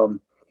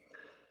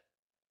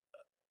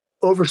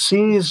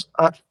 Overseas,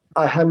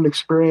 I had an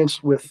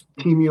experience with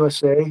Team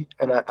USA,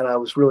 and I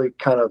was really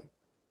kind of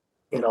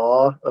in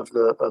awe of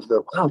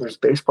the wow, there's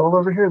baseball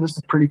over here. This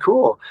is pretty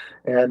cool.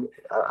 And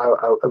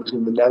I was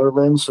in the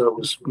Netherlands, so it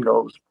was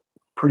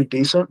pretty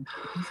decent.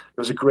 It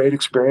was a great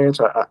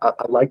experience.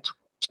 I liked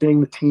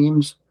seeing the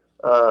teams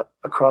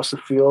across the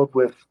field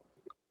with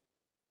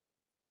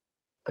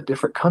a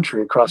different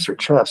country across their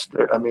chest.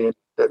 I mean,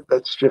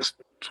 that's just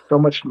so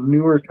much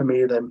newer to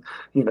me than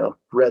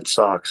Red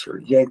Sox or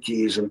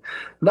Yankees. And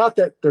not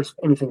that there's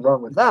anything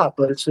wrong with that,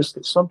 but it's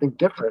something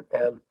different.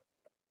 And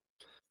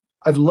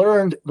I've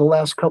learned the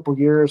last couple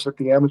years at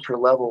the amateur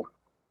level,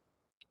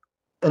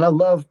 and I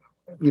love,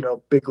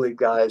 big league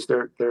guys.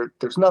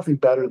 There's nothing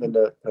better than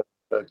to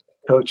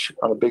coach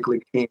on a big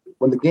league team.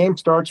 When the game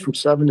starts from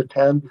 7 to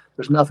 10,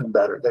 there's nothing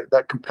better.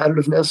 That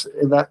competitiveness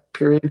in that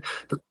period,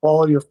 the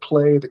quality of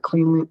play, the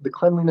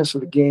cleanliness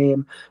of the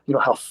game,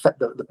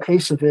 the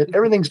pace of it,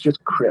 everything's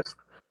just crisp.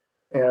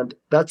 And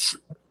that's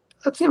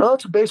it's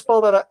a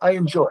baseball that I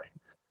enjoy.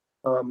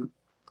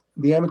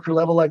 The amateur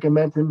level, like I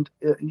mentioned,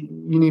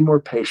 you need more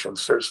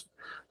patience.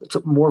 It's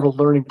more of a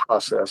learning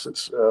process.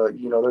 It's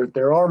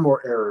there are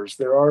more errors.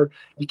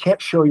 You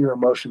can't show your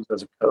emotions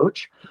as a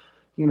coach.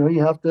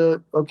 You have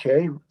to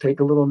take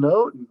a little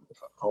note, and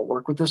I'll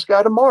work with this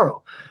guy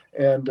tomorrow.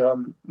 And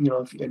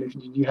if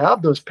you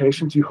have those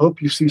patients, you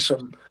hope you see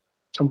some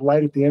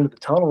light at the end of the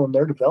tunnel in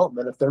their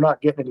development. If they're not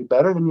getting any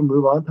better, then you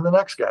move on to the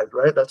next guy,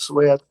 right? That's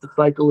the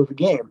cycle of the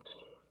game.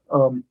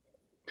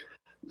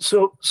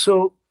 So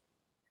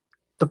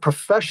the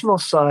professional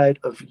side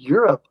of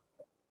Europe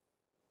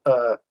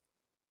kind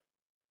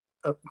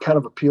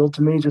of appealed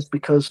to me, just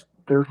because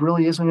there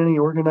really isn't any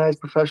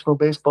organized professional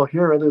baseball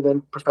here other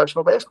than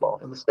professional baseball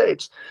in the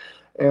States.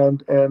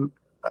 And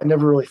I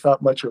never really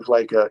thought much of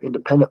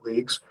independent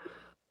leagues.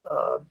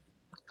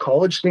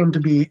 College seemed to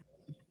be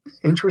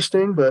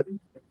interesting, but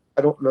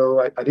I don't know.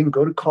 I didn't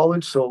go to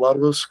college, so a lot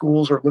of those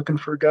schools are looking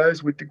for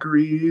guys with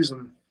degrees,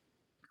 and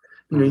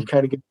you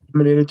kind of get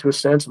intimidated to a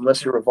sense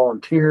unless you're a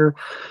volunteer.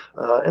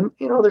 And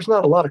there's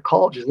not a lot of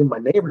colleges in my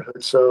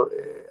neighborhood, so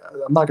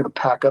I'm not going to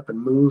pack up and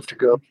move to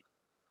go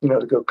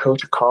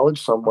coach a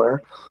college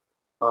somewhere.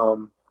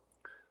 But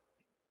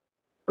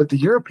the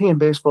European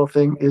baseball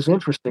thing is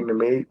interesting to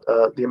me.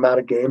 The amount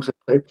of games they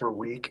play per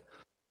week.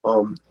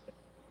 I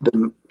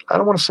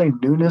don't want to say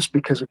newness,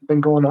 because it's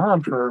been going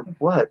on for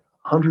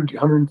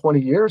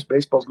 120 years.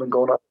 Baseball's been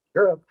going on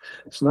in Europe.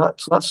 It's not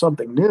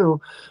something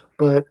new,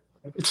 but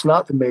it's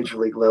not the major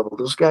league level.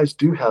 Those guys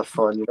do have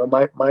fun.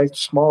 My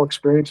small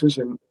experiences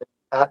in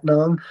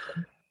Atnung,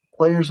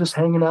 players just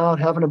hanging out,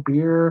 having a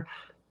beer.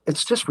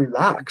 It's just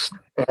relaxed,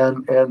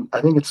 and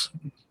I think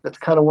that's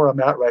kind of where I'm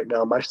at right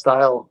now. My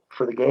style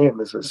for the game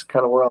is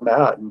kind of where I'm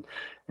at, and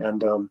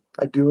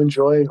I do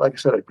enjoy, like I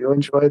said,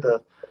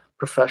 the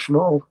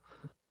professional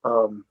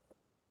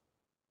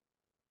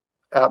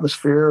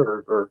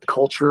atmosphere or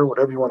culture,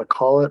 whatever you want to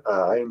call it.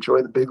 I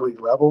enjoy the big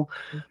league level,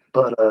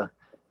 but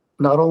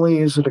not only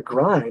is it a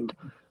grind,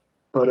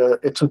 but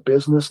it's a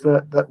business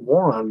that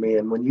wore on me.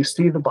 And when you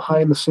see the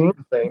behind the scenes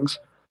things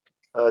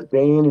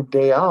day in and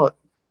day out,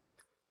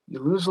 you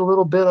lose a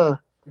little bit of,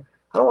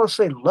 I don't want to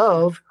say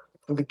love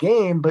for the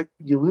game, but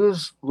you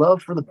lose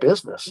love for the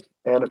business.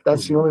 And if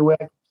that's the only way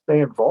I can stay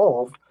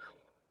involved,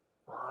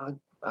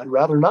 I'd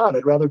rather not.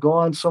 I'd rather go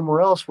on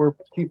somewhere else where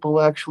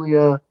people actually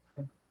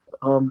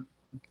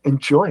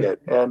enjoy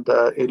it. And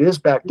it is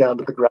back down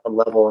to the ground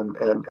level and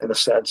in a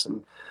sense.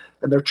 And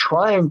they're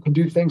trying to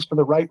do things for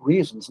the right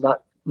reasons,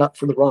 not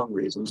for the wrong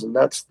reasons. And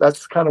that's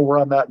kind of where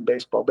I'm at in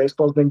baseball.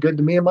 Baseball's been good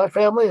to me and my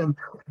family. And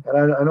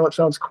I know it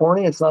sounds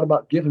corny. It's not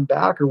about giving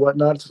back or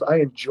whatnot. It's just, I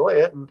enjoy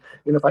it. And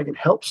if I can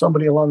help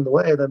somebody along the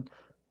way, then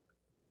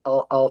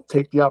I'll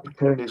take the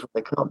opportunities when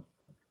they come.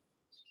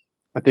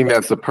 I think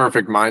that's the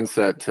perfect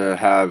mindset to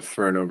have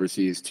for an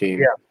overseas team.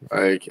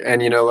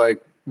 Yeah.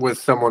 With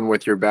someone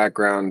with your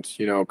background,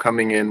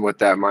 coming in with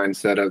that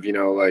mindset of,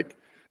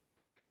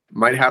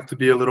 might have to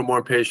be a little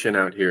more patient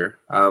out here.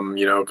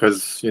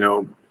 Because,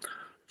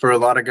 for a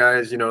lot of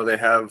guys, they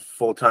have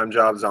full-time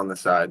jobs on the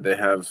side. They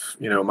have,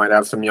 might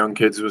have some young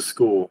kids with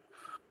school.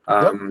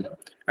 And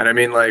I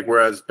mean,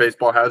 whereas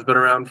baseball has been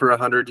around for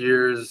 100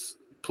 years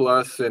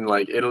plus in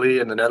Italy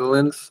and the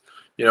Netherlands,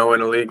 in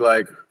a league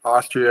like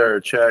Austria or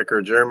Czech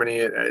or Germany,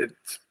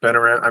 it's been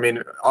around. I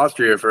mean,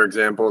 Austria, for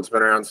example, it's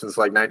been around since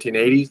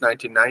 1980s,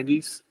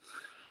 1990s.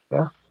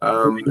 Yeah.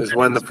 Is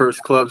when the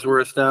first clubs were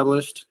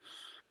established.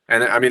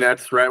 And I mean,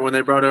 that's right when they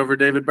brought over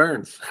David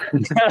Burns.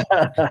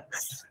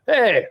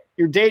 Hey,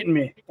 you're dating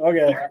me.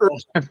 Okay.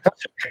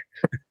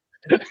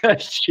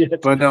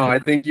 Shit. But no, I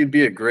think you'd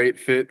be a great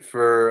fit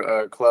for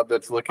a club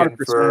that's looking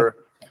 100%. for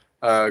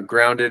a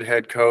grounded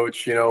head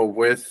coach,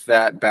 with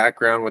that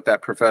background, with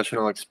that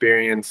professional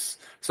experience,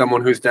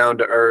 someone who's down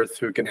to earth,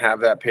 who can have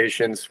that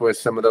patience with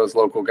some of those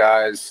local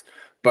guys,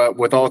 but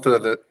with also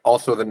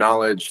the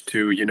knowledge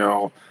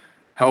to,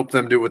 help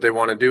them do what they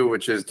want to do,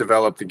 which is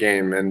develop the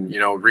game and,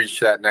 reach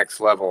that next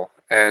level.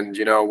 And,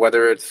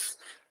 whether it's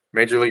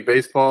Major League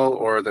Baseball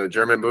or the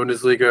German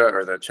Bundesliga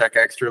or the Czech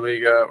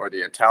Extraliga or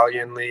the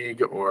Italian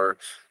League or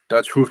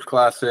Dutch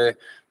Hoofdklasse,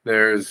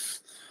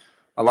 there's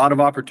a lot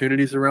of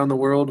opportunities around the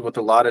world with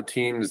a lot of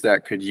teams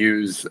that could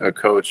use a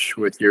coach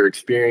with your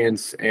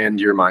experience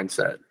and your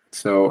mindset.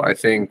 So I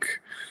think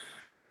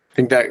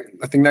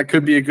that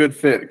could be a good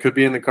fit. It could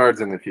be in the cards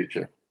in the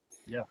future.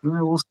 Yeah,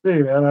 we'll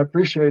see, man. I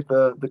appreciate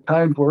the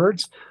kind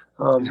words.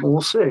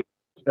 We'll see.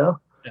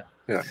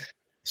 Yeah.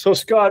 So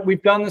Scott,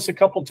 we've done this a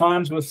couple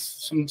times with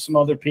some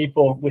other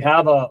people. We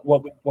have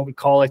what we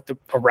call a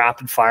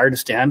rapid fire to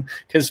stand,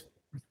 because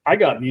I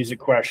got music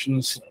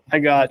questions. I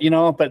got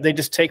but they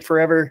just take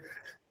forever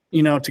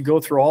to go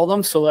through all of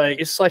them. So like,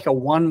 it's like a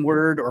one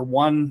word or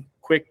one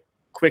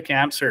quick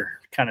answer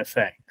kind of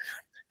thing.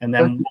 And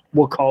then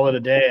we'll call it a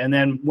day. And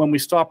then when we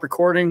stop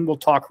recording, we'll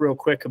talk real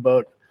quick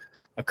about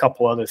a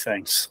couple other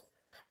things.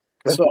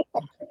 So,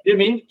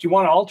 Jimmy, do you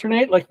want to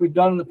alternate like we've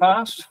done in the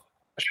past?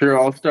 Sure,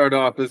 I'll start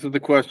off. This is the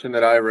question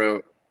that I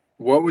wrote.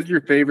 What was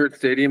your favorite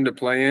stadium to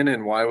play in,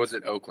 and why was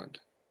it Oakland?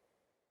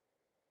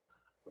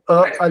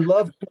 I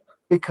loved it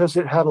because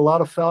it had a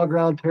lot of foul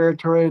ground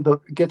territory.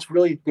 It gets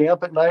really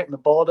damp at night, and the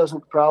ball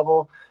doesn't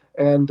travel.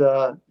 And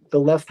the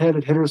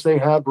left-handed hitters they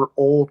had were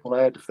old when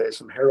I had to face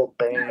them. Harold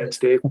Baines,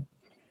 Dave.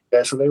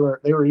 Yeah, so they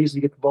were easy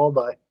to get the ball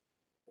by.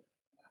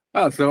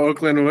 Oh, so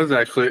Oakland was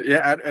actually,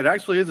 it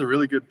actually is a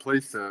really good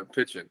place to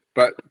pitch in.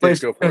 But please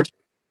go for it.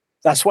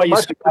 That's why you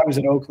said I was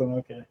in Oakland.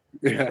 Okay.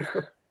 Yeah.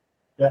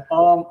 Yeah.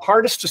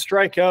 Hardest to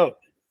strike out.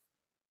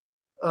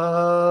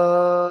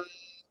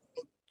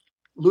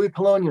 Louis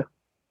Polonia.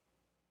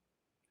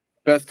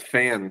 Best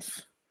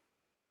fans.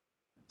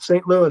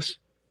 St. Louis.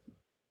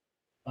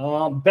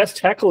 Best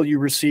heckle you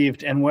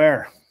received and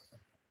where?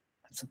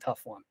 That's a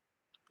tough one.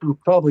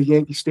 Probably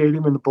Yankee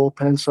Stadium in the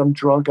bullpen. Some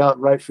drunk out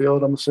in right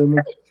field, I'm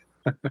assuming.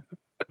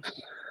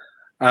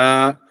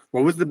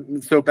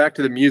 So back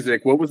to the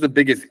music. What was the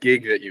biggest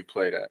gig that you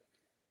played at?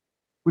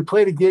 We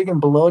played a gig in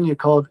Bologna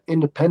called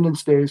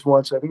Independence Days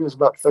once. I think it was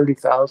about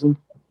 30,000.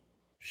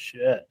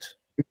 Shit.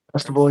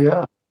 Festival,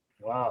 yeah.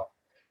 Wow.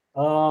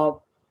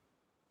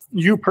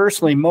 You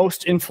personally,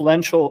 most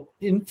influential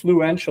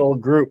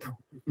group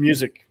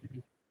music.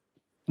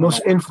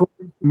 Most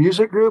influential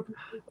music group?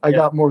 I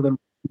got more than,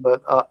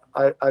 but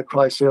I'd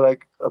probably say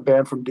like a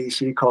band from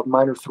DC called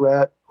Minor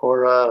Threat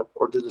or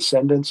The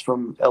Descendants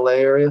from LA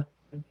area.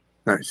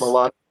 Nice.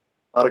 Melodic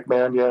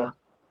band, yeah.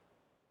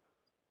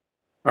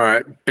 All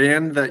right.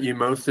 Band that you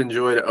most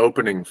enjoyed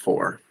opening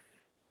for?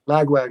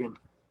 Lagwagon.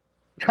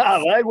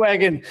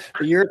 Lagwagon.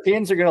 The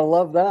Europeans are going to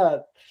love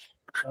that.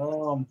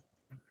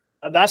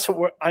 That's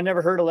what I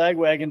never heard of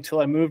Lagwagon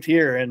until I moved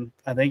here, and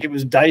I think it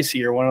was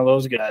Dicey or one of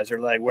those guys are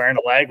like wearing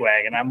a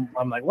Lagwagon.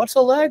 I'm like, what's a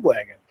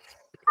Lagwagon?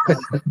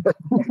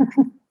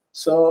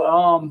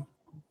 So,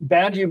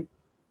 band you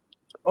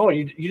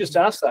just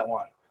asked that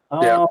one.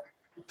 Yeah.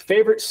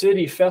 Favorite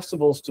city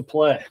festivals to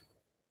play.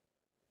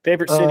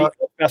 Favorite city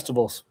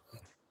festivals.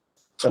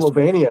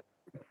 Slovenia.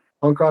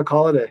 Punk Rock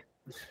Holiday.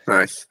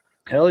 Nice.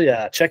 Hell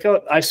yeah. Check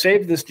out. I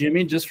saved this,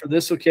 Jimmy, just for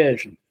this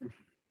occasion.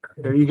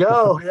 There you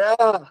go.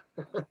 Yeah.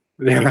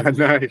 Yeah,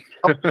 nice.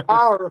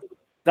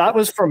 That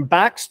was from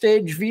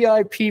Backstage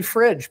VIP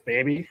Fridge,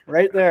 baby.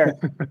 Right there.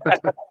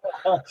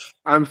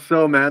 I'm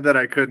so mad that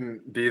I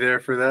couldn't be there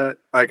for that.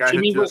 Like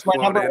Jimmy I had just was my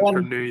flown number in one.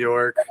 from New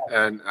York,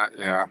 and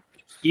yeah.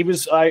 He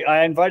was.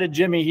 I invited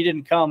Jimmy. He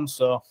didn't come,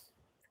 so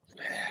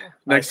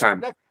Next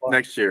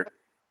year.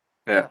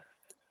 Yeah.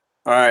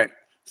 All right.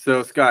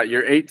 So Scott,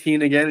 you're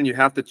 18 again, and you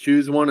have to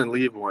choose one and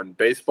leave one: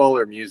 baseball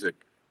or music.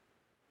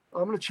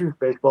 I'm gonna choose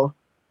baseball.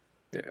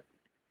 Yeah.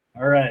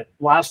 All right.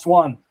 Last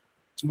one.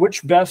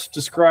 Which best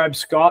describes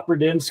Scott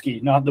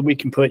Radinsky? Not that we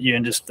can put you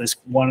in just this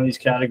one of these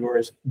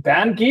categories.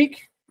 Band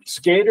geek,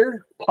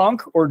 skater,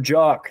 punk, or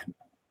jock?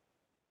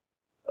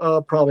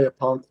 Probably a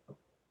punk.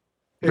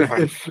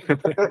 If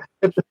the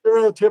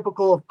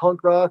stereotypical of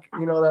punk rock,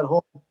 that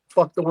whole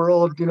fuck the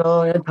world,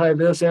 anti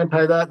this,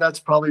 anti that, that's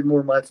probably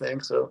more my thing.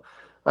 So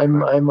I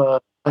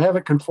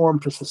haven't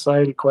conformed to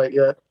society quite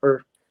yet,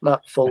 or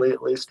not fully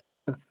at least.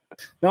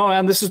 No,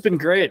 man, this has been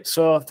great.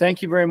 So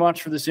thank you very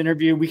much for this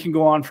interview. We can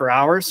go on for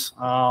hours.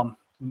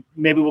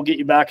 Maybe we'll get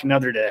you back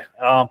another day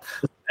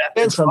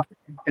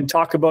and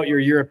talk about your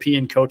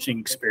European coaching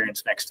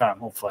experience next time,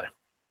 hopefully.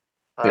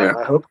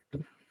 I hope.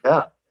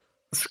 Yeah.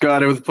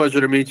 Scott, it was a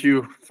pleasure to meet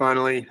you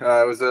finally.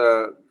 It was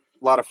a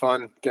lot of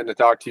fun getting to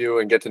talk to you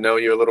and get to know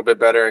you a little bit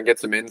better and get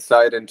some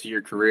insight into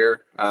your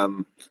career.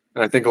 And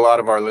I think a lot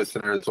of our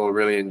listeners will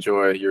really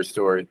enjoy your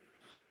story.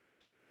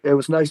 It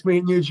was nice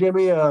meeting you,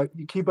 Jimmy. You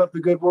keep up the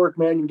good work,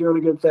 man. You're doing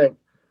a good thing.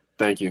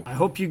 Thank you. I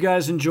hope you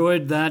guys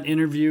enjoyed that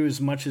interview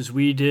as much as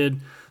we did.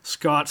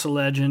 Scott's a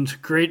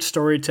legend, great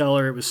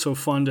storyteller. It was so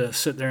fun to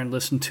sit there and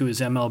listen to his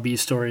MLB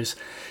stories.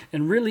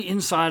 And really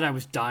inside, I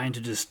was dying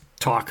to just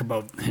talk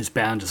about his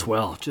band as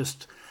well.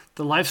 Just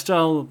the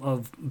lifestyle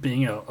of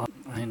being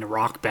in a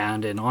rock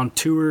band and on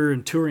tour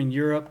and touring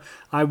Europe.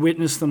 I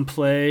witnessed them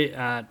play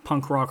at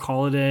Punk Rock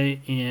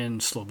Holiday in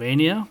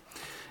Slovenia,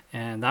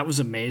 and that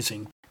was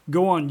amazing.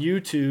 Go on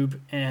YouTube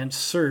and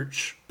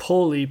search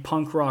Pulley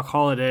Punk Rock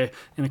Holiday,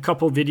 and a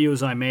couple of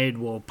videos I made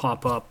will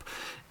pop up,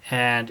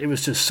 and it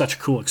was just such a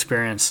cool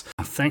experience.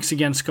 Thanks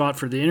again, Scott,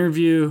 for the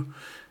interview,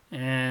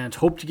 and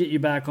hope to get you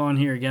back on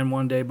here again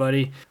one day,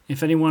 buddy.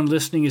 If anyone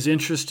listening is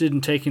interested in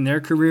taking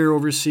their career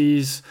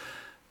overseas,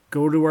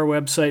 go to our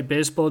website,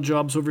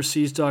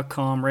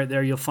 baseballjobsoverseas.com. Right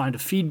there, you'll find a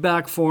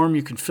feedback form.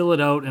 You can fill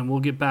it out, and we'll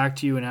get back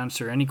to you and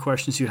answer any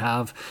questions you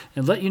have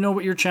and let you know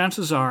what your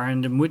chances are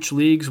and in which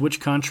leagues, which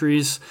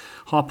countries.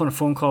 Hop on a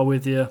phone call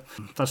with you.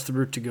 That's the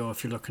route to go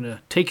if you're looking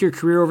to take your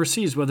career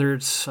overseas, whether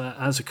it's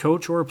as a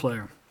coach or a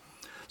player.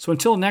 So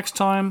until next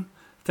time,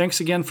 thanks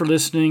again for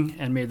listening,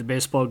 and may the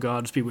baseball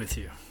gods be with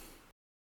you.